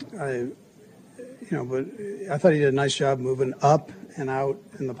 but I thought he did a nice job moving up and out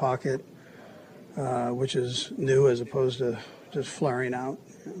in the pocket, which is new as opposed to just flaring out.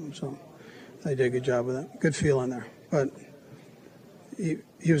 So they did a good job with that. Good feel in there. But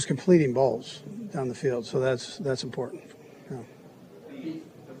he was completing balls down the field, so that's important. Yeah. The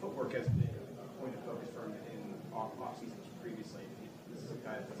footwork has been a point of focus for him in off seasons previously. This is a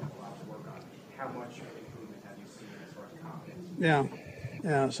guy that doesn't have a lot to work on. How much improvement have you seen as far as confidence? Yeah.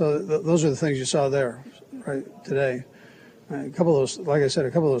 So those are the things you saw there, right, today. A couple of those, like I said,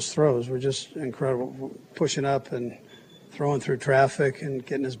 a couple of those throws were just incredible. Pushing up and throwing through traffic and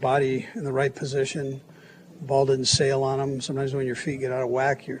getting his body in the right position. The ball didn't sail on him. Sometimes when your feet get out of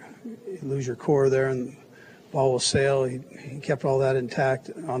whack, you lose your core there and the ball will sail. He kept all that intact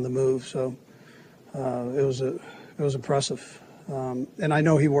on the move. So it was impressive. And I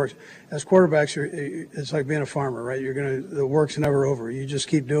know he works. As quarterbacks, it's like being a farmer, right? The work's never over. You just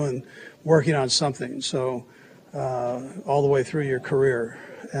keep working on something. So all the way through your career.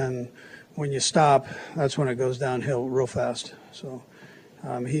 and when you stop, that's when it goes downhill real fast. So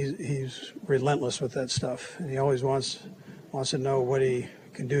he's relentless with that stuff, and he always wants to know what he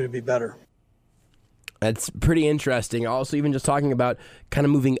can do to be better. That's pretty interesting. Also, even just talking about kind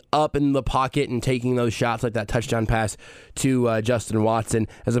of moving up in the pocket and taking those shots like that touchdown pass to Justin Watson,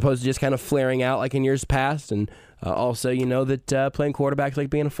 as opposed to just kind of flaring out like in years past. And also, that playing quarterback is like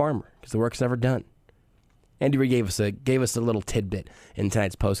being a farmer because the work's never done. Andy Reid gave us a little tidbit in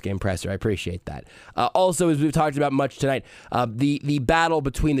tonight's postgame presser. I appreciate that. Also, as we've talked about much tonight, the battle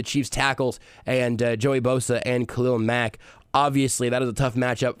between the Chiefs tackles and Joey Bosa and Khalil Mack. Obviously, that is a tough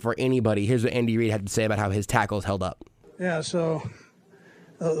matchup for anybody. Here's what Andy Reid had to say about how his tackles held up. Yeah, so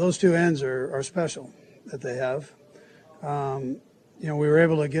those two ends are special that they have. We were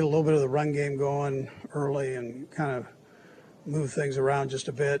able to get a little bit of the run game going early and kind of move things around just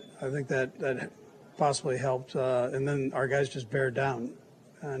a bit. I think that possibly helped. And then our guys just bared down.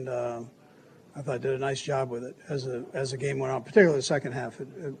 And I thought did a nice job with it as the game went on, particularly the second half. It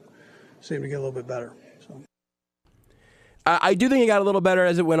seemed to get a little bit better. So. I do think it got a little better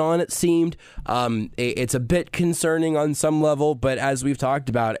as it went on, it seemed. It's a bit concerning on some level, but as we've talked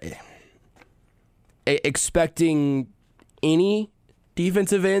about, expecting any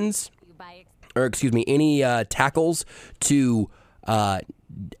defensive ends, any tackles to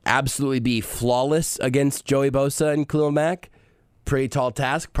absolutely be flawless against Joey Bosa and Khalil Mack, pretty tall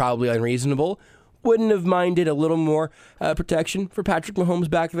task, probably unreasonable. Wouldn't have minded a little more protection for Patrick Mahomes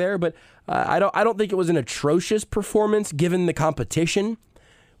back there, but I don't think it was an atrocious performance given the competition.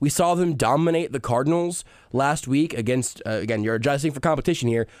 We saw them dominate the Cardinals last week against, again, you're adjusting for competition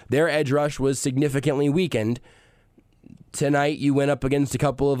here. Their edge rush was significantly weakened. Tonight, you went up against a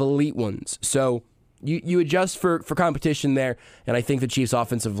couple of elite ones. So you adjust for competition there, and I think the Chiefs'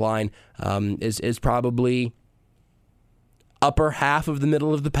 offensive line is probably upper half of the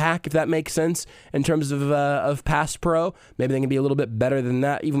middle of the pack, if that makes sense, in terms of pass pro. Maybe they can be a little bit better than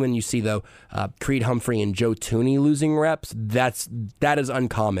that. Even when you see, though, Creed Humphrey and Joe Thuney losing reps, that is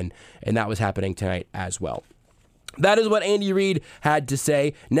uncommon, and that was happening tonight as well. That is what Andy Reid had to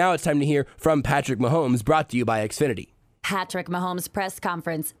say. Now it's time to hear from Patrick Mahomes, brought to you by Xfinity. Patrick Mahomes press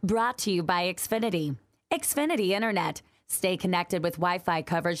conference, brought to you by Xfinity. Xfinity Internet. Stay connected with Wi-Fi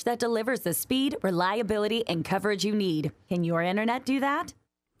coverage that delivers the speed, reliability, and coverage you need. Can your internet do that?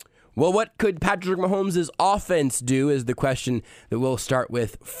 Well, what could Patrick Mahomes' offense do is the question that we'll start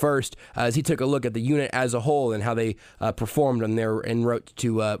with first, as he took a look at the unit as a whole and how they performed on their en route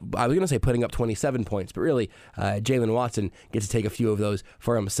to, I was going to say putting up 27 points, but really Jaylen Watson gets to take a few of those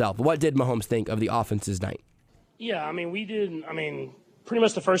for himself. What did Mahomes think of the offense's night? Yeah, pretty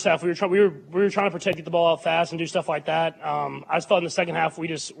much the first half we were trying to protect, get the ball out fast and do stuff like that. I just felt in the second half we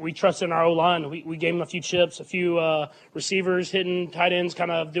trusted in our O-line. We gave them a few chips, a few receivers hitting, tight ends, kind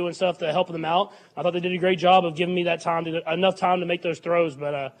of doing stuff to help them out. I thought they did a great job of giving me that time, enough time to make those throws.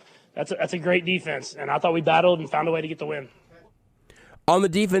 But that's a great defense, and I thought we battled and found a way to get the win. On the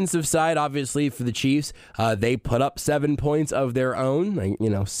defensive side, obviously, for the Chiefs, they put up 7 points of their own.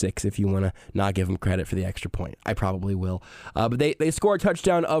 6 if you want to not give them credit for the extra point. I probably will. But they score a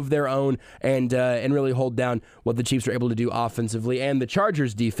touchdown of their own and really hold down what the Chiefs were able to do offensively. And the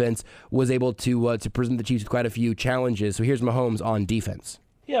Chargers' defense was able to present the Chiefs with quite a few challenges. So here's Mahomes on defense.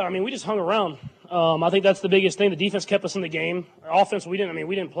 Yeah, we just hung around. I think that's the biggest thing. The defense kept us in the game. Offense, we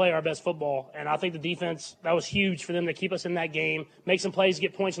didn't play our best football, and I think the defense, that was huge for them to keep us in that game, make some plays,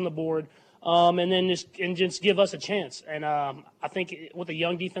 get points on the board, and then just give us a chance. And I think with a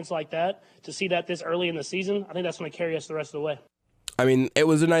young defense like that, to see that this early in the season, I think that's going to carry us the rest of the way. It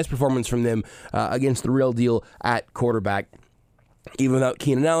was a nice performance from them against the real deal at quarterback. Even without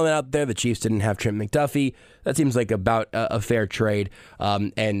Keenan Allen out there, the Chiefs didn't have Trent McDuffie. That seems like about a fair trade.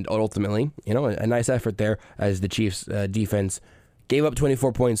 And ultimately, a nice effort there as the Chiefs defense gave up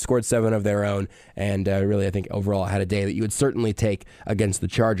 24 points, scored 7 of their own, and really I think overall had a day that you would certainly take against the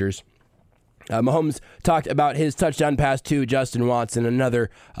Chargers. Mahomes talked about his touchdown pass to Justin Watson,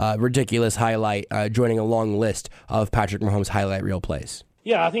 another ridiculous highlight, joining a long list of Patrick Mahomes highlight reel plays.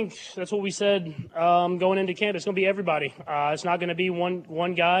 Yeah, I think that's what we said going into camp. It's going to be everybody. It's not going to be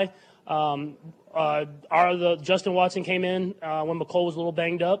one guy. Justin Watson came in when McColl was a little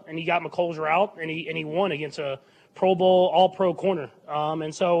banged up, and he got McColl's route, and he won against a Pro Bowl All-Pro corner.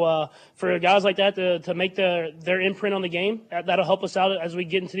 And so for guys like that to make their imprint on the game, that'll help us out as we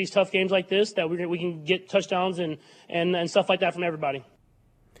get into these tough games like this, that we can get touchdowns and stuff like that from everybody.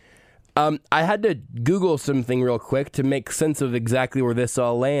 I had to Google something real quick to make sense of exactly where this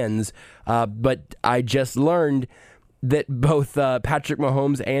all lands, but I just learned that both Patrick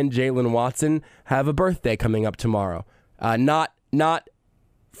Mahomes and Jaylen Watson have a birthday coming up tomorrow. Not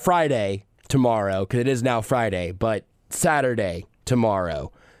Friday tomorrow, because it is now Friday, but Saturday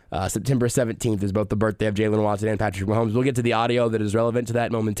tomorrow. September 17th is both the birthday of Jalen Watson and Patrick Mahomes. We'll get to the audio that is relevant to that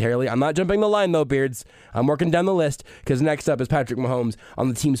momentarily. I'm not jumping the line, though, Beards. I'm working down the list, because next up is Patrick Mahomes on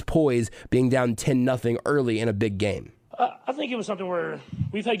the team's poise, being down 10-0 early in a big game. I think it was something where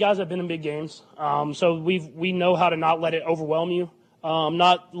we've had guys that have been in big games, so we know how to not let it overwhelm you,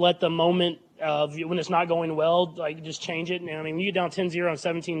 not let the moment when it's not going well, like just change it. And I mean, when you get down 10-0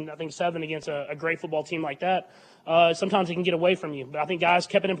 and 17-7 against a great football team like that, sometimes it can get away from you. But I think guys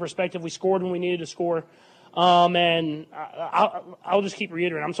kept it in perspective. We scored when we needed to score. And I'll just keep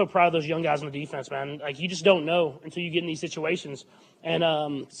reiterating, I'm so proud of those young guys on the defense, man. Like, you just don't know until you get in these situations.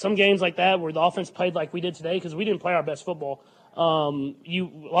 And some games like that where the offense played like we did today, because we didn't play our best football, a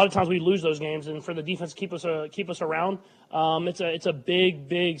lot of times we lose those games. And for the defense to keep us around, it's a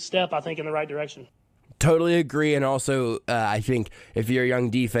big step, I think, in the right direction. Totally agree. And also, I think if you're a young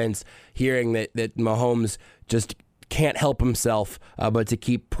defense, hearing that Mahomes just can't help himself but to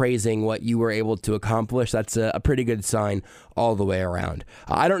keep praising what you were able to accomplish, that's a pretty good sign all the way around.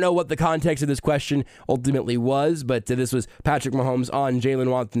 I don't know what the context of this question ultimately was, but this was Patrick Mahomes on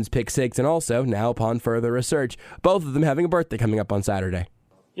Jalen Watson's pick six, and also, now upon further research, both of them having a birthday coming up on Saturday.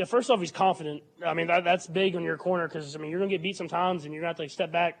 Yeah, first off, he's confident. I mean, that's big on your corner, because, I mean, you're going to get beat sometimes, and you're going to have to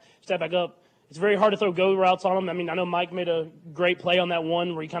step back up. It's very hard to throw go routes on him. I mean, I know Mike made a great play on that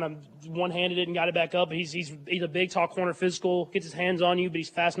one where he kind of one-handed it and got it back up. He's a big, tall corner, physical, gets his hands on you, but he's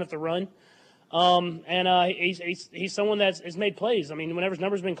fast enough to run. He's someone that's made plays. I mean, whenever his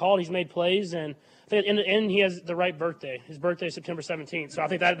number's been called, he's made plays, and I think in the end he has the right birthday. His birthday is September 17th, so I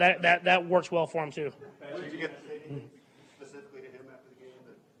think that works well for him too. Did you get specifically to him after the game?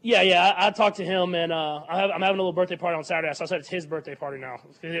 Yeah, I talked to him, and I'm having a little birthday party on Saturday, so I said it's his birthday party now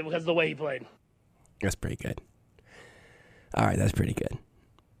because of the way he played. That's pretty good. All right, that's pretty good.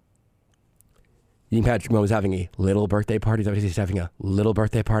 You think Patrick Mahomes having a little birthday party? Is that what he's having, a little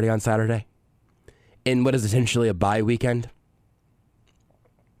birthday party on Saturday? In what is essentially a bye weekend?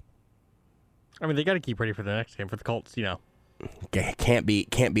 I mean, they got to keep ready for the next game for the Colts, you know. Can't be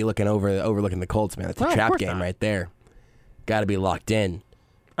looking overlooking the Colts, man. That's a trap game right there. Got to be locked in.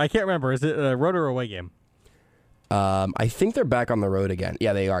 I can't remember. Is it a road or away game? I think they're back on the road again.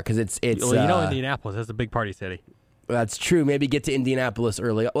 Yeah, they are, because it's. Well, Indianapolis. That's a big party city. That's true. Maybe get to Indianapolis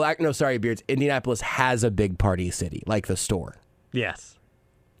early. Well, no, sorry, Beards. Indianapolis has a big party city, like the store. Yes.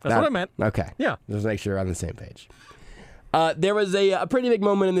 That's what I meant. Okay. Yeah. Just make sure we're on the same page. There was a pretty big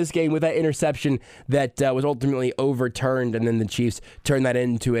moment in this game with that interception that was ultimately overturned, and then the Chiefs turned that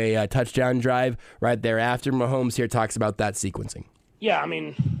into a touchdown drive right thereafter. Mahomes here talks about that sequencing. Yeah, I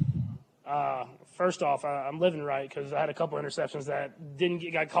mean, first off, I'm living right because I had a couple interceptions that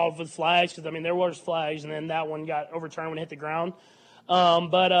got called with flags because, I mean, there was flags, and then that one got overturned when it hit the ground.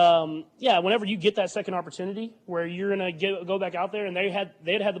 Yeah, whenever you get that second opportunity where you're going to go back out there, and they'd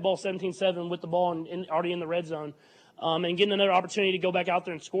had the ball 17-7 with the ball already in the red zone, and getting another opportunity to go back out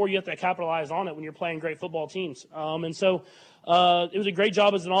there and score, you have to capitalize on it when you're playing great football teams. And so it was a great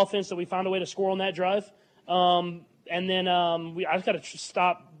job as an offense that we found a way to score on that drive. And then I just got to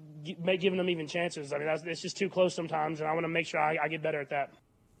stop giving them even chances. I mean, it's just too close sometimes, and I want to make sure I get better at that.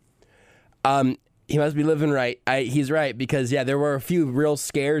 He must be living right. He's right, because, yeah, there were a few real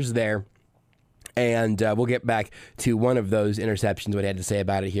scares there. And we'll get back to one of those interceptions, what he had to say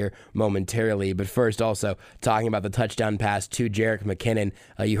about it here momentarily. But first, also, talking about the touchdown pass to Jerick McKinnon.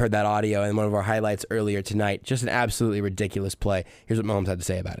 You heard that audio in one of our highlights earlier tonight. Just an absolutely ridiculous play. Here's what Mahomes had to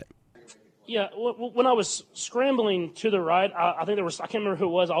say about it. Yeah, when I was scrambling to the right, I think I can't remember who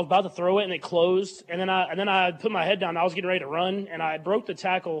it was. I was about to throw it, and it closed. And then I put my head down. I was getting ready to run, and I broke the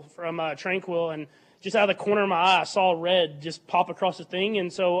tackle from Tranquil, and just out of the corner of my eye, I saw red just pop across the thing.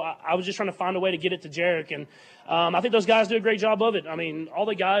 And so I was just trying to find a way to get it to Jerick. And I think those guys do a great job of it. I mean, all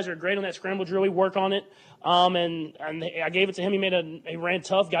the guys are great on that scramble drill. We work on it. And I gave it to him. He ran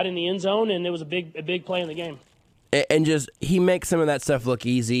tough, got in the end zone, and it was a big play in the game. And just, he makes some of that stuff look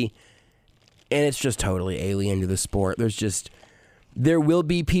easy, and it's just totally alien to the sport. There will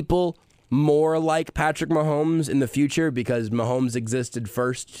be people more like Patrick Mahomes in the future because Mahomes existed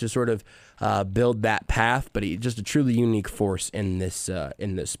first to sort of build that path, but he's just a truly unique force in this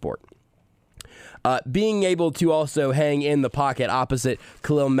sport. Being able to also hang in the pocket opposite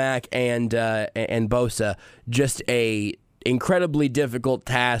Khalil Mack and Bosa, just a incredibly difficult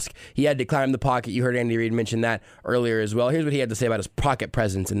task. He had to climb the pocket. You heard Andy Reid mention that earlier as well. Here's what he had to say about his pocket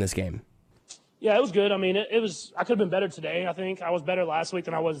presence in this game. Yeah, it was good. I mean, I could have been better today, I think. I was better last week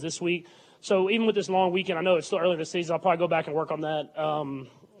than I was this week. So even with this long weekend, I know it's still early this season. I'll probably go back and work on that.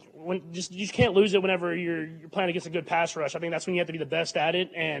 you can't lose it whenever you're playing against a good pass rush. I think that's when you have to be the best at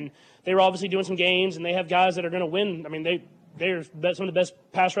it. And they were obviously doing some games, and they have guys that are going to win. I mean, they're some of the best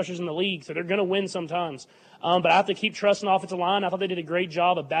pass rushers in the league, so they're going to win sometimes. But I have to keep trusting the offensive line. I thought they did a great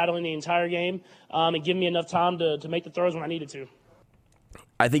job of battling the entire game and giving me enough time to make the throws when I needed to.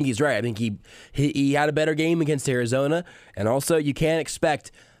 I think he's right. I think he had a better game against Arizona, and also you can't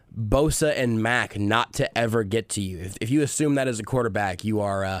expect Bosa and Mack not to ever get to you. If you assume that as a quarterback,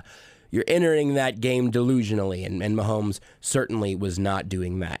 you're entering that game delusionally, and Mahomes certainly was not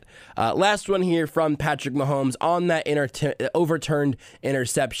doing that. Last one here from Patrick Mahomes on that overturned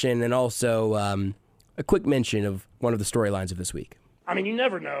interception, and also a quick mention of one of the storylines of this week. I mean, you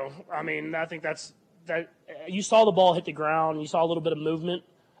never know. I mean, I think that you saw the ball hit the ground. You saw a little bit of movement.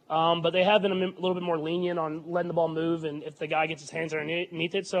 But they have been a little bit more lenient on letting the ball move, and if the guy gets his hands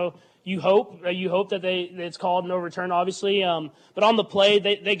underneath it. So you hope that it's called no return, obviously. But on the play,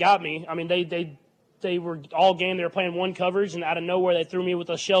 they got me. I mean, they were all game. They were playing one coverage, and out of nowhere they threw me with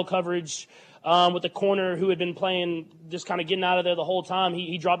a shell coverage with the corner who had been playing, just kind of getting out of there the whole time.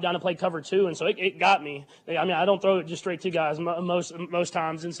 He dropped down and played cover 2, and so it got me. I mean, I don't throw it just straight to guys most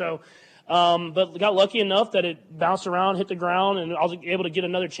times, and so. But got lucky enough that it bounced around, hit the ground, and I was able to get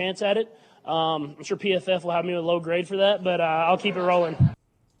another chance at it. I'm sure PFF will have me with a low grade for that, but I'll keep it rolling.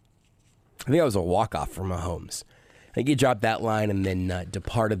 I think that was a walk-off for Mahomes. I think he dropped that line and then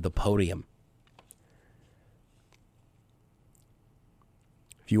departed the podium.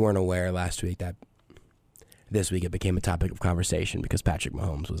 If you weren't aware last week, that this week it became a topic of conversation because Patrick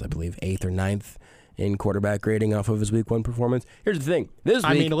Mahomes was, I believe, 8th or 9th in quarterback grading off of his week 1 performance. Here's the thing. This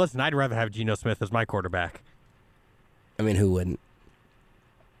week, listen, I'd rather have Geno Smith as my quarterback. I mean, who wouldn't?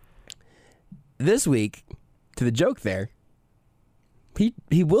 This week, to the joke there,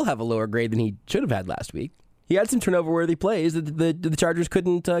 he will have a lower grade than he should have had last week. He had some turnover-worthy plays that the Chargers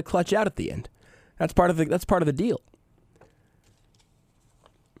couldn't clutch out at the end. That's part of the deal.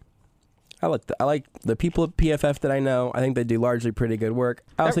 I like the people at PFF that I know. I think they do largely pretty good work.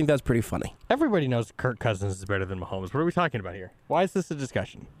 I also think that's pretty funny. Everybody knows Kirk Cousins is better than Mahomes. What are we talking about here? Why is this a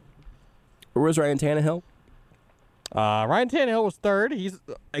discussion? Where was Ryan Tannehill? Ryan Tannehill was 3rd. He's,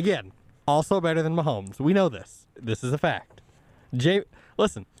 again, also better than Mahomes. We know this. This is a fact.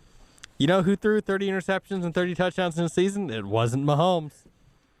 Listen, you know who threw 30 interceptions and 30 touchdowns in a season? It wasn't Mahomes.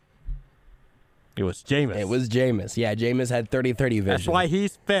 It was Jameis. Yeah, Jameis had 30-30 vision. That's why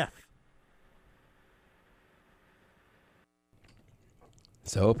he's 5th.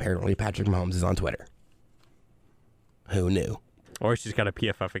 So apparently Patrick Mahomes is on Twitter. Who knew? Or she's got a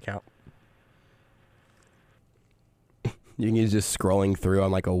PFF account. He's just scrolling through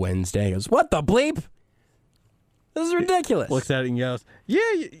on like a Wednesday. He goes, what the bleep? This is ridiculous. Looks at it and goes, yeah,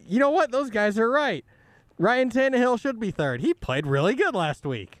 you know what? Those guys are right. Ryan Tannehill should be 3rd. He played really good last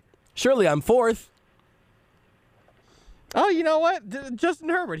week. Surely I'm 4th. Oh, you know what? Justin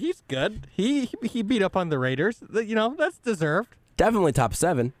Herbert, he's good. He beat up on the Raiders. You know, that's deserved. Definitely top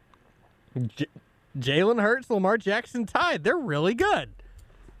 7. Jalen Hurts, Lamar Jackson tied. They're really good.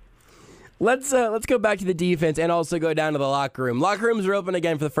 Let's go back to the defense and also go down to the locker room. Locker rooms are open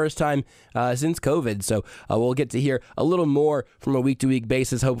again for the first time since COVID, so we'll get to hear a little more from a week-to-week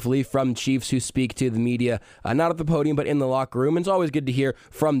basis, hopefully, from Chiefs who speak to the media, not at the podium, but in the locker room. And it's always good to hear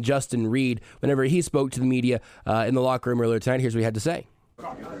from Justin Reid whenever he spoke to the media in the locker room earlier tonight. Here's what he had to say.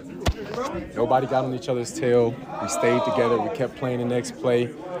 Nobody got on each other's tail. We stayed together. We kept playing the next play.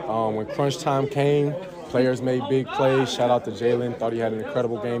 When crunch time came, players made big plays. Shout out to Jalen. Thought he had an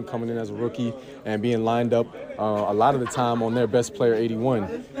incredible game coming in as a rookie and being lined up a lot of the time on their best player,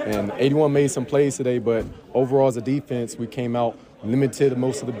 81. And 81 made some plays today, but overall as a defense, we came out limited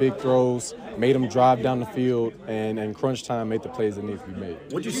most of the big throws, made them drive down the field, and crunch time made the plays that needed to be made.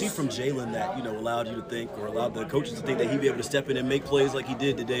 What did you see from Jalen that allowed you to think, or allowed the coaches to think that he'd be able to step in and make plays like he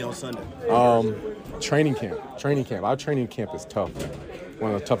did today on Sunday? Training camp. Our training camp is tough.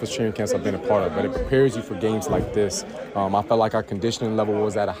 One of the toughest training camps I've been a part of, but it prepares you for games like this. I felt like our conditioning level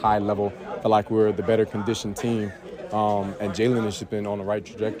was at a high level. I felt like we were the better conditioned team. And Jalen has just been on the right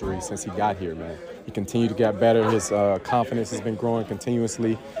trajectory since he got here, man. He continued to get better. His confidence has been growing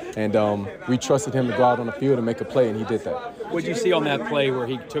continuously. And we trusted him to go out on the field and make a play, and he did that. What did you see on that play where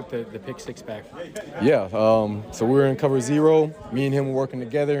he took the pick six back? Yeah, so we were in cover 0. Me and him were working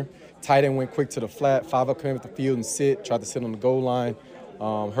together. Tight end went quick to the flat. 5-up came at the field and tried to sit on the goal line.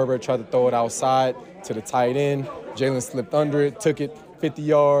 Herbert tried to throw it outside to the tight end. Jalen slipped under it, took it 50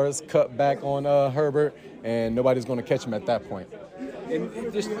 yards, cut back on Herbert, and nobody's going to catch him at that point.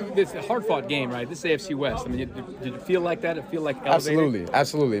 And just it's a hard-fought game, right? This is AFC West. I mean, did it feel like that? It feel like elevated?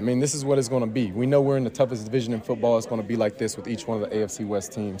 Absolutely. I mean, this is what it's going to be. We know we're in the toughest division in football. It's going to be like this with each one of the AFC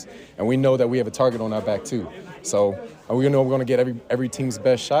West teams, and we know that we have a target on our back too. So we know we're going to get every team's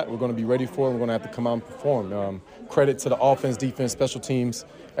best shot. We're going to be ready for it. We're going to have to come out and perform. Credit to the offense, defense, special teams.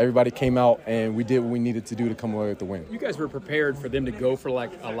 Everybody came out, and we did what we needed to do to come away with the win. You guys were prepared for them to go for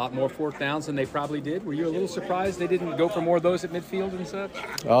like a lot more fourth downs than they probably did. Were you a little surprised they didn't go for more of those at midfield and such?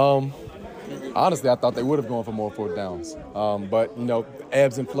 Honestly, I thought they would have gone for more fourth downs. But,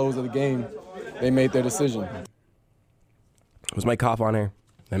 ebbs and flows of the game, they made their decision. Was my cough on air?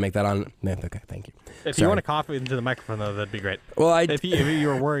 Did I make that on? Okay, thank you. If you want to cough into the microphone, though, that'd be great. Well, if you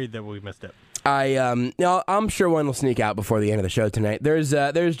were worried that we missed it. I'm sure one will sneak out before the end of the show tonight. There's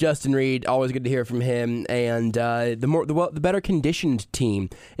Justin Reed. Always good to hear from him. And the better conditioned team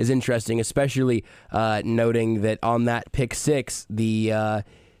is interesting, especially noting that on that pick six, the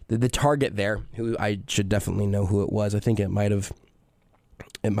target there, who I should definitely know who it was. I think it might have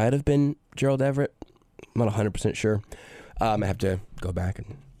been Gerald Everett. I'm not 100% sure. I have to go back, and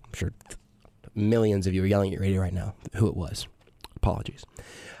I'm sure millions of you are yelling at your radio right now who it was. Apologies.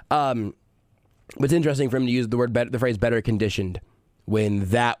 It's interesting for him to use the phrase "better conditioned" when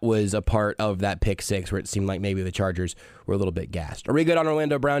that was a part of that pick six, where it seemed like maybe the Chargers were a little bit gassed. Are we good on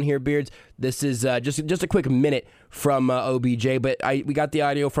Orlando Brown here, Beards? This is just a quick minute from OBJ, but we got the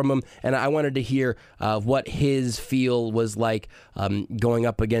audio from him, and I wanted to hear what his feel was like going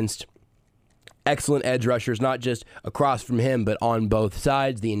up against excellent edge rushers, not just across from him, but on both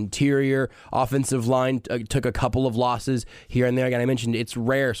sides. The interior offensive line took a couple of losses here and there. Again, I mentioned it's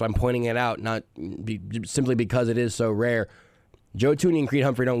rare, so I'm pointing it out, not simply because it is so rare. Joe Thuney and Creed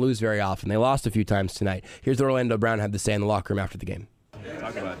Humphrey don't lose very often. They lost a few times tonight. Here's what Orlando Brown had to say in the locker room after the game.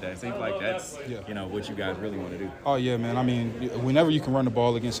 Talk about that. It seems like that's what you guys really want to do. Oh, yeah, man. I mean, whenever you can run the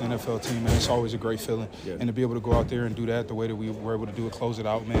ball against an NFL team, man, it's always a great feeling. Yeah. And to be able to go out there and do that the way that we were able to do it, close it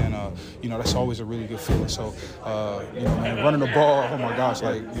out, man, that's always a really good feeling. So, man, running the ball, oh, my gosh,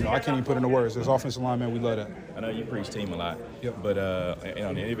 I can't even put into words. As offensive line, man, we love that. I know you preach team a lot, but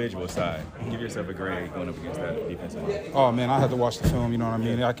on the individual side, give yourself a grade going up against that defensive line. Oh, man, I had to watch the film, you know what I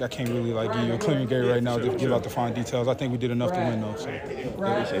mean? I can't really, give you a clean grade right now to give out the fine details. I think we did enough to win, though. So.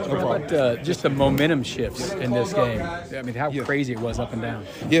 What about just the momentum shifts in this game? I mean, how crazy it was up and down.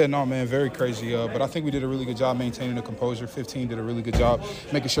 Yeah, no, man, very crazy. But I think we did a really good job maintaining the composure. 15 did a really good job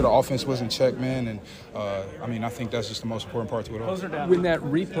making sure the offense was in check, man. And, I think that's just the most important part to it all. When that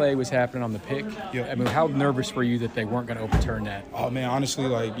replay was happening on the pick, I mean, how nervous were you that they weren't going to overturn that? Oh, man, honestly,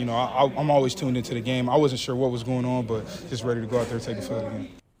 I'm always tuned into the game. I wasn't sure what was going on, but just ready to go out there and take the field again.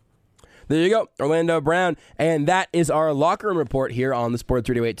 There you go, Orlando Brown. And that is our locker room report here on the Sports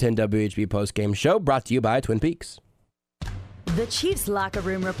Radio 810 WHB postgame show, brought to you by Twin Peaks. The Chiefs Locker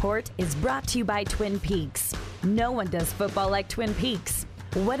Room Report is brought to you by Twin Peaks. No one does football like Twin Peaks.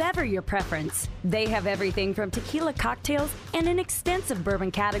 Whatever your preference, they have everything from tequila cocktails and an extensive bourbon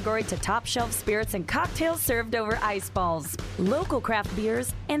category to top shelf spirits and cocktails served over ice balls. Local craft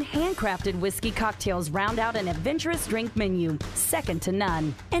beers and handcrafted whiskey cocktails round out an adventurous drink menu, second to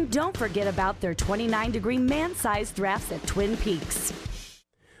none. And don't forget about their 29-degree man-sized drafts at Twin Peaks.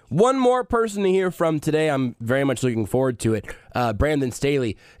 One more person to hear from today. I'm very much looking forward to it. Brandon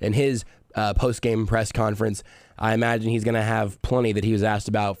Staley and his post-game press conference. I imagine he's going to have plenty that he was asked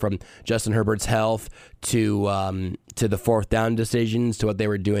about, from Justin Herbert's health to the fourth down decisions to what they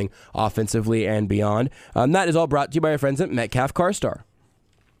were doing offensively and beyond. That is all brought to you by our friends at Metcalf CarStar.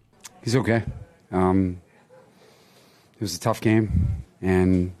 He's okay. It was a tough game,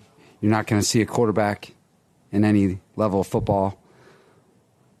 and you're not going to see a quarterback in any level of football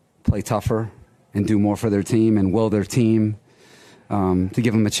play tougher and do more for their team and will their team to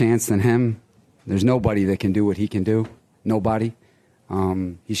give him a chance than him. There's nobody that can do what he can do. Nobody.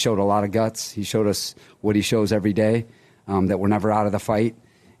 He showed a lot of guts. He showed us what he shows every day, that we're never out of the fight,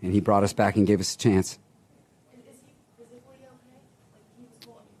 and he brought us back and gave us a chance.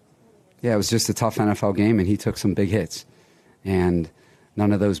 Yeah, it was just a tough NFL game, and he took some big hits. And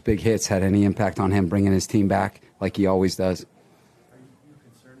none of those big hits had any impact on him bringing his team back like he always does. Are you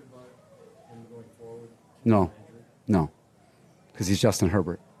concerned about him going forward? No, because he's Justin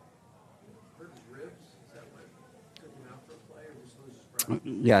Herbert.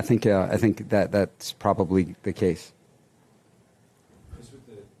 Yeah, I think that's probably the case. Just with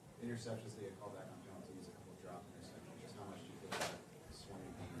the interceptions that you called back on penalties, a couple of drop interceptions, just how much do you feel that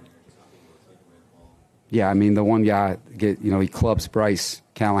swinging being there, just not being able to take away the ball? Yeah, I mean, the one guy, he clubs Bryce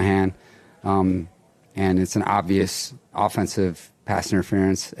Callahan, and it's an obvious offensive pass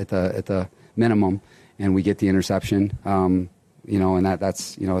interference at the minimum, and we get the interception. and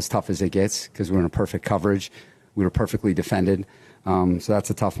that's as tough as it gets because we're in a perfect coverage. We were perfectly defended. So that's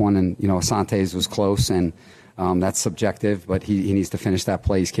a tough one. And, Asante's was close, and that's subjective, but he needs to finish that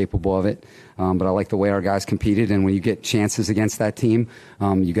play. He's capable of it. But I like the way our guys competed, and when you get chances against that team,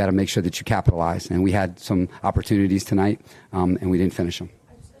 you got to make sure that you capitalize. And we had some opportunities tonight, and we didn't finish them.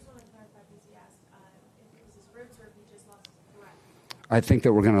 I think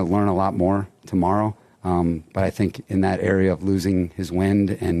that we're going to learn a lot more tomorrow. But I think in that area of losing his wind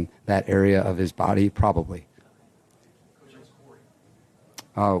and that area of his body, probably.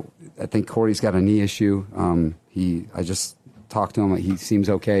 I think Corey's got a knee issue. I just talked to him. He seems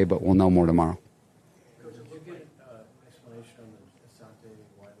okay, but we'll know more tomorrow. Coach, did you get an explanation on the Asante and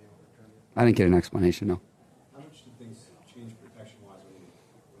why they overturned it? I didn't get an explanation, no. How much did things change protection-wise when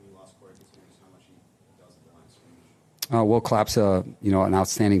you lost Corey Fitzgerald? How much he does at the line of scrimmage? Will Clapp's an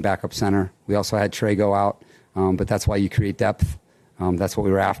outstanding backup center. We also had Trey go out, but that's why you create depth. That's what we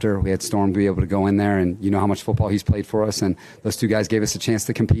were after. We had Storm be able to go in there, and you know how much football he's played for us, and those two guys gave us a chance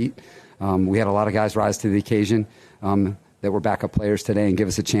to compete. We had a lot of guys rise to the occasion that were backup players today and give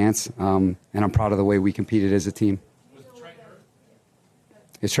us a chance, and I'm proud of the way we competed as a team. Was Trey hurt?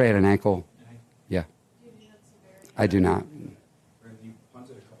 Is Trey had an ankle? Yeah. I do not. You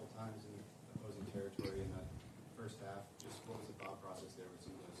punted a couple times in opposing territory in that first half. Just what was the thought process there with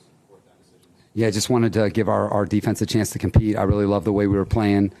some of those fourth down decisions? Yeah, I just wanted to give our defense a chance to compete. I really loved the way we were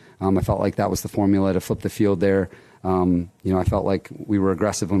playing. I felt like that was the formula to flip the field there. I felt like we were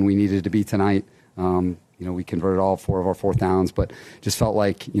aggressive when we needed to be tonight. We converted all 4 of our fourth downs, but just felt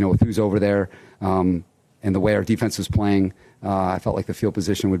like, with who's over there and the way our defense was playing, I felt like the field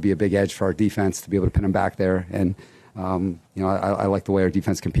position would be a big edge for our defense to be able to pin them back there. And, I like the way our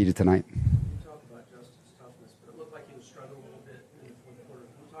defense competed tonight. You talked about Justin's toughness, but it looked like he was struggling a little bit in the fourth quarter.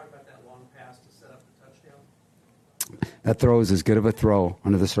 Can you talk about that long pass to set up the touchdown? That throw is as good of a throw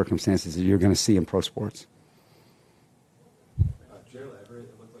under the circumstances that you're going to see in pro sports. Gerald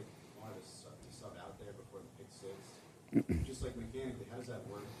Everett, it looked like he wanted to sub out there before the pick six. Just like mechanically, how does that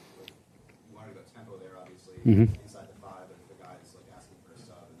work? You wanted to go tempo there, obviously, inside the 5, but if the guy is asking for a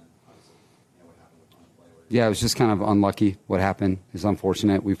sub, and then obviously, what happened with on the play? Yeah, it was just kind of unlucky. What happened is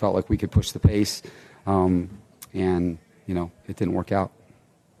unfortunate. We felt like we could push the pace, and it didn't work out.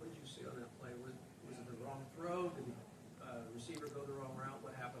 What did you see on that play? Was it the wrong throw? Did the receiver go the wrong route?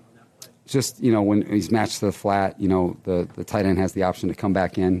 What happened on that play? Just, when he's matched to the flat, the tight end has the option to come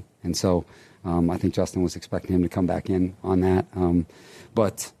back in. And so I think Justin was expecting him to come back in on that.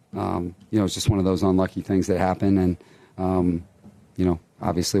 But it's just one of those unlucky things that happen. And,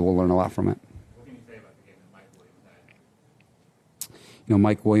 obviously we'll learn a lot from it. What can you say about the game that Mike Williams had?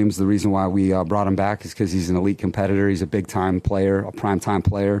 Mike Williams, the reason why we brought him back is because he's an elite competitor. He's a big-time player, a prime-time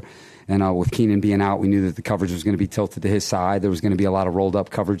player. And with Keenan being out, we knew that the coverage was going to be tilted to his side. There was going to be a lot of rolled-up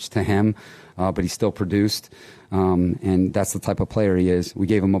coverage to him, but he still produced. And that's the type of player he is. We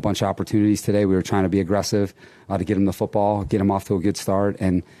gave him a bunch of opportunities today. We were trying to be aggressive to get him the football, get him off to a good start.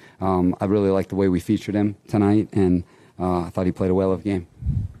 And I really liked the way we featured him tonight, and I thought he played a well of the game.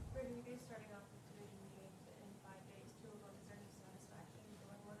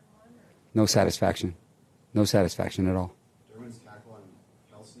 No satisfaction. No satisfaction at all. Derwin's tackle on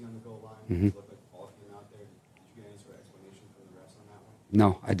Kelsey on the goal line. Mm-hmm. It looked like the ball came out there. Did you get any sort of explanation from the refs on that one?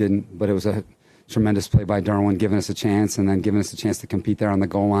 No, I didn't. But it was a tremendous play by Derwin, giving us a chance and then giving us a chance to compete there on the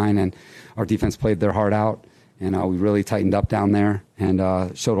goal line. And our defense played their heart out. And we really tightened up down there and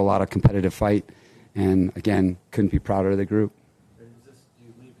showed a lot of competitive fight. And, again, couldn't be prouder of the group. Do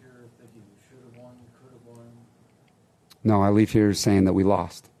you leave here thinking you should have won, could have won? No, I leave here saying that we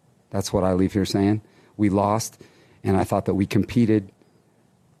lost. That's what I leave here saying. We lost, and I thought that we competed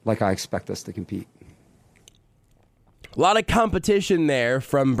like I expect us to compete. A lot of competition there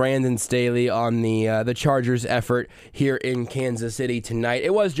from Brandon Staley on the Chargers' effort here in Kansas City tonight.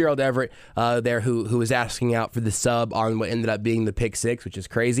 It was Gerald Everett there who was asking out for the sub on what ended up being the pick six, which is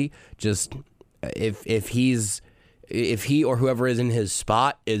crazy. Just if he or whoever is in his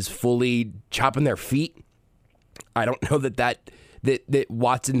spot is fully chopping their feet, I don't know that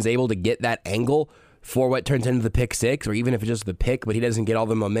Watson's able to get that angle for what turns into the pick six, or even if it's just the pick, but he doesn't get all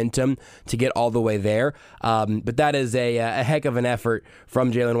the momentum to get all the way there. But that is a heck of an effort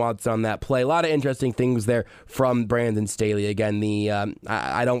from Jaylen Watson on that play. A lot of interesting things there from Brandon Staley. Again,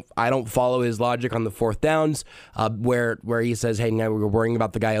 I don't follow his logic on the fourth downs, where he says, "Hey, now we're worrying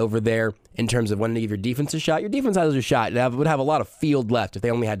about the guy over there in terms of when to give your defense a shot." Your defense has a shot. It would have a lot of field left if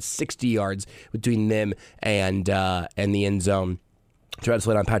they only had 60 yards between them and the end zone. try to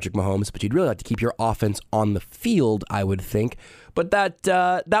slow down Patrick Mahomes, but you'd really like to keep your offense on the field, I would think. But that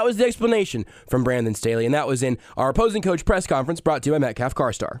was the explanation from Brandon Staley, and that was in our opposing coach press conference brought to you by Metcalf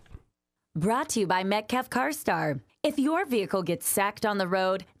CarStar. Brought to you by Metcalf CarStar. If your vehicle gets sacked on the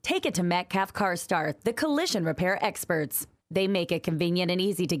road, take it to Metcalf CarStar, the collision repair experts. They make it convenient and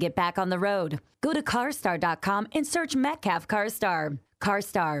easy to get back on the road. Go to carstar.com and search Metcalf CarStar.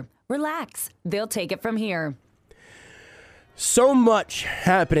 CarStar. Relax. They'll take it from here. So much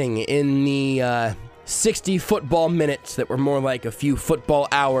happening in the 60 football minutes that were more like a few football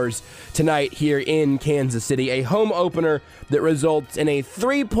hours tonight here in Kansas City. A home opener that results in a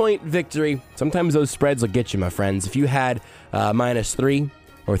 3-point victory. Sometimes those spreads will get you, my friends. If you had -3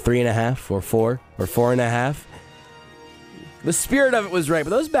 or 3.5 or 4 or 4.5, the spirit of it was right.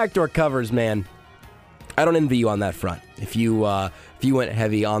 But those backdoor covers, man, I don't envy you on that front. If you went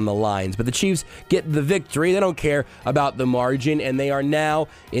heavy on the lines. But the Chiefs get the victory. They don't care about the margin, and they are now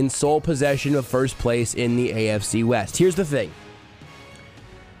in sole possession of first place in the AFC West. Here's the thing.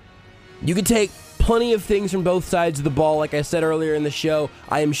 You can take plenty of things from both sides of the ball. Like I said earlier in the show,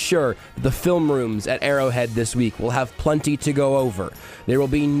 I am sure the film rooms at Arrowhead this week will have plenty to go over. There will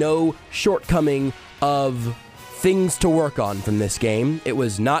be no shortcoming of things to work on from this game. It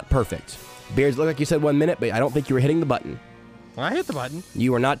was not perfect. Bears, looked like you said 1 minute, but I don't think you were hitting the button. I hit the button.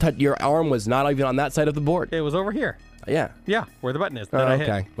 You were not. Your arm was not even on that side of the board. It was over here. Yeah. Yeah, where the button is.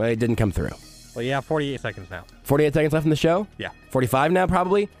 Okay. Well, it didn't come through. Well, yeah, 48 seconds now. 48 seconds left in the show? Yeah. 45 now,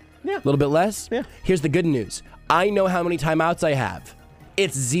 probably? Yeah. A little bit less? Yeah. Here's the good news. I know how many timeouts I have.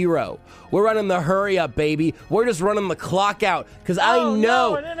 It's 0. We're running the hurry up, baby. We're just running the clock out because I know.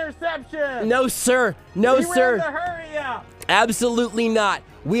 No, an interception. No, sir. No, we sir. ran the hurry up. Absolutely not.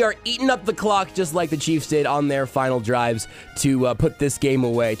 We are eating up the clock just like the Chiefs did on their final drives to put this game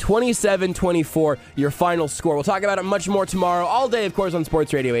away. 27-24, your final score. We'll talk about it much more tomorrow, all day, of course, on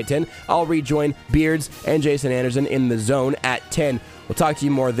Sports Radio 810. I'll rejoin Beards and Jason Anderson in the zone at 10. We'll talk to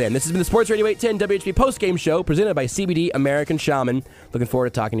you more then. This has been the Sports Radio 810 WHB postgame show presented by CBD American Shaman. Looking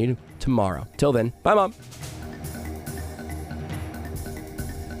forward to talking to you tomorrow. Till then, bye, Mom.